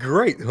gonna be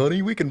great,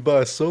 honey. We can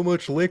buy so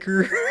much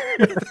liquor.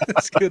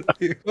 It's gonna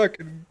be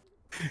fucking.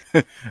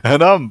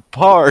 And I'm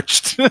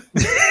parched.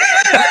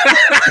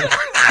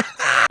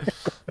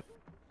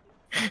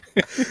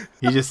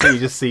 He just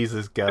sees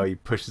this girl. He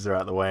pushes her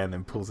out of the way and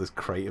then pulls this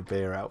crate of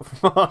beer out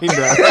from behind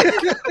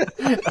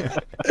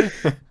her.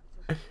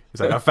 He's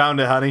like, "I found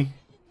it, honey."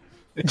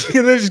 And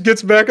then just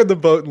gets back on the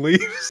boat and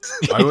leaves.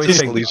 I always These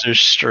think police are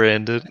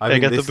stranded. I I,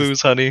 think got the this is-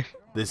 booze, honey.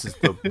 this is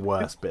the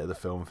worst bit of the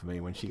film for me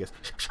when she goes.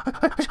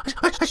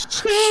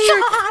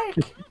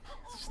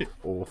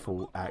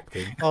 Awful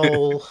acting.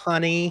 Oh,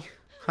 honey,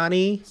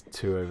 It's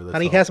too over the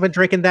honey top. hasn't been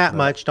drinking that No.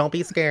 much. Don't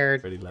be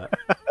scared. Really low.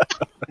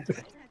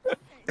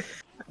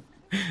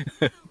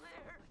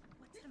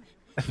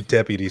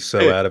 Deputy's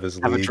so out of his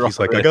Have a league. drop He's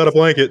like, of I it." got a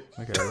blanket.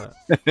 Okay,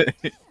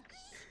 that.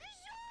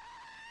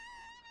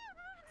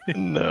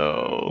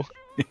 No.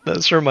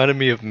 That's reminded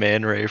me of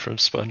Man Ray from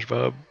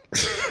SpongeBob.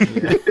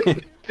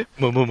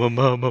 Mama, mama,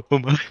 mama,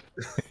 mama.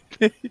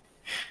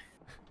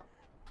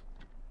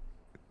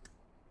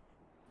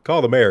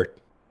 Call the mayor.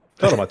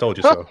 Tell him I told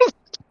you so.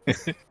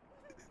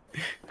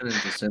 Tell him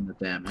to send the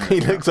damn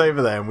He looks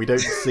over there and we don't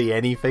see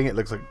anything. It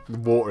looks like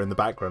water in the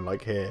background,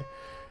 like here.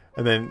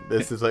 And then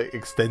there's this like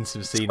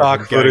extensive scene Stock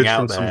of him going footage out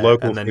from there, some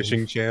local and then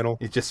fishing channel.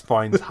 he just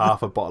finds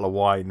half a bottle of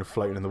wine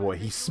floating in the water.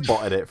 He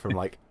spotted it from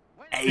like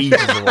ages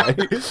away.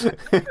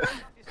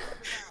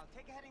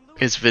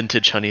 It's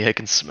vintage, honey. I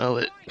can smell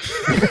it.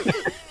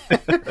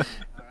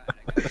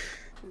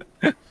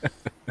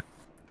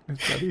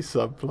 Bloody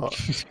subplot.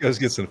 He goes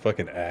get some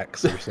fucking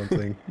axe or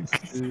something.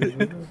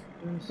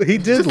 He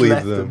did Just leave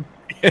left them.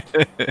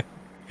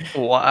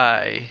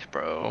 Why,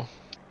 bro?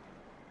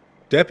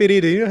 Deputy,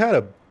 do you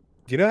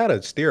know how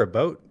to steer a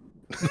boat?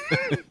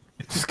 It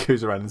just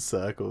goes around in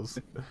circles.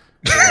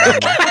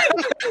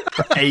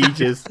 For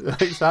ages. Like,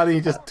 suddenly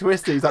he just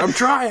twisted. He's like, I'm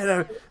trying.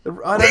 I don't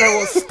know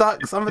what's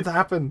stuck. Something's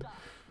happened.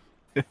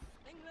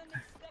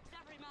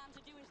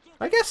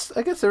 I guess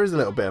there is a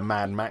little bit of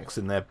Mad Max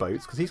in their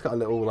boats because he's got a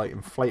little like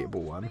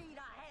inflatable one,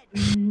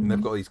 and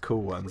they've got these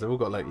cool ones. They've all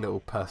got like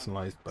little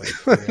personalized boats.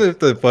 Yeah. If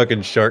the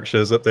fucking shark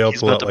shows up, they all He's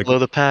pull about out to like, blow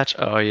the patch.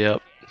 Oh,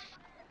 yep.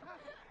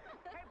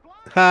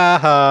 ha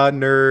ha,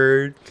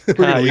 nerd. We're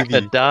Ah, gonna you leave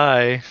could you.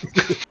 die.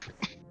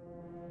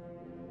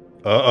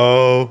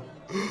 Uh-oh.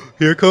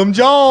 Here come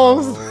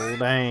Jaws. Oh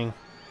dang!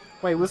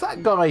 Wait, was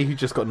that guy who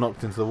just got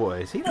knocked into the water?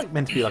 Is he like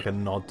meant to be like a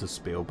nod to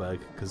Spielberg?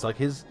 Because like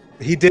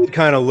He did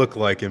kind of look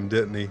like him,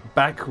 didn't he?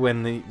 back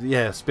when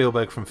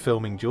Spielberg from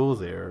filming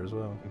Jaws era as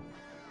well.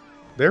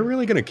 They're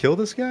really gonna kill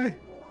this guy?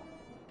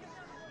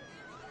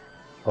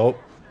 Oh.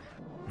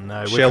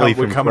 No, Shelley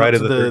we're from coming up Friday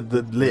to the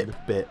the lip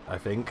bit, I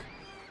think.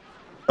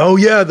 Oh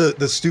yeah,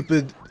 the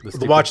stupid...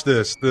 stupid Watch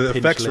this. The pinch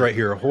effects lip. right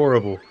here are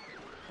horrible.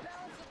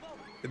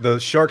 The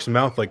shark's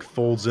mouth like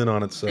folds in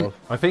on itself.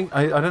 I think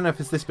I don't know if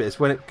it's this bit. It's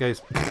when it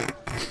goes.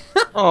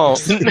 Oh,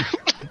 It's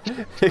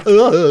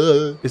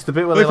the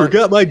bit where I they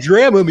forgot my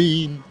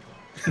Dramamine.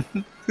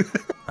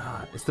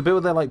 It's the bit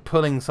where they're like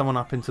pulling someone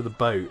up into the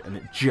boat and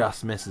it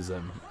just misses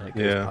them and it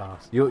goes Yeah.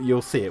 past.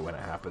 You'll see it when it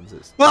happens.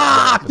 It's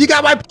Ah! You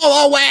got my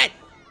polo wet!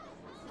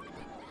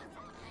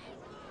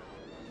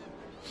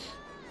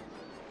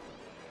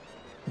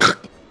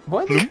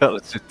 Why the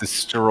It's just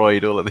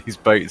destroyed all of these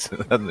boats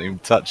and hasn't even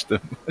touched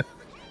them.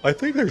 I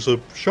think there's a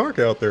shark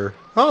out there.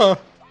 Huh?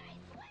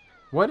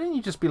 Why don't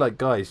you just be like,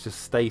 guys,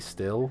 just stay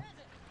still?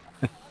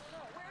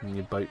 And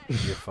your boat,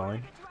 you're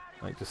fine.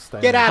 Like, just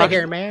stay. Get in- out of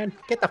here, man.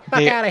 Get the fuck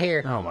They- out of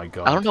here. Oh my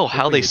god! I don't know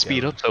how Look they where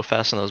speed you're up so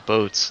fast on those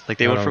boats. Like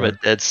they I went don't from a know.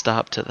 dead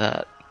stop to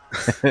that.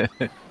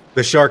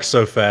 The shark's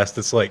so fast,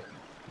 it's like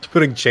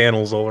putting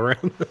channels all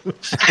around them.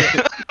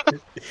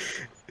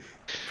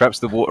 Perhaps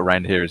the water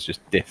around here is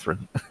just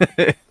different.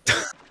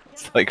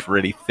 It's like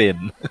really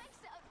thin.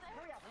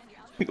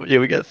 Yeah,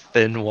 we got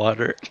thin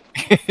water.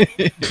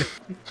 going.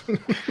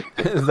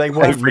 They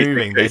weren't Everything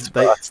moving. goes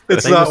They fast.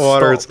 It's they not were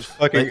water, it's stopped.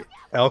 fucking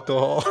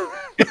alcohol.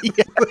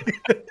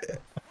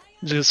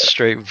 Just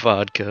straight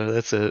vodka.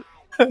 That's it.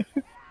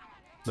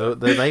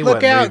 They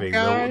Look weren't out, moving.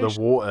 guys.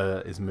 The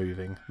water is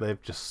moving.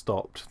 They've just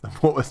stopped. The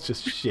water's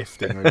just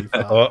shifting really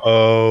fast.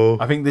 Uh-oh.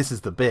 I think this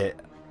is the bit.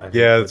 I think,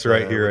 Yeah, with that's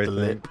right the- here, with I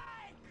the think. lip.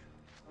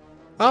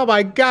 Oh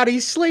my god,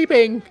 he's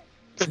sleeping.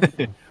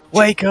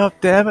 Wake up,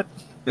 damn it!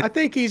 I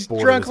think he's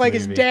Bored of drunk this like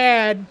his movie.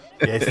 dad.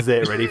 Yeah, this is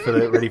it. Ready for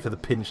the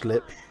pinched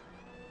lip.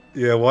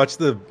 Yeah, watch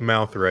the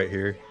mouth right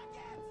here.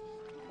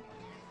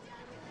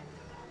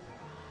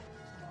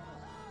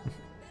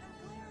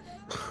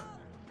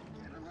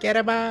 Get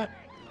him out.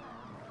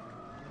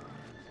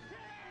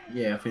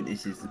 Yeah, I think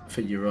this is. I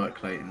think you're right,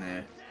 Clayton.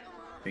 There.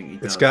 I think he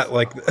does. It's got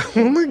like...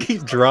 Look,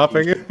 he's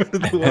dropping it into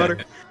the water.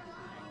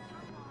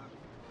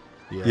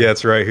 Yeah,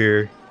 it's right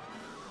here.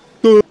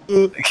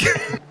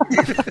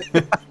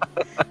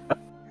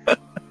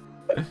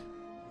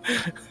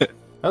 That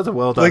was a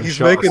well done Like he's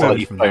shot. making a-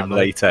 aside from that, Foam though.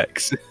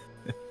 latex.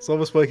 It's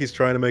almost like he's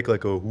trying to make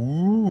like a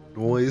woo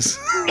noise.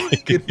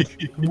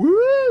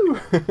 Woo!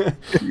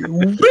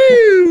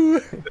 Woo!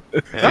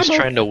 He's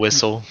trying to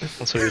whistle. That's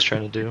what he was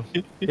trying to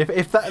do.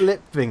 If that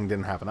lip thing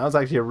didn't happen, that was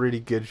actually a really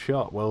good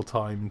shot. Well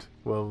timed,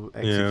 well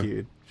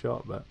executed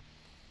shot. But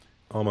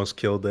Almost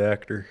killed the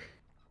actor.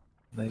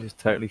 They just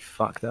totally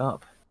fucked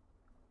up.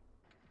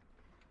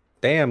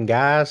 Damn,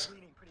 guys.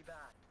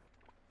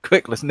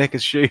 Quick, let's nick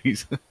his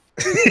shoes.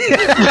 he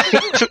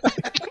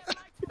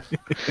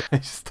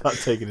just start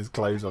taking his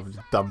clothes off and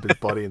just dump his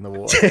body in the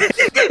water.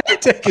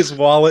 Take his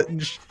wallet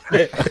and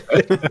shit.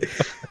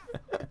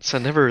 So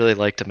I never really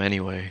liked him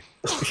anyway.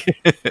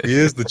 He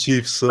is the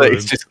chief's son. Like,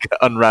 he's just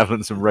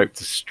unraveling some rope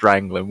to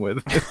strangle him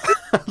with.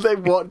 They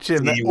watch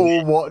him. They're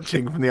all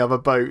watching from the other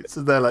boats,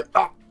 and they're like,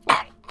 "Oh,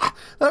 like,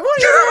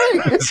 what are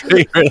you doing?" So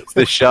you realise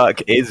the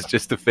shark is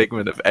just a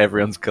figment of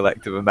everyone's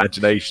collective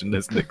imagination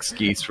as an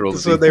excuse for all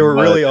So they were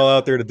really all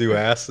out there to do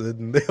acid,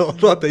 and they all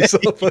thought they saw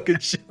a fucking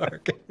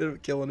shark and they were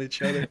killing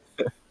each other.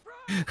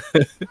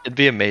 It'd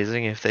be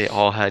amazing if they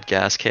all had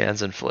gas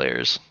cans and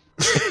flares.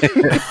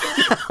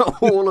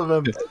 all of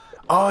them.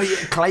 Oh yeah,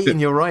 Clayton,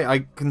 you're right. I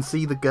can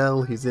see the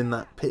girl who's in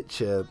that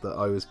picture that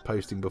I was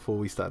posting before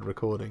we started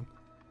recording.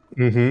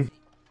 Mm-hmm.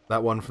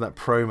 That one from that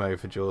promo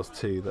for Jaws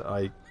 2 that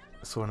I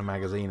saw in a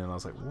magazine, and I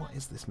was like, "What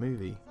is this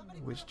movie?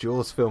 Which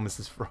Jaws film is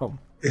this from?"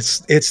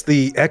 It's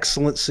the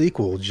excellent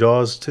sequel,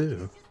 Jaws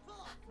 2.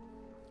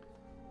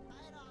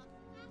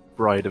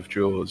 Bride of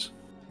Jaws.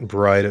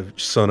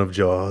 Son of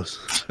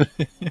Jaws.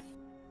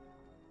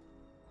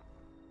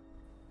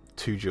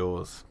 Two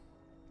Jaws.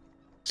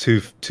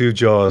 Two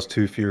Jaws,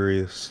 Too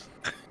Furious.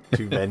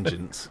 Two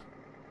Vengeance.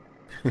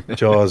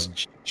 Jaws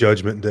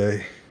Judgment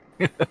Day.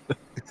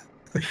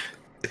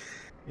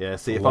 Yeah,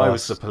 see, if I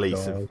was the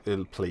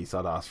police,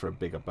 I'd ask for a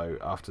bigger boat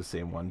after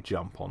seeing one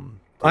jump on.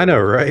 I know,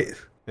 right?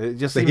 It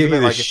just they seems give a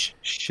you bit this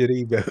like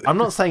shitty boat. I'm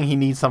not saying he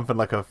needs something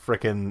like a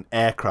freaking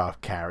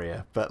aircraft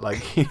carrier, but like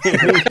he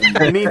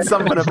needs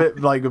something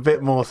a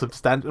bit more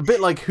substantial, a bit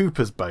like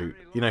Hooper's boat.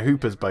 You know,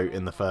 Hooper's boat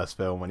in the first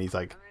film when he's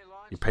like,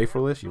 "You pay for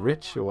all this, you're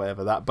rich," or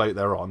whatever. That boat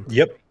they're on.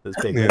 Yep.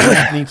 That's big.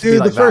 Yeah. Needs to Dude, be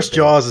like the first big.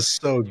 Jaws is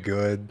so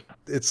good.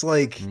 It's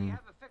like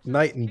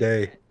night and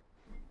day.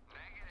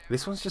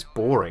 This one's just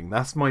boring.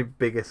 That's my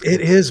biggest.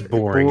 It is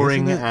boring.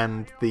 Boring, isn't it?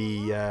 and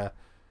the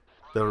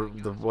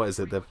what is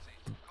it? The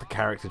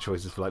character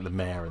choices for like the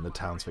mayor and the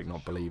townsfolk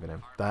not believing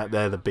him.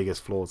 They're the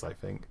biggest flaws, I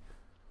think.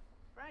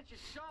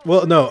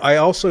 Well, no, I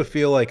also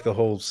feel like the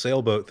whole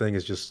sailboat thing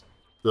is just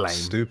Lame.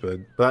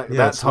 stupid. But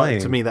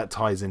to me, that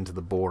ties into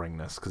the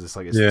boringness because it's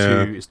like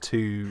it's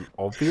too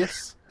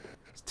obvious.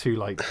 It's too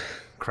like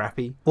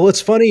crappy. Well,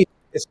 it's funny.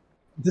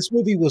 This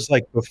movie was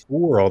like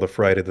before all the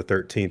Friday the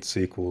 13th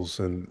sequels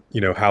and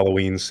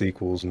Halloween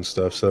sequels and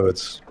stuff. So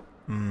it's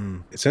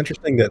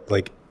interesting that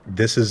like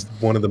this is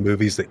one of the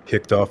movies that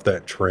kicked off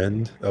that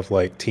trend of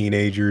like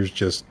teenagers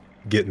just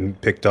getting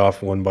picked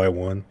off one by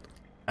one.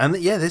 And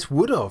yeah, this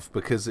would have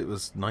because it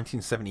was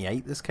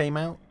 1978. This came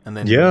out, and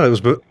then it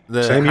was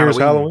the same year as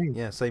Halloween.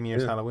 Yeah, same year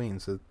as Halloween.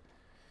 So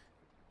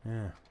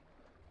yeah,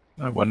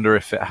 I wonder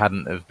if it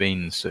hadn't have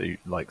been so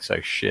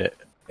shit,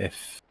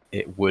 if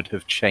it would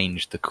have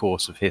changed the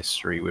course of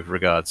history with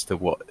regards to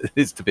what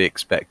is to be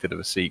expected of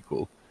a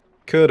sequel.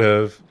 Could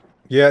have.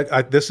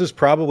 Yeah, this is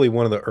probably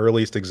one of the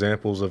earliest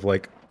examples of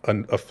like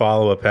a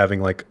follow-up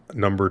having like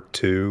number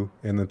 2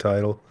 in the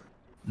title.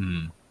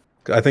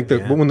 I think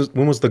that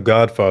when was The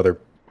Godfather?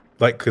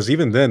 Like, because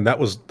even then, that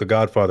was The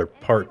Godfather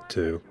Part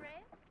 2.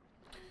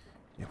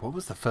 Yeah, what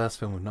was the first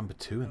film with number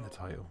 2 in the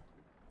title?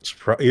 It's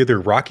either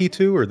Rocky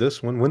 2 or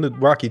this one. When did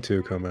Rocky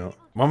 2 come out?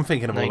 Well, I'm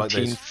thinking about like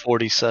this.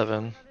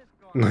 1947.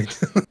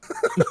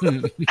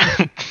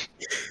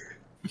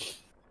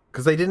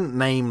 Because they didn't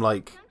name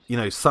like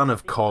Son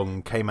of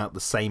Kong came out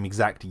the same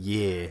exact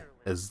year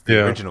as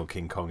the original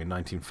King Kong in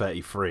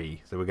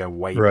 1933. So we're going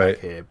way back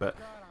here, but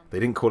they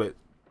didn't call it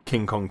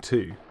King Kong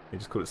 2. They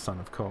just called it Son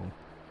of Kong.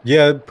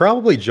 Yeah,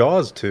 probably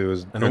Jaws 2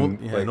 is.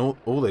 And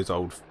all those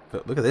old.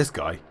 Look at this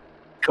guy.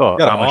 God,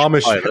 got an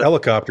Amish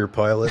helicopter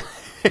pilot.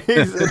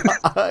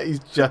 he's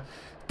just.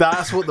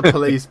 That's what the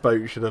police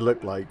boat should have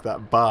looked like.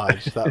 That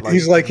barge. That like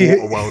he's like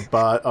Waterworld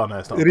barge. Oh no,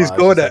 it's not. And he's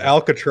going to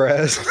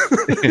Alcatraz.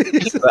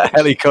 That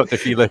helicopter,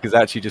 if you look, is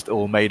actually just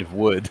all made of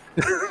wood,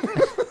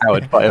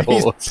 powered by a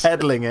horse. He's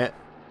pedaling it.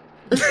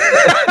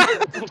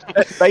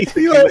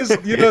 Basically,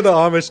 the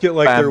Amish get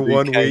like their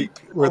 1 week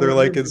where they're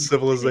like in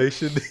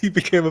civilization. He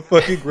became a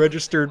fucking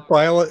registered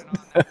pilot.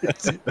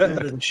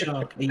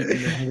 Shark eating the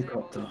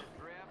helicopter.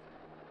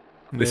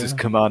 This is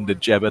Commander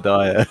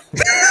Jebediah.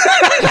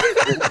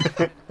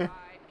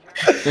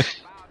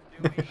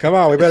 Come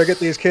on, we better get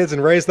these kids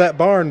and raise that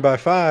barn by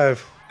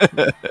 5.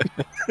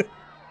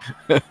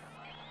 All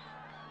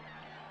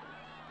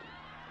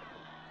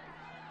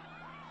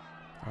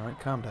right,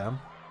 calm down.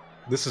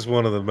 This is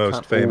one of the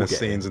most famous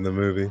scenes in the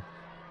movie.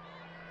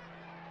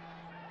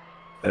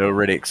 They're all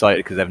really excited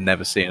because they've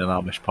never seen an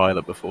Amish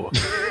pilot before.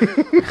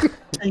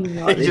 He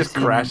just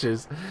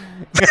crashes.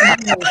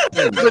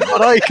 Look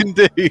what I can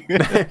do!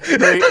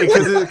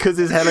 Because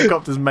his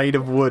helicopter's made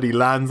of wood, he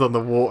lands on the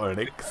water and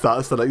it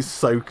starts to like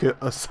soak up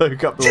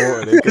the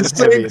water and it gets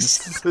heavy and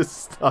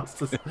starts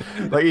to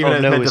like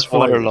even though it's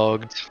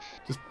waterlogged.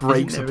 Just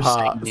breaks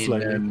apart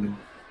slowly.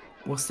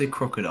 What's the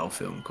crocodile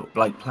film called?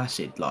 Lake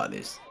Placid, like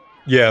this.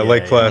 Yeah,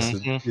 Lake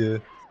Placid. Yeah.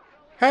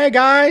 Hey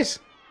guys!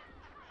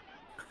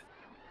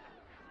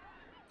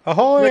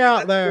 Ahoy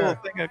out there!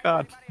 Thing I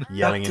got.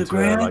 Yelling into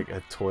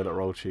a toilet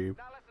roll tube.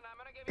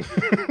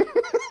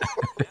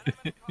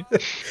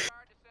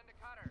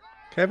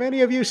 Have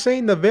any of you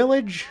seen The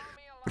Village?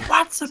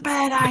 What's a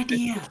bad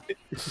idea?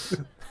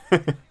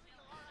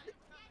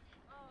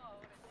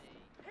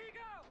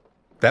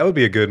 That would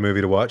be a good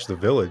movie to watch, The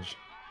Village.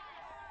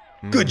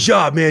 Good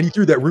job, man. You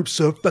threw that rope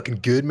so fucking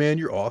good, man.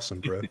 You're awesome,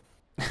 bro. You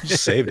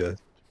just saved us.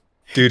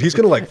 Dude, he's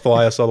going to like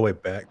fly us all the way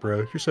back,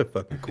 bro. You're so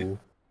fucking cool.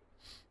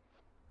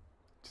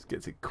 Just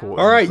gets it caught.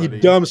 All right, you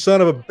dumb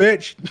son of a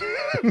bitch.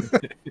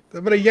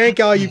 I'm going to yank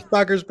all you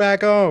fuckers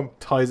back home.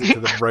 Ties it to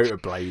the rotor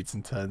blades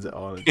and turns it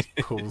on and just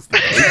pulls the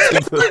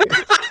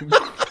boat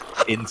into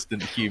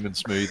Instant human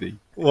smoothie.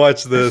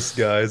 Watch this,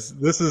 guys.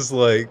 This is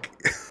like...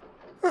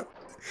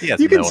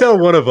 You can tell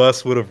one of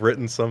us would have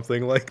written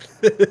something like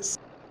this.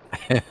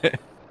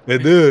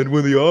 And then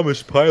when the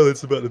Amish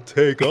pilot's about to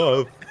take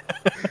off,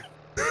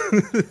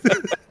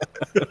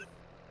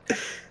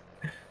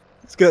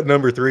 got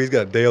number 3. He's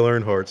got Dale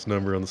Earnhardt's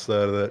number on the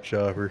side of that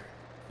chopper.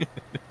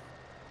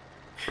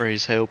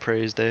 Praise hail,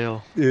 praise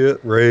Dale. Yeah,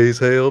 raise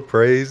hail,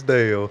 praise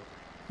Dale.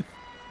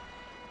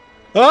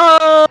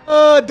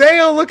 Oh,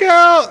 Dale, look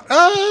out!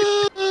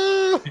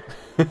 Oh!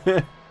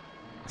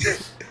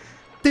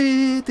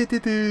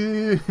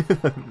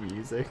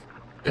 Music.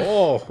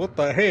 Oh, what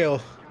the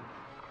hell?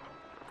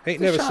 Ain't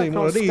The never shark seen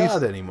one not of these.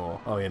 scarred anymore.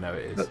 Oh, you know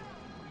it is.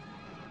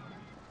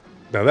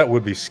 Now that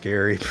would be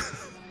scary.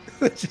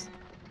 Just-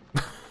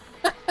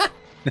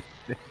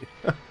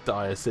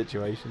 Dire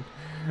situation.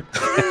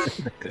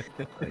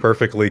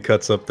 perfectly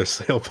cuts up the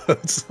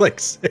sailboats like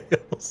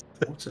sails.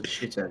 What's a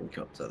shit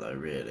helicopter though,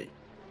 really?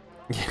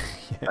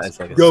 That's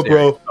like a Go, bro.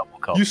 serious double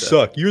copter. You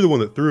suck. You're the one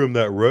that threw him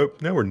that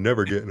rope. Now we're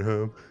never getting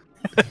home.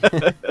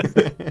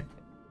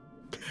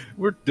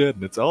 We're dead,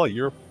 and it's all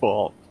your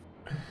fault.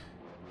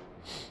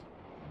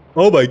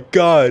 Oh my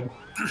god.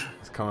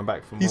 He's coming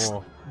back for He's-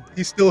 more.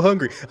 He's still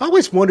hungry. I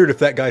always wondered if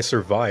that guy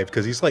survived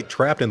because he's like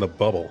trapped in the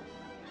bubble.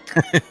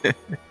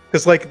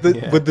 Because like,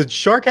 would the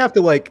shark have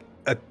to like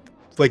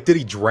did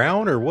he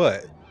drown or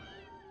what?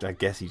 I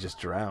guess he just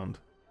drowned.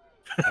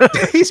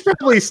 He's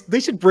probably. They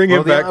should bring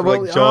him back for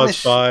like the Jaws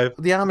Amish, 5.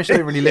 The Amish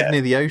don't really live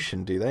near the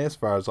ocean, do they? As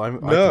far as I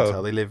can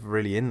tell, they live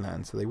really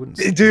inland, so they wouldn't.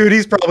 Dude,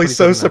 he's probably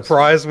so doesn't have-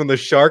 surprised when the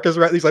shark is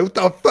right. He's like, "What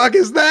the fuck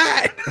is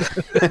that?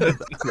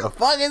 the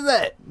fuck is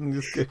that?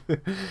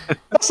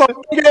 That's a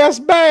big ass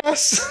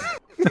bass."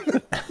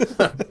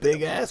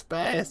 Big ass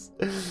bass.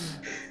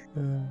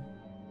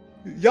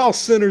 Y'all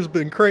sinners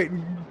been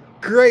creating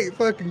great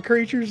fucking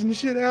creatures and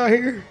shit out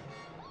here.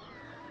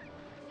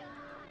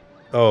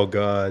 Oh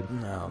god.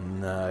 Oh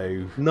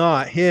no.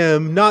 Not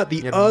him, not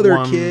He the had other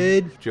one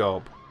kid.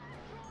 Job.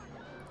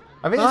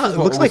 I think Ah, this it is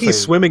what looks like he's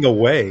also- swimming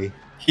away.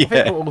 I think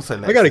what also I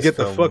lets gotta this get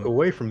the film- fuck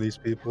away from these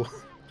people.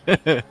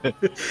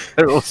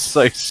 They're all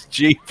so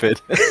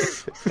stupid.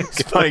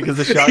 It's funny because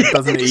the shark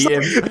doesn't eat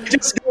him.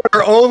 Just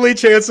our only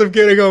chance of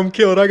getting him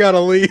killed. I gotta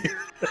leave.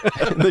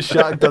 The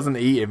shark doesn't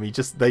eat him.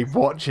 They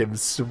watch him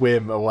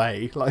swim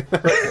away. Like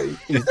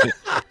he's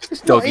not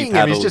Doggy eating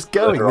him. He's paddles just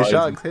going. The horizon.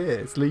 shark's here.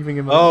 It's leaving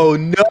him.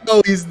 alone. Oh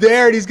no, he's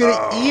there and he's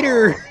gonna eat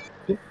her.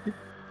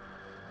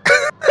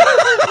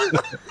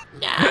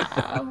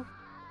 No.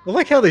 I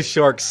like how the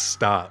shark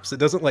stops. It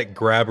doesn't like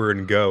grab her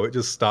and go. It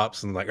just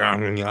stops and like. Take her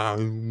to the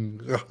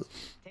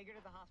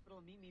hospital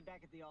and meet me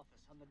back at the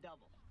office on the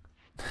double.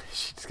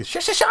 She just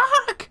goes,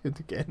 shark!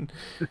 Again.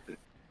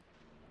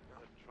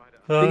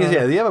 Thing is,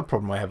 yeah, the other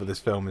problem I have with this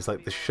film is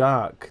like the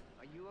shark.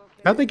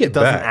 How'd they get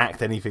doesn't back?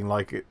 act anything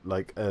like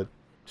a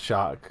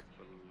shark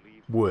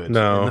would.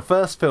 No. In the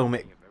first film,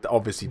 it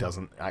obviously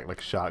doesn't act like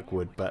a shark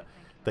would, but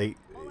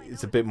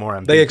it's a bit more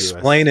ambiguous. They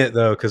explain it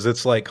though, because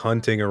it's like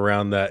hunting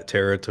around that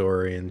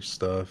territory and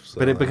stuff. So.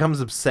 But it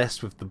becomes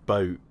obsessed with the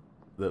boat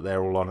that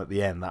they're all on at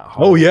the end. That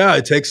whole, Oh yeah,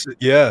 it takes.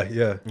 Yeah.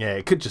 yeah,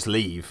 it could just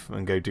leave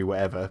and go do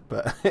whatever,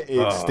 but it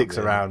Oh, sticks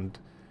man. around.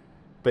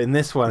 But in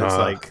this one, it's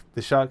like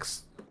the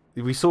sharks.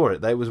 We saw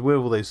it. It was with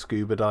all those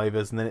scuba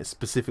divers, and then it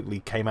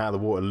specifically came out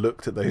of the water,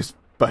 looked at those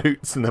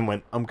boats, and then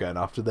went, "I'm going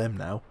after them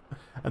now."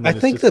 And I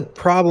then think it's the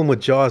problem with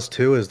Jaws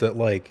 2 is that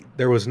like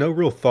there was no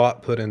real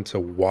thought put into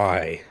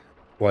why,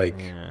 like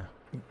yeah.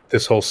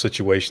 this whole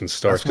situation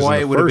starts. That's 'Cause why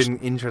in it the would first- have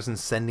been interesting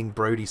sending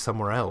Brody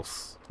somewhere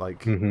else.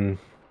 Like Mhm.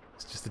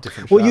 it's just a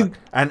different Well, shark. you-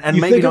 and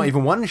you maybe think not of-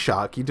 even one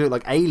shark. You do it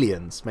like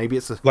aliens. Maybe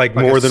it's Like a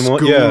more than one-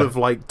 school yeah. of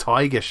like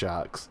tiger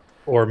sharks.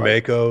 or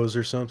like- Makos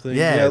or something.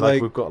 Yeah, like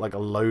like we've got like a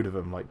load of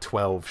them, like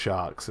 12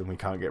 sharks, and we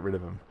can't get rid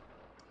of them.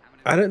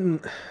 I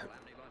didn't.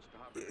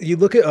 You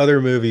look at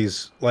other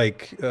movies,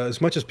 like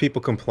as much as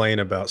people complain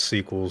about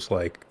sequels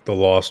like The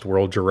Lost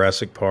World,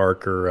 Jurassic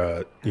Park,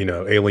 or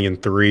Alien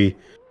 3,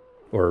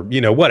 or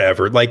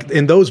whatever. Like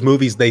in those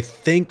movies, they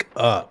think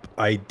up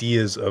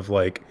ideas of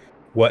like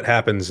what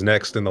happens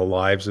next in the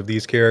lives of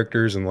these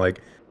characters, and like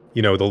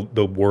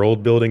the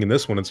world building. In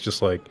this one, it's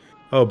just like,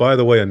 oh, by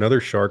the way, another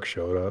shark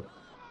showed up.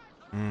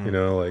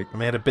 Like And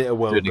they had a bit of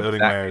world Doing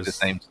building, exactly whereas the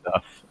same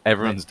stuff.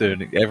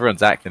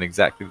 Everyone's acting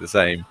exactly the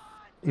same.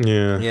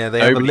 yeah, they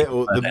have a Nobody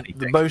little. can learn The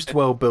anything. most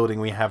world building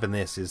we have in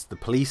this is the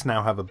police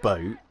now have a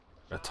boat,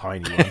 a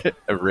tiny one,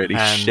 A really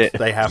and shit.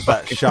 they have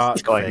that shark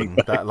tiny thing,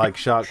 boat. that like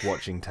shark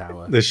watching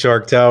tower. the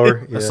Shark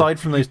Tower. Yeah. Aside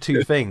from those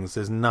two things,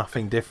 there's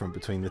nothing different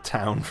between the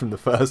town from the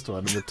first one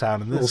and the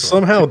town in this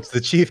Well, one. somehow the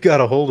chief got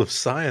a hold of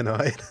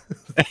cyanide.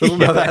 Well,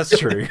 no, that's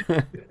true.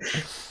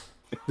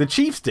 The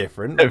chief's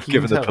different. They've like, you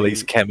given can the tell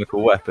police he-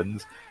 chemical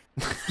weapons.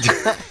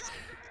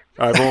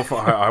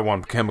 I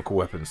want chemical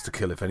weapons to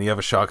kill. If any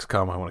other sharks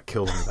come, I want to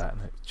kill them with that.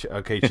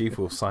 Okay, chief,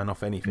 we'll sign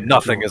off anything.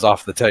 Nothing is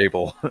off the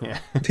table. Yeah.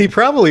 He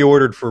probably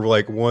ordered for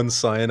like one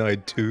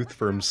cyanide tooth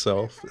for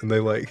himself, and they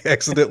like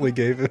accidentally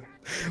gave him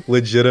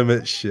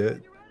legitimate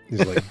shit.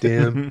 He's like,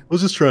 "Damn, I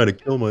was just trying to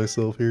kill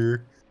myself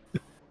here."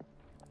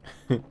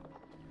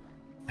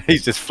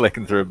 He's just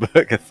flicking through a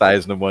book,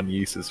 1,001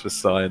 uses for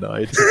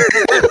cyanide.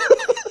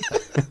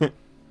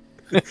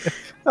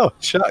 Oh,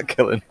 shark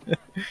killing.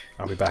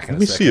 I'll be back in Let a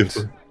me see second. if-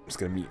 I'm just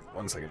gonna mute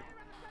 1 second.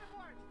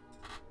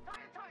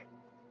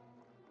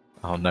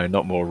 Oh no,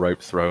 not more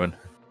rope throwing.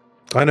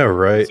 I know,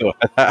 right? So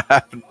that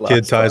happened last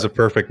Kid ties a time.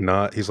 perfect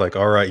knot. He's like,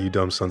 all right, you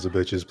dumb sons of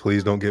bitches,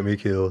 please don't get me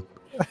killed.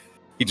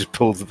 He just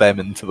pulls them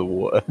into the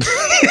water.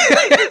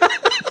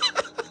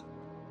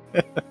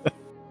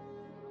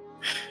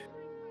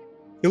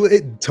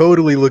 It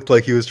totally looked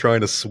like he was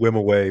trying to swim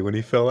away when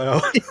he fell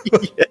out.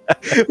 Yeah.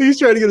 He's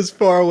trying to get as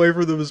far away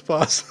from them as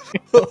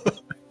possible.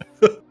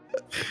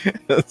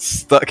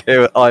 Stuck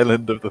here at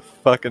Island of the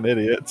fucking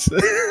idiots.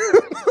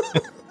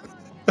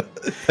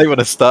 They want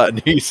to start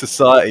a new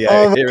society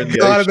out here in the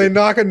God, and they ocean.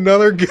 knock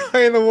another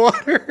guy in the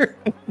water.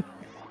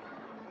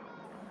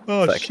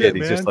 Oh That shit, kid,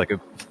 man. he's just like a.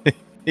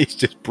 He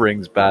just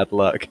brings bad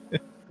luck.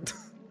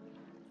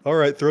 All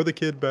right, throw the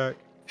kid back.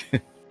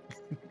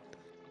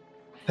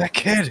 That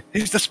kid,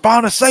 he's the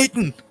spawn of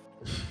Satan.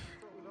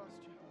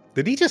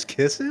 Did he just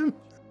kiss him?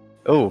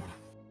 Oh,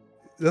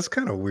 That's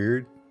kind of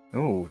weird.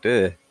 oh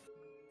dear.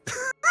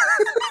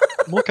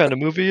 What kind of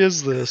movie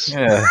is this?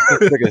 Yeah,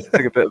 took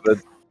a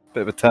bit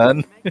of a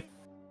turn.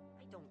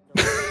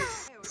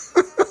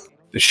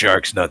 The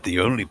shark's not the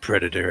only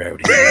predator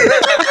out here.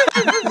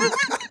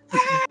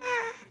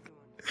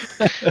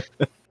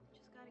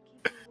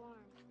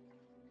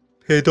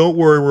 Hey, don't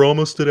worry, we're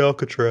almost at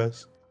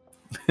Alcatraz.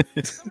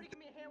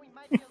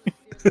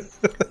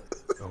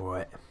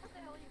 Alright.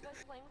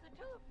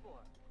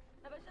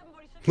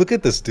 Look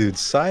at this dude's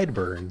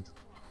sideburns.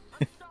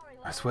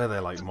 I swear they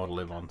like model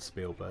him on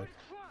Spielberg.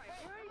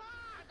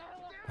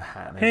 The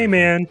hat and Hey, everything.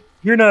 man,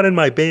 you're not in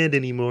my band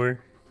anymore.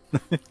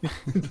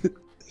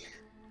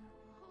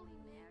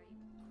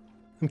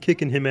 I'm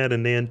kicking him out of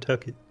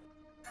Nantucket.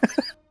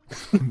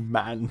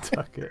 Man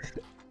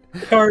Tucket.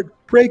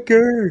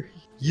 Heartbreaker,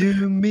 you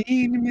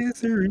mean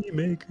misery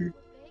maker.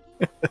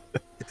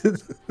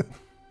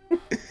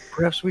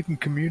 Perhaps we can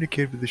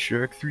communicate with the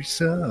shark through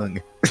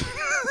song.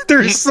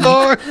 Their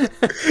song.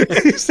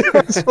 He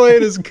starts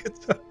playing his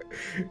guitar.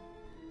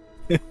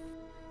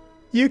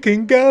 You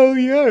can go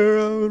your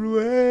own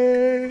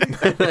way.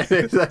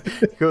 He's like,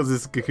 he got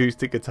this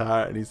acoustic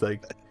guitar and he's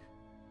like,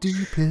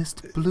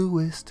 deepest,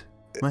 bluest,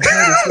 my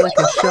head is like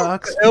a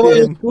shark's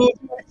fin.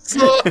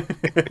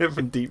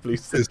 From Deep Blue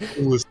Sea.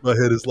 My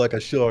head is like a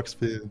shark's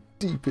fin.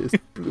 Deepest,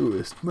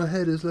 bluest, my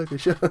head is like a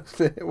shark's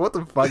fin. What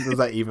the fuck does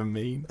that even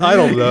mean? I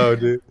don't know,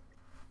 dude.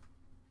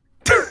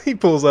 He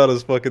pulls out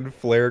his fucking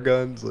flare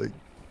guns like,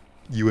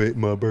 you ate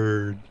my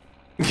bird.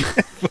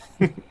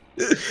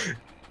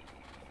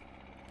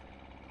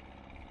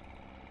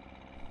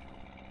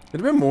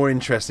 It'd have been more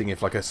interesting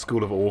if like a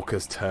school of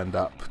orcas turned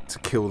up to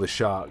kill the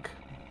shark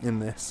in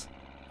this.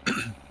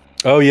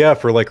 Oh yeah,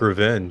 for like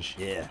revenge.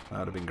 Yeah, that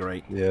would have been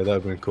great. Yeah, that'd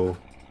have been cool.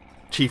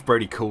 Chief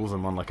Brody calls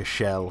him on like a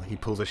shell. He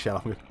pulls a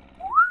shell off.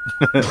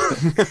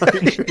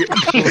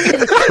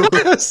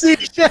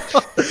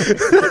 Seashell.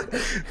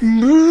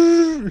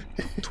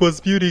 'Twas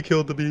beauty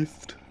killed the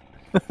beast.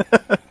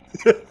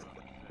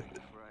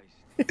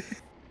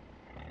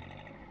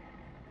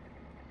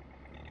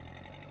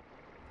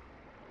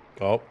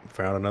 Oh,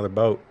 found another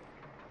boat.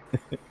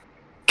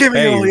 Give me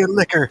Hey. all your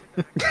liquor.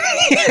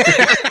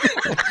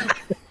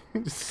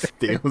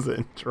 Steals it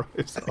and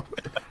drives off.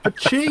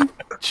 Chief,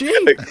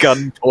 Chief, At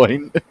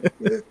gunpoint.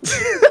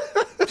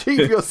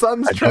 Chief, your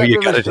son's I know trapped you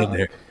in got a it in shark.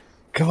 there.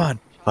 Come on.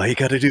 All you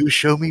gotta do is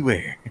show me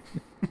where.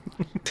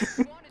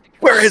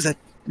 Where is it?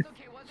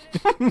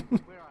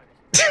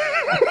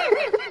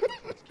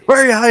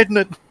 Where are you hiding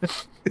it?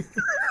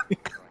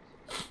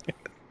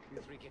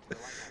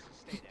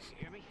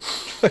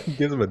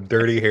 Gives him a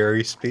dirty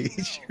Harry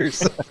speech or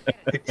something.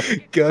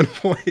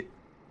 Gunpoint.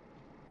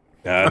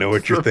 I know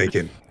what you're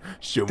thinking.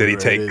 Show me Did he where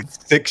it take is.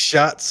 6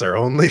 shots or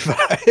only 5?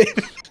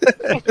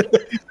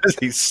 As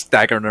he's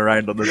staggering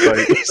around on the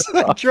boat. He's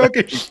like drunk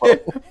as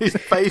shit. He's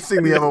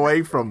facing the other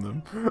way from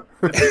them.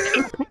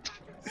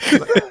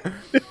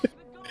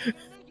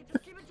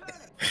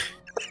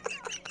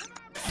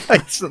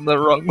 Facing the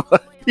wrong way.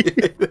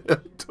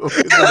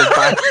 Talking to the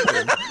back of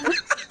him.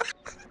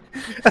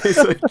 He's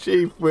like,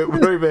 Chief, we're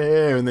over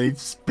here, and then he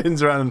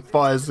spins around and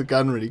fires the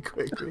gun really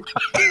quickly.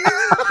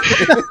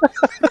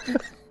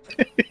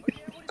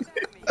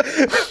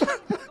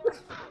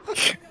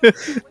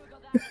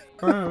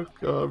 Oh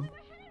god.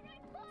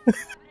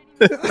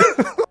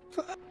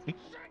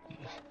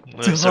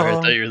 I'm sorry,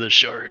 I thought you were the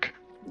shark.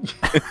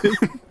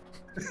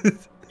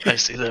 I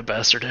see that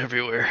bastard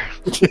everywhere.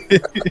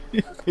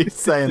 He's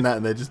saying that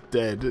and they're just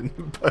dead.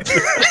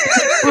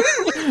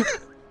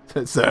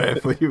 Sorry, I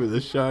thought you were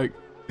the shark.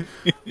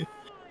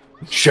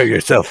 Show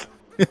yourself.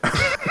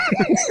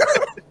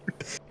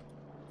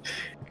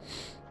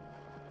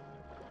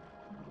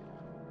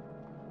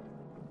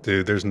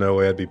 Dude, there's no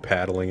way I'd be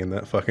paddling in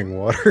that fucking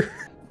water.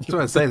 That's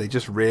what I'm saying. They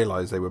just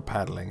realised they were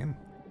paddling and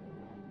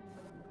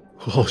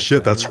Oh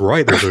shit, that's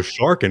right. There's a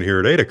shark in here.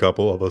 It ate a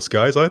couple of us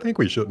guys. I think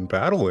we shouldn't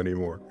paddle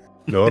anymore.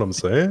 Know what I'm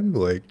saying?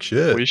 Like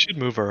shit. We should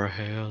move our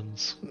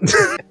hands.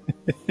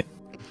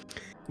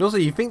 And also,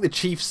 you think the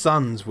Chief's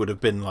sons would have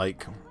been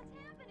like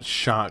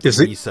shark Is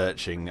he-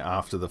 researching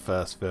after the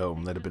first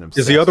film? They'd have been obsessed.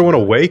 Is the other one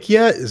with it. awake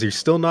yet? Is he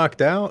still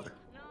knocked out?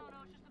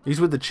 He's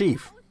with the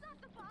Chief.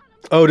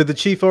 Oh, did the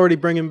chief already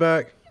bring him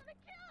back?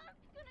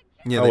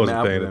 Yeah, I they met wasn't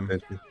up paying with him.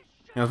 attention.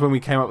 That was when we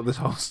came up with this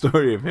whole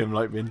story of him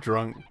like being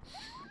drunk.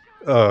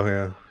 Oh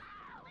yeah.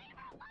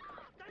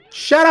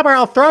 Shut up or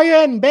I'll throw you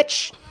in,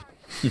 bitch.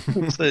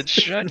 Said,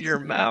 shut your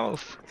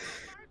mouth.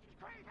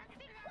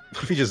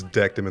 What if he just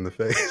decked him in the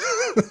face?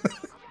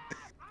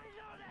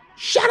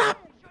 Shut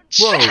up.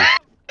 Whoa!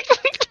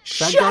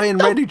 That guy in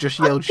red who just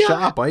yelled "shut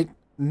up"! I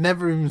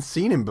never even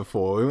seen him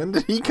before. When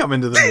did he come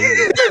into the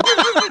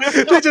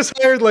movie? They just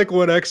hired like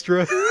one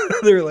extra.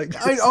 They were like,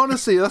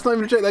 Honestly, that's not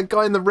even a joke. That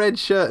guy in the red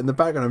shirt in the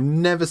background, I've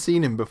never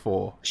seen him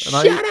before. And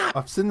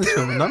I've seen this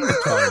film a number of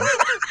times.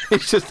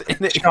 He's just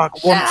in it.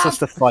 Shark wants us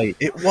to fight.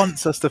 It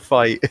wants us to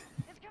fight.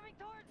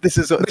 This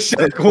is what the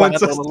shark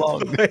wants us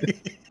to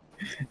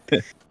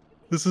fight.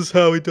 This is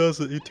how he does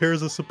it. He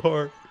tears us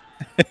apart.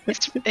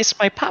 It's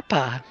my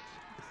papa.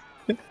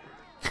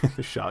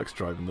 The shark's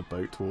driving the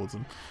boat towards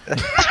him. Like,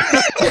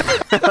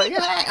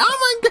 hey,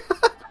 oh my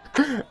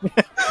god!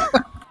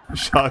 The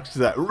shark's just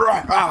like,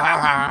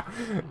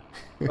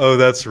 Oh,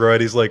 that's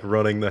right. He's like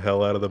running the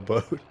hell out of the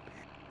boat.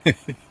 He's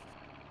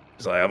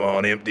like, I'm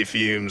on empty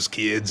fumes,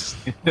 kids.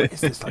 what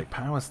is this, like,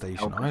 power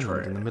station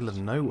island in the middle of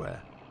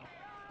nowhere?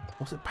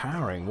 What's it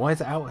powering? Why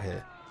is it out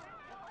here?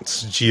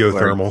 It's where he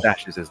geothermal.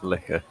 dashes his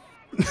liquor.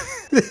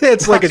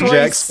 It's like That's a why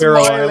Jack he's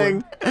Sparrow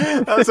smiling.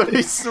 island. That's why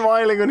he's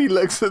smiling when he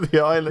looks at the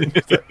island.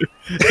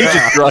 He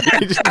just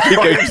drives. He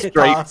goes straight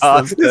past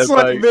them. It's their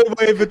like boat.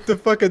 midway with the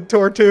fucking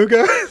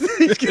Tortuga.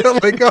 He's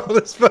got like all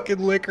this fucking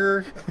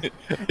liquor.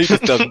 He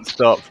just doesn't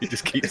stop. He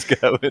just keeps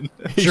going.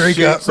 He Drink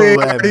shoots up, all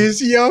them.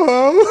 buddies,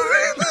 yo-ho.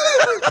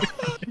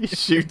 He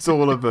shoots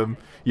all of them.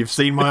 You've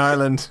seen my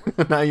island.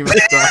 Now you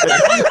must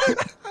die.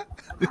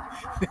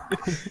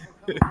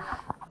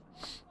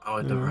 Oh,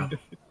 I don't know.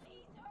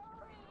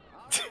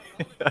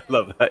 I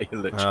love that he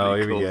literally Oh,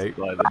 here we calls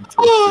go. by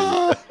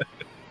them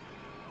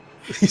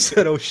to He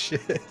said, oh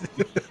shit.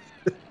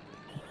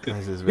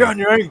 This is You're on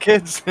your own,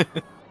 kids.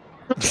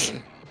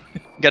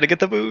 Gotta get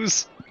the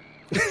booze.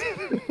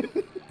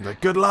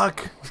 like, good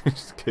luck.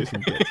 Just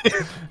kidding.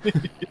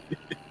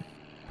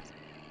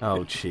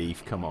 Oh,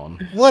 Chief, come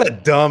on. What a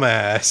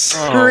dumbass.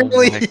 Oh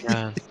Really? my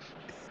god.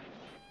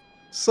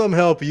 Some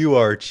help you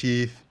are,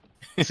 Chief.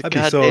 It's a I'd be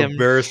so goddamn-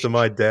 embarrassed of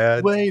my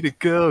dad. Way to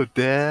go,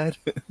 Dad.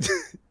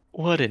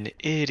 What an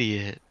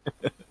idiot.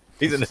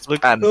 He's in his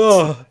Look- pants.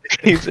 Oh,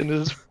 He's in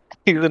his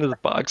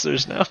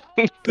boxers now.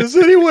 does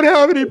anyone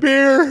have any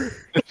beer?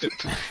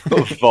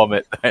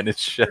 Vomit in his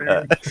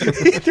shirt.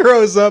 He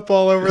throws up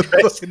all over the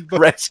fucking boat.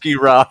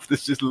 Rescue raft.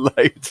 There's just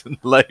loads and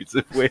loads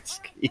of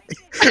whiskey.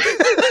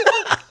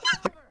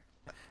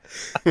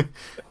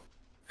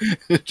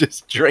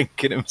 Just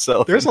drinking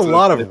himself. There's a into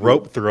lot the of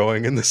rope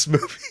throwing in this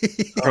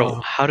movie. Bro,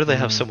 how do they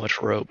have so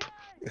much rope?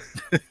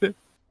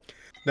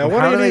 Now, And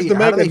what how do do you they, need to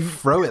how make do they a...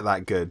 throw it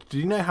that good? Do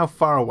you know how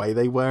far away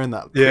they were in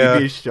that Yeah.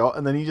 previous shot?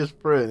 And then he just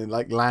threw it and it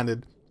like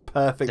landed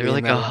perfectly. They were like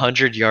in there.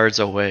 100 yards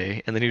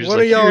away, and then he was What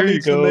like, do y'all "Here you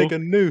need to go." make a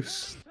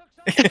noose?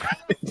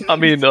 I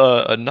mean,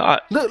 a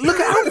knot. Look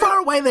at how far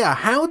away they are.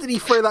 How did he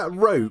throw that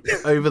rope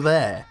over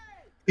there?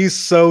 He's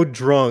so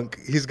drunk.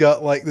 He's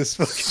got like this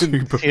fucking...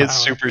 Super He had power.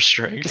 super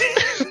strength.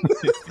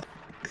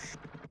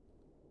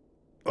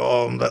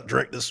 Oh, I'm about to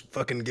drink this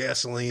fucking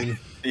gasoline.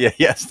 Yeah,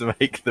 he has to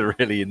make the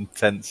really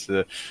intense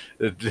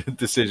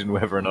decision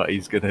whether or not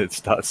he's going to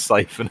start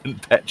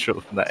siphoning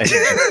petrol from that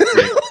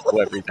engine, or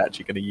whether he's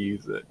actually going to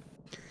use it.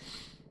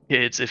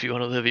 Kids, if you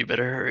want to live, you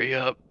better hurry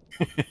up.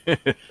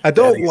 I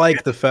don't he's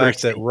like the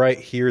fact that thirsty. right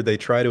here they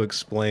try to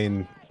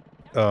explain,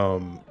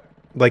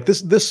 like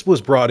this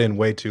was brought in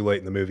way too late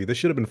in the movie. This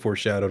should have been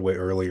foreshadowed way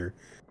earlier.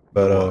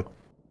 But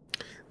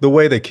the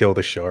way they kill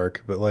the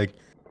shark, but like,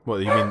 What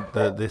you mean?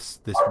 This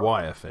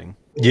wire thing?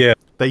 yeah,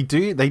 They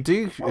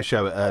do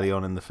show it early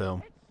on in the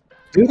film.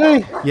 do they?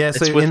 Yeah,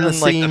 so It's within in the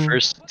like scene, the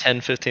first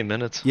 10-15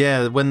 minutes.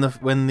 yeah, when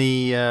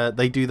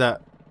they do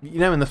that, you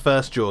know, in the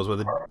first Jaws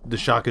where the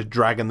shark is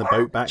dragging the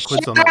boat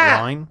backwards on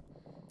that line.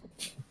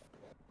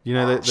 You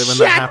know that when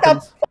that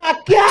happens.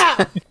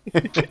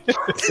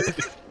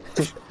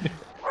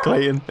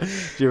 Klayton,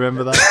 do you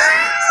remember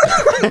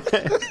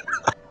that?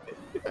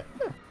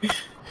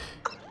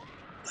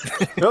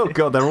 Oh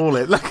god, they're all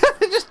in. Look,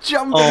 they're just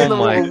jumping Oh in the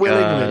my water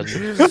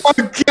willingly. Oh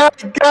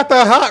God, got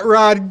the hot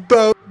rod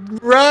boat,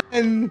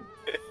 run!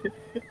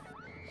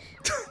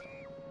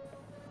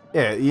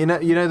 Yeah, you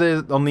know,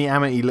 there's on the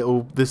Amity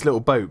this little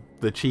boat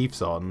the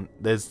chief's on.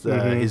 There's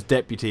his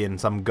deputy and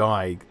some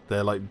guy.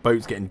 They're like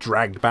boats getting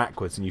dragged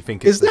backwards, and you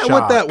think it's Is the that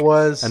shark. what that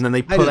was? And then they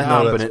I pull didn't it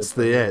know up, and that's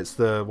it's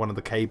what the one of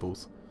the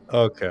cables.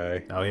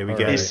 Okay. Oh, here we All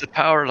go. right. It's the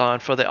power line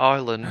for the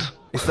island.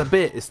 It's the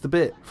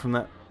bit from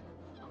that.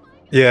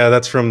 Yeah,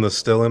 that's from the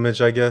still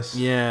image, I guess.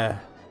 Yeah,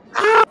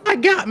 Ah,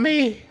 got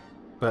me.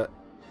 but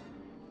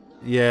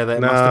yeah,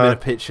 that must have Nah. been a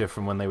picture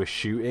from when they were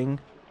shooting.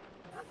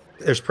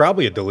 There's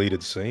probably a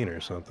deleted scene or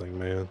something,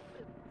 man.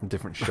 A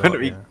different shot. Wouldn't it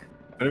be- Yeah.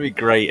 Wouldn't it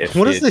be great if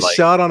What he is had, this like,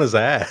 shot on his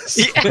ass?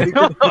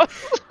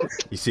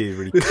 You see it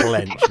really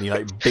clenched, and he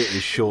like bit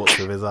his shorts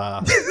with his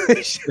ass.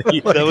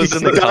 That was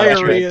in the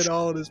diarrhea contract. in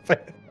all in his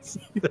pants.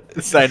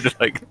 It sounded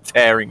like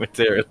tearing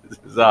material.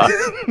 His ass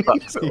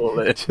fucks it all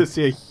in. Just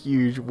see a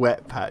huge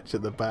wet patch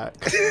at the back.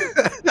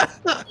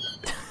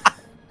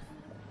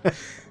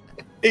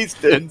 He's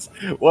doing.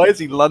 Why is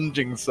he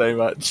lunging so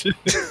much?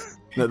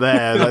 There,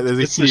 like there's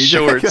a It's the huge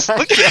shorts.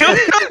 Look at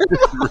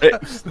him.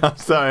 Rips. I'm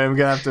sorry, I'm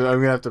gonna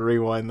have to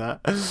rewind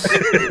that.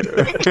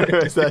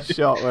 It's that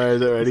shot where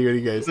is it ready when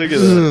he goes? Look at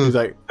that. He's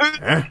like,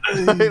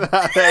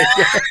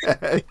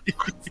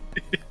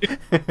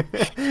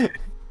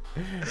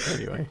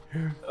 anyway.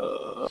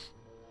 Oh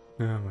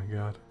my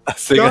god. I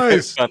think how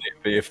Guys. funny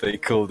it'd be if they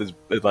called his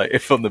like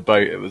if on the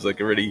boat it was like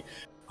a really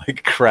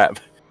like crap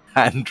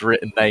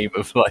handwritten name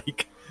of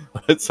like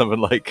something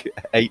like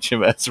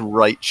HMS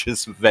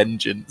Righteous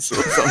Vengeance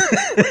or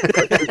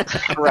something.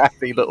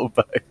 Crappy little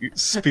boat.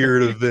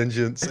 Spirit of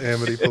Vengeance,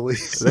 Amity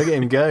Police. Look at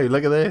him go.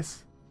 Look at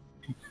this.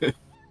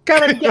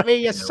 Come and get me,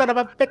 you son of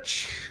a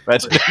bitch.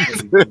 Imagine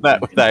him doing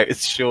that without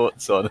his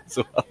shorts on as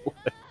well.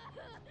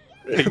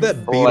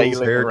 That Beatles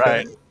Flailing haircut.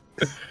 around.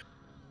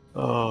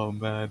 Oh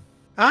man.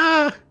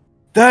 Ah,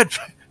 Dad,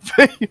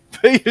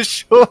 put your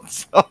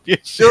shorts off. Your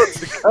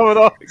shorts are coming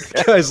off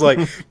again. Guy's like,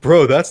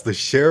 bro, that's the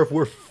sheriff.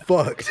 We're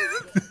fucked.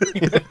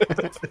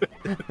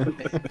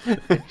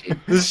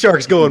 This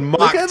shark's going Look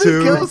Mach at this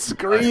 2. girl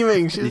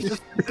screaming. She's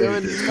just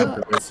going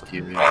nuts.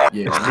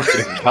 Yeah,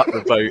 Cut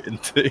the boat in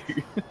two.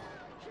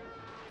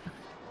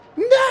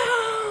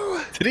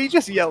 no! Did he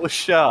just yell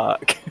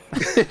shark?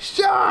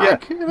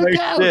 Shark! No Look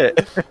out!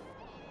 shit.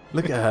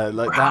 Look at her.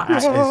 Like that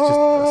is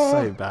just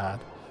so bad.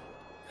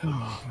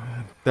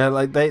 They're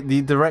like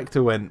the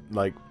director went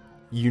like,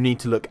 you need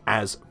to look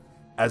as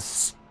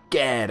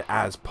scared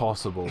as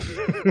possible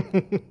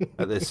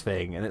at this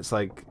thing, and it's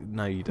like,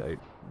 no, you don't.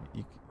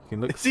 You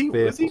can look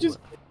fearful.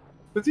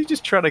 Was he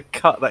just trying to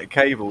cut that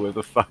cable with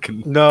a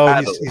fucking No,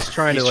 paddle? he's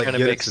trying to He's like trying to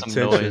get make its some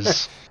attention.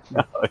 noise.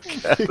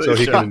 Okay. So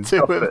he can cut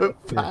it with a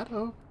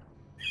paddle.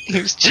 He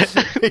was just,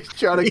 He's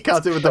trying to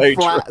cut it with the so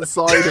flat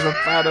side of a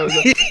paddle.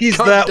 He's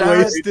God that damn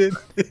it. wasted.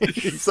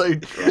 He's so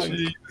drunk.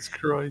 Jesus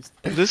Christ.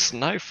 this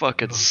knife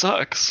fucking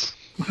sucks.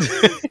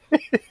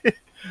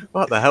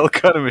 What the hell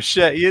kind of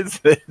machete is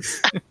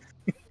this?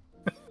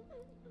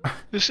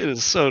 This shit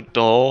is so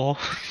dull.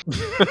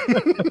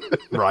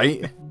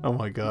 Right? Oh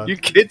my god. You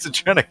kids are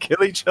trying to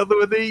kill each other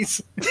with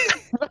these?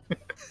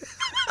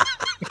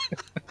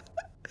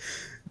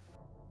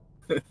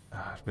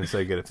 It's been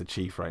so good if the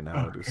chief right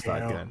now would just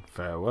start going,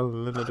 farewell,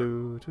 little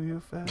do to your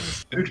fair.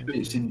 Food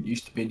Bits didn't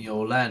used to be in the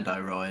Orlando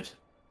ride.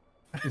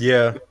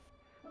 Yeah,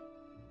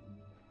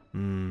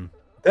 Hmm.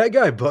 that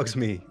guy bugs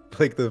me.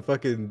 Like the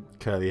fucking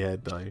Curly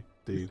head though,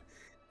 dude.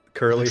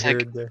 curly Looks like-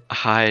 haired there.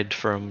 Hyde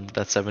from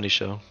that 70s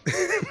show.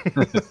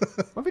 What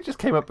if it just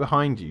came up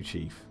behind you,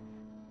 chief?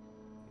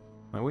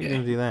 Like, what are you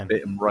gonna do then?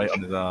 Bit him right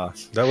on his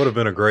ass. That would have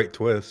been a great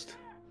twist.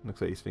 Looks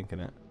like he's thinking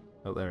it.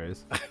 Oh, there it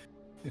is.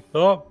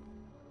 Oh,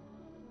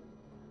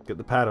 Get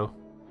the paddle.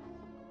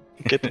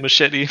 Get the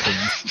machete.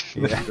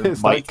 Yeah, The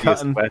it's like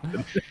mightiest cutting.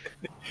 weapon.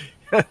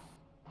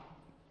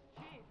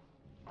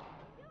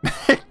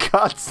 It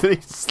cuts and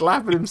he's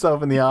slapping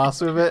himself in the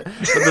ass with it, but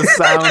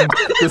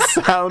the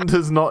sound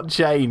has not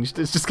changed.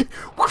 It's just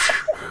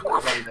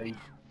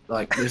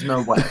Like, there's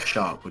no way a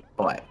shark would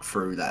bite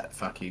through that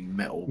fucking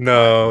metal.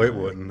 no, it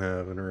wouldn't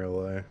have in real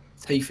life.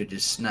 Teeth would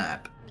just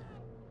snap.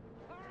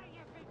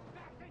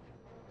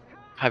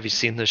 Have you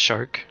seen the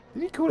shark?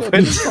 Did he call it a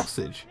mini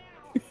sausage?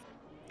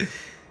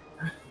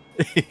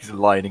 He's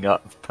lining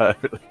up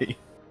perfectly.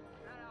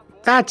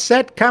 That's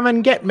it. Come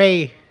and get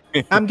me.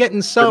 I'm getting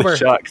But sober.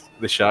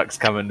 the shark's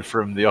coming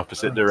from the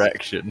opposite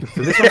direction.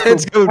 So this one's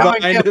It's called,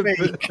 going Come and behind get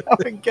him. me! Come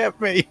and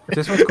get me!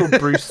 this one's called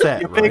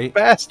Brucette, You big right?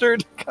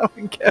 bastard! Come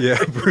and get me!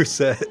 Yeah,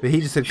 Brucette. But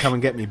he just said, "Come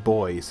and get me,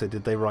 boy." So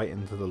did they write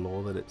into the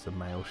law that it's a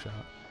male shark?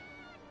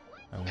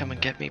 I Come wonder.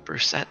 and get me,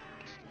 Brusette.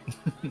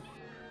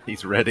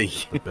 He's ready.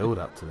 The build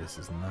up to this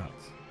is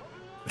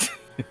nuts.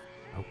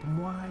 Open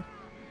wide.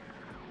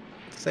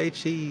 Say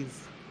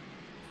cheese.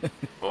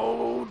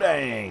 Oh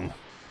dang!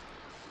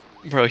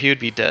 Bro, he would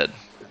be dead.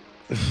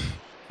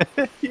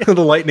 The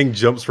lightning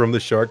jumps from the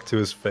shark to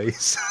his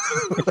face.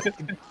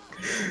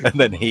 And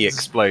then he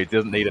explodes. He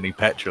doesn't need any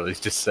petrol. He's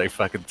just so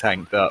fucking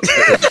tanked up.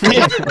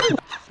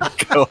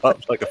 Go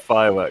up like a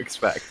fireworks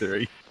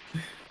factory.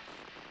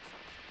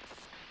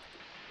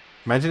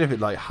 Imagine if it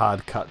like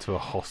hard cut to a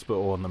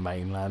hospital on the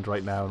mainland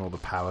right now, and all the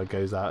power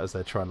goes out as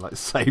they're trying to like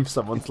save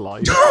someone's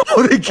life.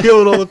 Oh, they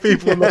killed all the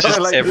people in the Just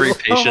hospital. every oh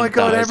my patient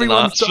god, dies in the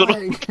everyone's hospital.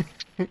 dying.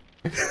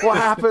 What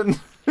happened?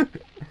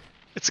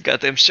 It's a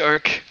goddamn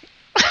shark.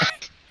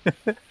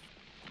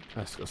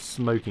 That's got a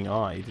smoking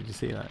eye. Did you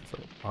see that? It's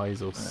like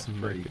eyes all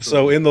smoking.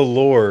 So in the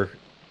lore,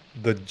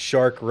 the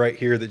shark right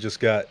here that just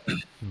got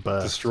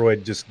Burst.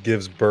 destroyed just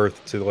gives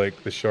birth to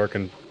like the shark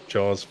in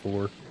Jaws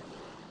 4.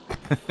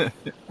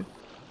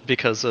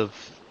 Because of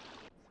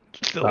the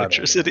don't know.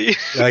 electricity.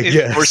 I It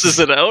guess. forces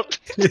it out.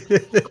 He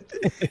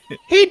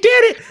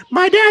did it!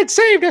 My dad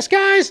saved us,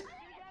 guys!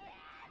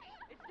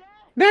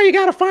 Now you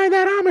gotta find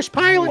that Amish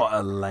pilot. What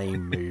a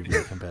lame movie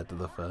compared to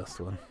the first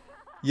one.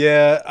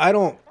 Yeah,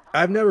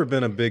 I've never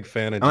been a big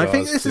fan of And Jaws I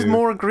think this is 2.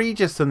 more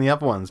egregious than the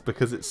other ones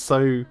because it's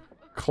so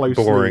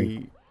closely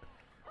Boring.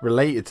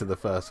 related to the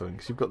first one.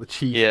 Because you've got the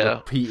chief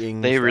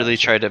repeating. They really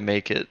stuff. tried to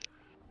make it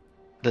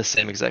the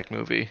same exact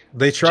movie.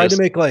 They tried Just-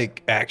 to make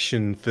like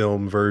action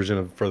film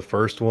version for the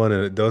first one,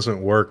 and it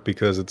doesn't work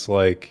because it's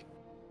like,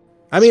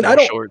 I mean, Small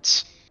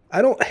shorts.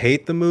 I don't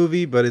hate the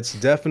movie, but it's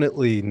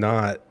definitely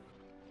not.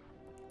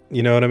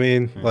 You know what I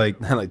mean? Yeah. Like,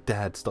 They're like,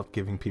 Dad, stop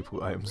giving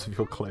people items of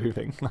your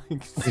clothing.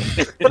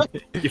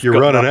 Like, you're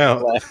running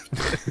out.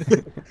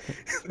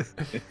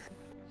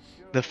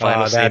 The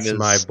final scene that's is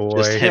my boy.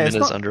 just him Yeah, in it's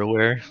his not-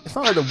 underwear. it's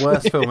not like the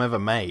worst film ever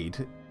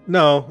made.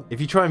 No, If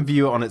you try and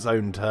view it on its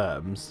own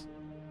terms,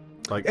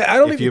 like I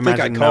don't if even you think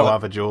imagine I call no it-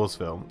 other Jaws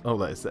film. Oh,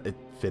 that's it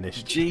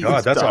finished. Jesus,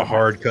 God, that's a damn.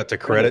 hard cut to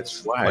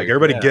credits. Wow, Like,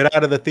 everybody yeah. get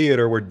out of the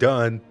theater. We're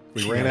done.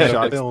 We ran out of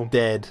Shark's film.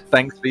 dead.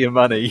 Thanks for your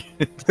money.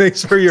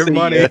 Thanks for your See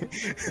money. ya.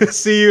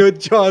 See you at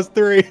Jaws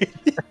 3.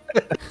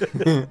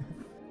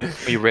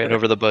 We ran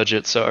over the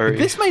budget, sorry.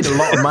 This made a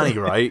lot of money,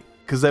 right?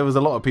 Because there was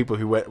a lot of people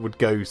who would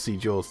go see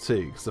Jaws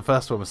 2. Because the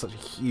first one was such a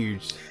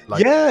huge,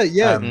 like, yeah,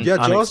 Jaws 2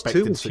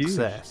 unexpected was huge.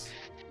 success.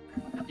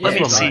 Let me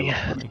That's what see. made a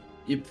lot of money.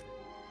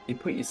 You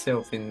put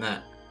yourself in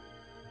that,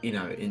 you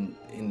know,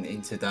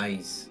 in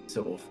today's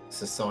sort of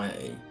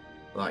society,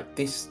 like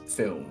this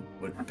film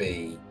would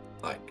be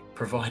like,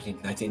 providing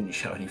they didn't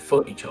show any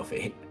footage of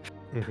it,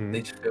 Mhm.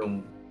 this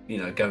film, you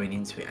know, going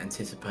into it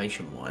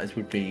anticipation wise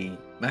would be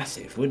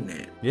massive, wouldn't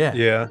it? Yeah.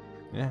 Yeah.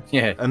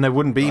 Yeah. And there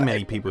wouldn't be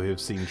many people who have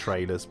seen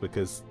trailers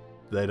because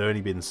they'd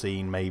only been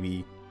seen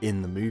maybe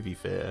in the movie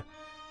theater.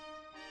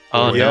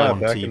 Oh, Or yeah, no. on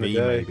back in the TV,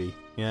 day. maybe.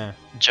 Yeah.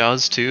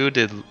 Jaws 2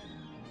 did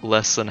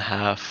less than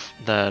half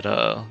that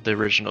the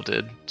original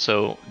did.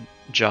 So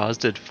Jaws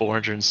did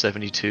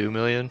 472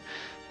 million,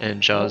 and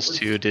Jaws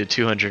 2 did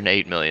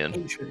 208 million.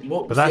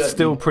 What But was that's the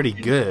still opening? pretty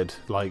good.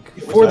 Like,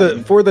 For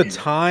the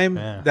time,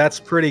 Yeah. that's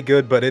pretty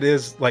good. But it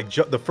is like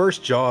the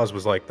first Jaws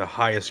was like the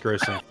highest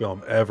grossing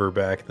film ever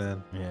back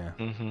then. yeah.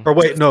 Hmm. Or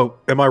wait, no,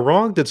 am I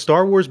wrong? Did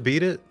Star Wars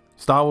beat it?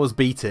 Star Wars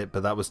beat it,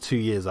 but that was 2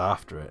 years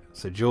after it.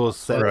 So Jaws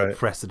set Right. a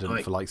precedent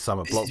Like, for like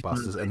summer this is one of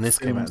blockbusters, the and this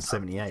came out in films-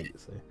 '78.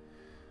 So.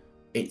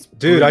 It's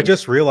Dude, I brilliant.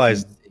 just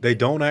realized they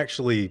don't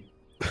actually.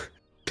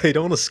 They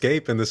don't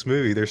escape in this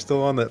movie. They're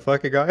still on that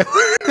fucking island.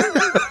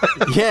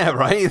 Yeah,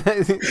 right.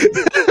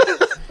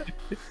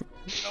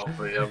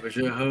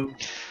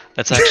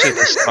 That's actually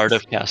the start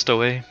of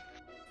Castaway.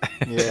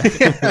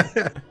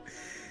 yeah.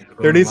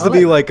 There needs to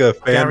be like a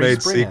fan Gary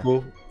made Springer.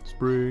 sequel.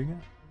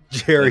 Spring.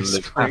 Jerry And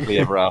live Springer. happily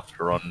ever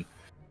after on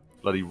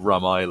bloody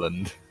Rum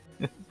Island.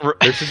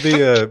 There should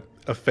be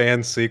a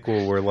fan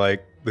sequel where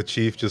like the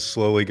chief just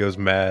slowly goes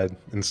mad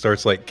and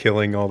starts like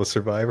killing all the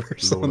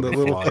survivors Lord on the of the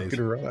little Flies.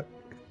 fucking rock.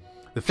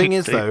 The thing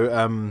is,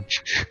 though,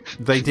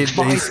 they did.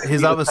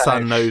 His other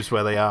son knows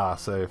where they are,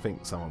 so I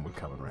think someone would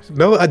come and rescue.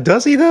 No,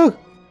 does he though?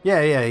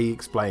 Yeah. He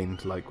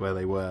explained like where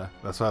they were.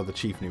 That's how the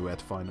chief knew where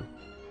to find them.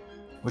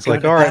 It's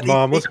like, all right,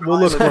 mom, we'll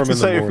look for him in the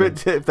So morning.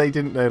 if they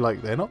didn't know,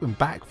 like they're not been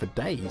back for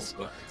days.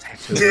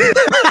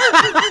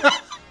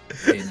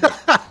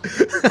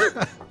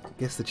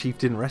 Guess the chief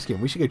didn't rescue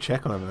him. We should go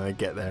check on him and then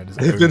get there. And just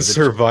They've own been the-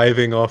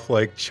 surviving off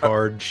like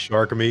charred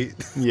shark meat.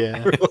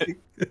 Yeah,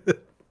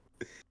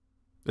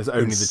 there's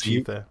only the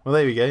chief there. Well,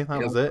 there we go. That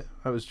was it.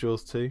 That was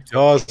Jaws 2.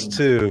 Jaws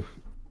 2,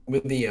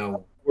 With the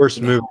worst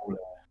the movie whole,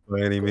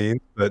 by any means,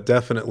 but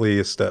definitely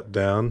a step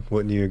down.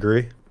 Wouldn't you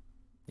agree?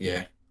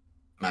 yeah,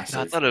 I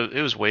massive. thought it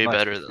was way Nice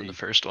better to than see. the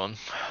first one.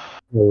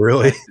 Oh,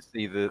 really? To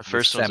see the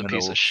first one's a piece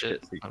seminal of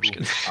shit. I'm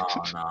just sequel.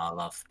 kidding. Oh no, I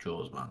love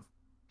Jaws, man.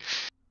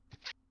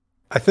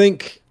 I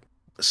think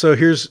so.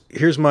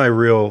 Here's my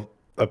real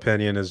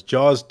opinion: is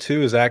Jaws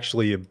 2 is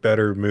actually a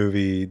better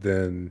movie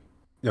than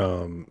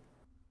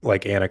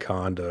like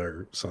Anaconda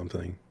or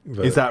something.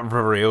 But Is that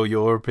for real?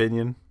 Your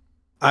opinion?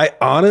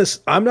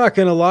 I'm not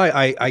gonna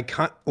lie. I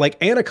can't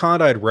like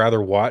Anaconda. I'd rather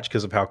watch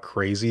because of how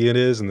crazy it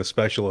is and the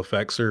special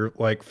effects are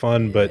like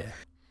fun. But Yeah.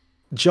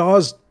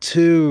 Jaws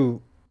 2,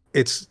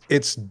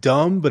 it's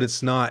dumb, but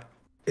it's not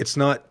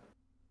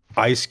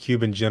Ice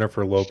Cube and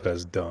Jennifer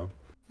Lopez dumb.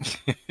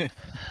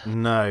 No.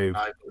 No,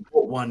 but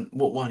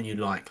what one are you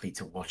likely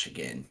to watch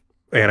again?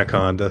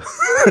 Anaconda.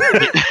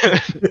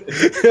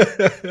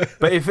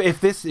 But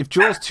if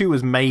Jaws 2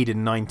 was made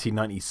in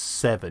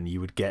 1997,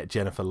 you would get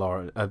Jennifer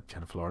Lopez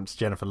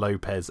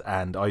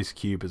and Ice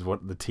Cube as one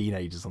of the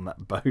teenagers on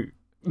that boat.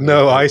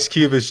 No, Ice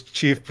Cube is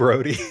Chief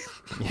Brody.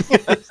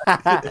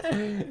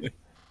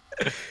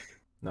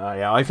 No,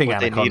 yeah, I think What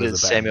they Anaconda's needed a better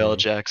Samuel L.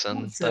 movie.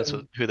 Jackson. What's That's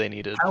that? who they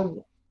needed.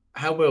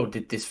 How well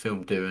did this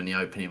film do in the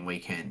opening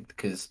weekend?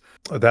 Because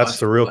That's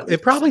the real. like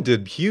It probably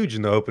did huge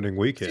in the opening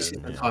this is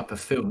weekend. the type of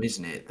film,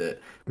 isn't it, that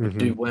would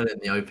do well in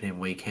the opening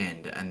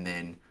weekend, and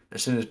then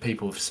as soon as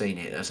people have seen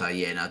it, they say,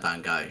 "Yeah, no,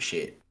 don't go,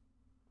 shit."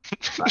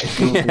 Like, if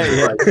you've been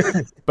Yeah.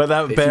 praising- But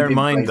that if bear you've in been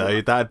mind praising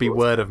though, that'd be Jaws,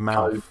 word of go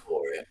mouth.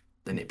 for it,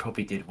 then it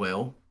probably did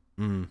well.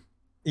 Mm.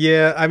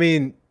 Yeah, I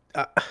mean,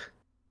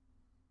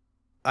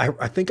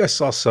 I think I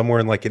saw somewhere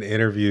in like an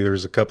interview,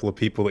 there's a couple of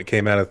people that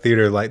came out of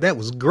theater like, that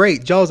was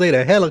great. Jaws ate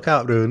a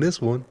helicopter in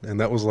this one. And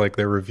that was like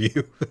their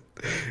review.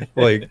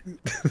 Like,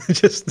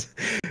 just,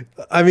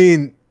 I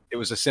mean, It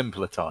was a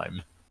simpler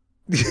time.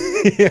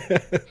 yeah,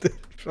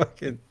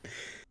 fucking.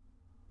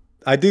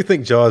 I do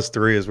think Jaws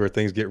 3 is where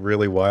things get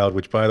really wild,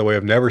 which, by the way,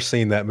 I've never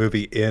seen that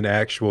movie in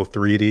actual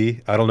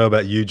 3D. I don't know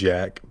about you,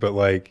 Jack, but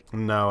like,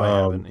 No,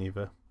 I haven't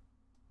either.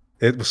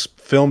 it was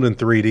filmed in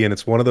 3D, and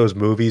it's one of those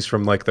movies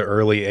from like the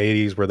early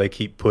 80s where they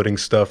keep putting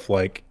stuff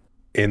like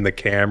in the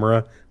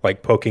camera,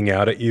 like poking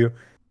out at you.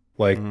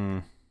 Like,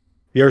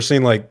 you ever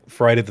seen like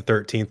Friday the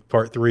 13th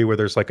Part 3 where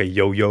there's like a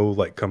yo-yo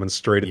like coming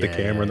straight at the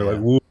camera and they're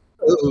like,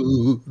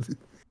 whoa.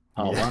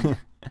 Oh, Yeah. wow.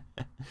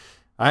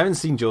 I haven't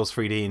seen Jaws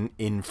 3D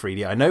in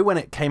 3D. I know when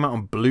it came out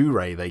on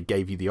Blu-ray, they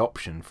gave you the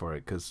option for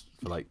it because,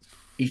 like,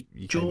 Is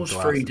you can Jaws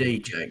glass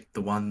 3D, Jake,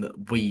 the one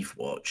that we've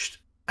watched?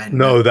 And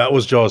No, that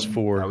was Jaws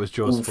 4. That was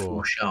Jaws awful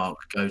 4. shark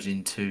goes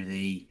into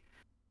the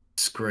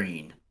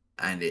screen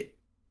and it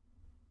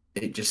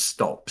just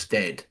stops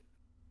dead.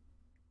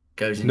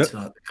 Goes No- into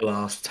like the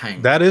glass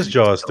tank. That is and it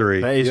Jaws stops.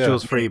 3. That is yeah.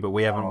 Jaws 3, but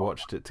we haven't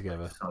watched it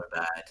together. So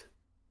bad.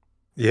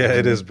 Yeah,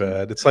 it is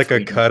bad. It's like a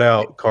 3D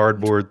cutout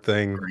cardboard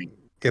thing, Screen.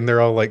 and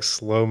they're all like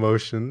slow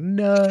motion.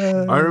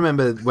 No. I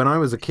remember when I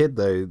was a kid,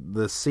 though,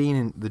 the scene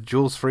in the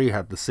Jaws 3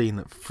 had the scene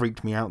that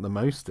freaked me out the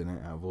most in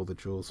it out of all the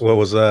Jaws. What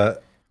was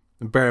that?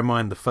 And bear in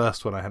mind, the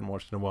first one I hadn't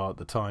watched in a while at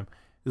the time.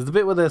 There's the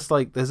bit where there's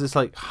this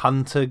like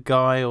hunter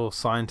guy or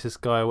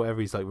scientist guy or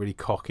whatever. He's like really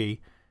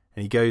cocky,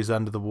 and he goes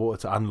under the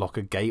water to unlock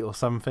a gate or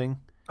something.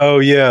 Oh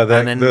yeah,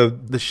 that And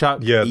then the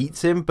shark yeah.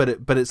 eats him, but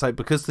it's like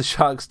because the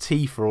shark's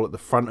teeth are all at the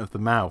front of the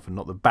mouth and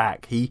not the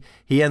back, he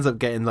ends up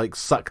getting like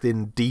sucked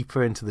in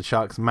deeper into the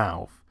shark's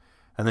mouth,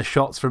 and the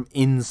shots from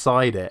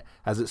inside it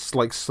as it's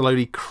like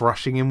slowly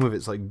crushing him with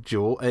its like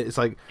jaw. It's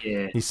like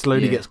he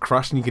slowly gets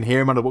crushed, and you can hear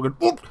him underwater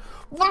going,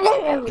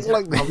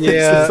 like this.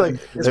 Yeah, It's like,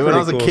 it's when I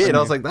was a pretty cool, kid, I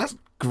was isn't like, that's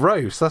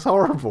gross, that's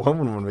horrible. I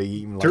wouldn't want to be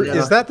eaten like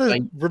Is that. that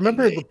the?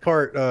 Remember the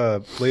part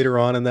later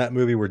on in that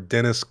movie where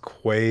Dennis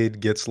Quaid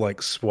gets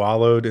like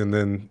swallowed, and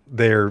then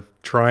they're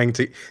trying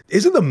to?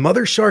 Isn't the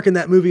mother shark in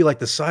that movie like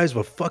the size of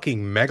a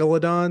fucking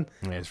megalodon?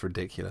 Yeah, it's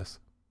ridiculous.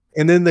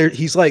 And then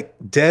he's like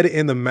dead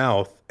in the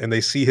mouth, and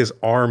they see his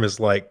arm is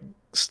like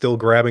still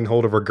grabbing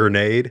hold of a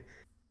grenade,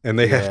 and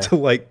they have to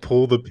like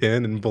pull the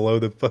pin and blow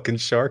the fucking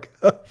shark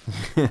up.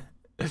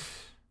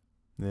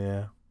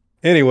 Yeah.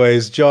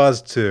 Anyways,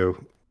 Jaws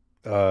 2.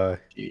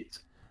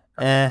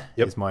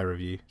 It's my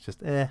review. It's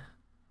just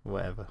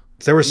whatever.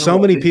 There were so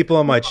many people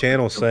on my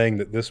channel saying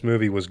that this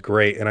movie was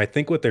great, and I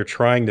think what they're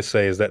trying to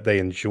say is that they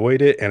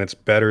enjoyed it and it's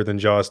better than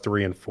Jaws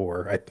 3 and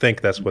 4. I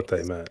think that's what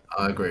they meant.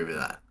 I agree with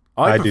that.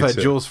 I do prefer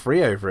too. Jaws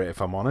 3 over it,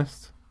 if I'm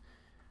honest.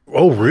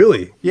 Oh,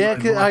 really? Yeah,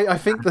 'cause I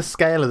think the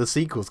scale of the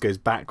sequels goes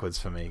backwards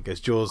for me. It goes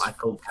Jaws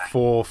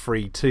 4,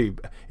 3, 2.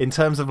 In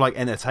terms of like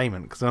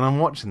entertainment, because when I'm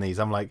watching these,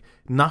 I'm like,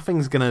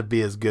 nothing's going to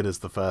be as good as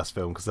the first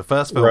film. Because the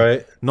first film,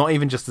 Right. not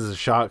even just as a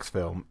Sharks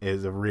film,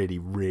 is a really,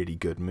 really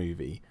good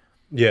movie.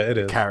 Yeah, it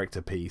is.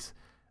 Character piece.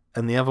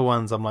 And the other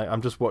ones, I'm like,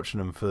 I'm just watching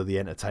them for the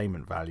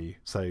entertainment value.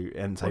 So What's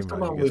entertainment the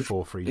value one goes with?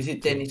 4, 3, Is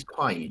it 2. Dennis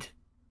Quaid?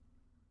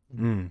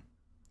 The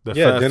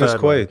Dennis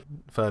third Quaid. One.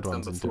 Third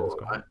one's in Number Dennis 4,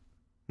 Quaid. right?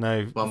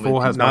 No, One 4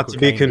 with- has Not Michael to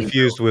be Caine.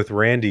 confused with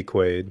Randy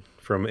Quaid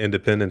from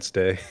Independence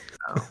Day.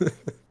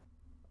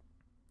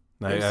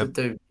 No, Who's the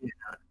dude?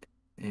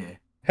 Yeah.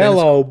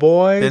 Hello,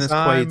 boys. Dennis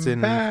Quaid's I'm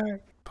in back.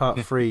 part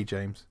 3,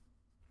 James,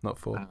 not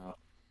 4.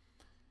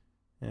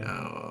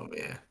 Oh,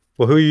 yeah.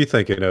 Well, who are you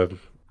thinking of?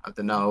 I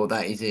don't know.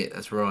 That is it.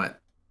 That's right.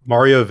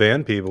 Mario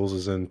Van Peebles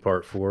is in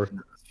part 4.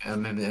 I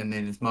remember, and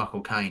then there's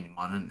Michael Caine in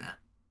one, isn't there?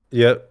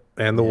 Yep,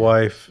 and the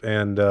wife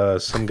and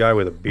some guy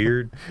with a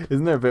beard.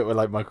 Isn't there a bit where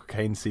like Michael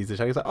Caine sees the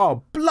shark? He's like,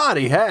 "Oh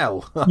bloody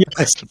hell!"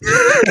 Yes.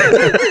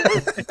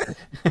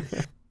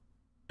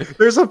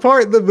 There's a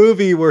part in the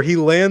movie where he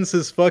lands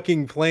his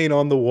fucking plane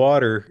on the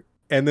water,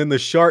 and then the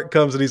shark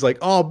comes and he's like,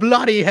 "Oh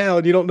bloody hell!"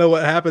 And you don't know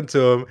what happened to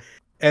him.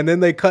 And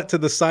then they cut to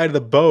the side of the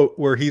boat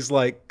where he's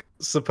like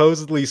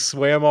supposedly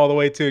swam all the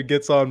way to and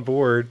gets on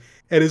board,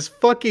 and his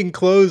fucking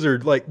clothes are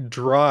like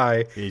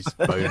dry. He's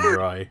bone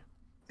dry.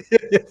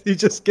 He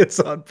just gets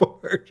on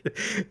board.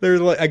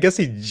 There's like, I guess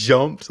he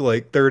jumped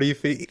like 30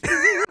 feet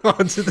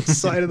onto the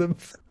side of the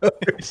boat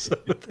or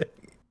something.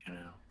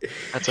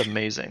 That's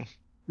amazing.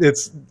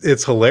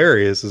 It's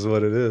hilarious, is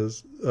what it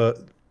is. Isn't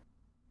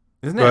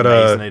it But,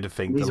 amazing though, to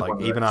think These that are like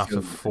one of even those after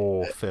films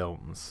 4 that-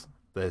 films,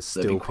 there's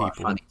That'd still be quite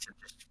people. funny to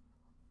just...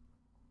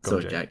 Go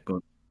on, Sorry, Jake. Jack. Go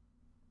on.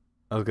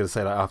 I was going to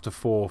say like after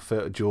 4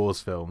 Jaws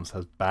films,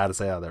 as bad as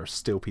they are, there are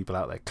still people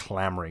out there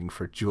clamoring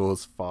for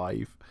Jaws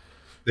 5.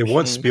 They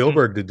want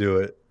Spielberg to do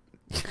it.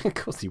 Of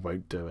course, he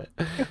won't do it.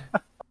 It'd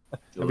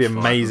Jaws be 5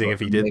 amazing got if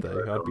he the did, Meg though.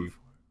 right I'd on. be.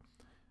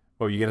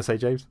 What were you going to say,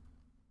 James?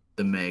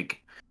 The Meg.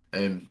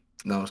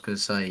 No, I was going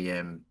to say,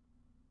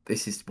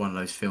 this is one of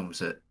those films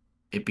that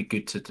it'd be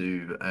good to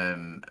do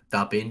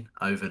dubbing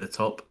over the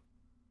top.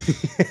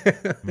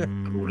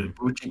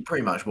 Which is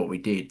pretty much what we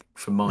did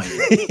for mine.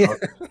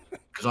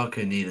 because I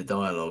couldn't hear the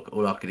dialogue.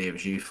 All I could hear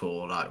was you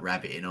four like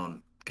rabbiting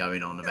on,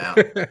 going on about.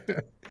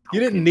 You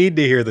didn't need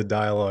to hear the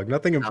dialogue.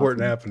 Nothing important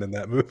Nothing. happened in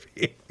that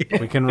movie.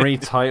 We can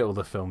retitle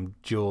the film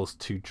Jaws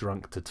Too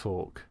Drunk to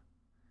Talk.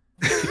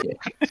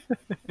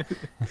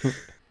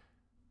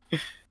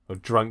 Or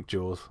Drunk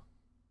Jaws.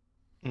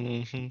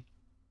 Mm-hmm.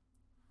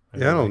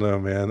 Yeah, I don't know,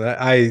 man.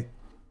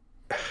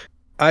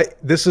 I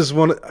this is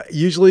one.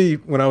 Usually,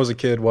 when I was a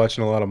kid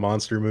watching a lot of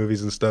monster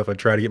movies and stuff, I'd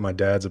try to get my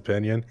dad's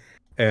opinion,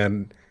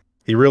 and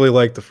he really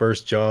liked the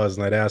first Jaws.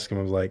 And I'd ask him,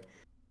 I was like,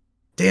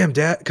 "Damn,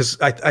 Dad," because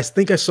I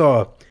think I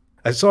saw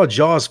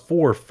Jaws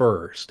 4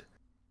 first,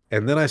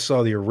 and then I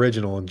saw the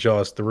original in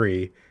Jaws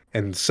 3,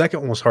 and the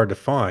second one was hard to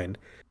find.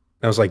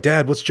 And I was like,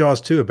 "Dad, what's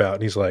Jaws 2 about?"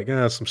 And he's like,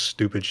 some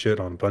stupid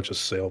shit on a bunch of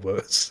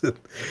sailboats. That's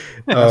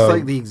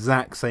like the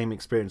exact same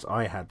experience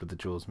I had with the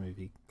Jaws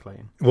movie,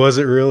 Klayton. Was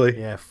it really?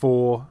 Yeah,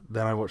 4,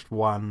 then I watched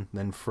 1,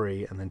 then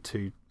 3, and then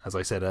 2, as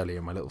I said earlier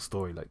in my little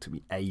story, like took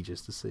me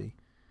ages to see.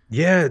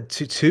 Yeah,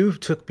 2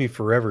 took me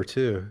forever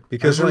too. I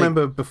Because just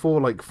remember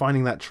before like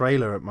finding that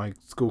trailer at my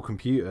school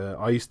computer,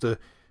 I used to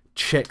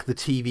check the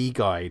TV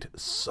guide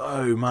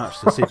so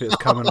much to see if it was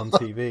coming on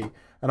TV.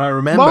 And I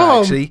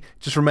remember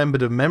just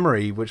remembered a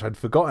memory which I'd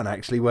forgotten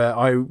actually, where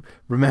I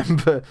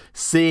remember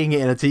seeing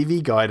it in a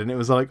TV guide and it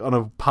was like on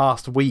a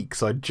past week,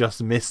 so I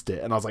just missed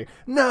it. And I was like,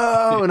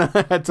 no! And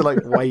I had to like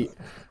wait.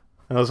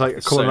 And I was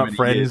like calling up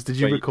friends. Did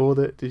you record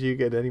it? Did you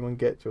get anyone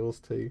get Jaws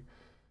 2?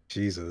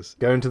 Jesus.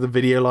 Go into the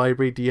video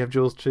library. Do you have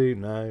Jaws 2?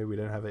 No, we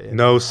don't have it in.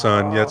 No,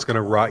 son. That's going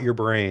to rot your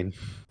brain.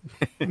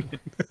 Do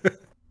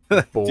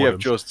you have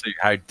Jaws 2?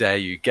 How dare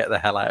you? Get the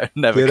hell out.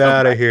 Never Get come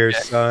out of back here,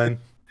 again. son.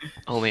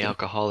 Only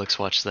alcoholics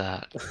watch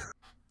that.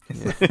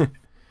 Yeah.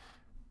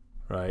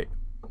 Right.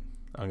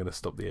 I'm going to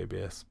stop the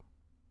OBS.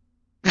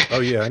 Oh,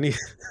 yeah. I need.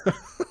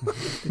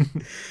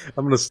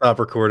 I'm going to stop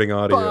recording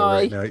audio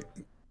right now. I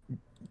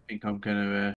think I'm gonna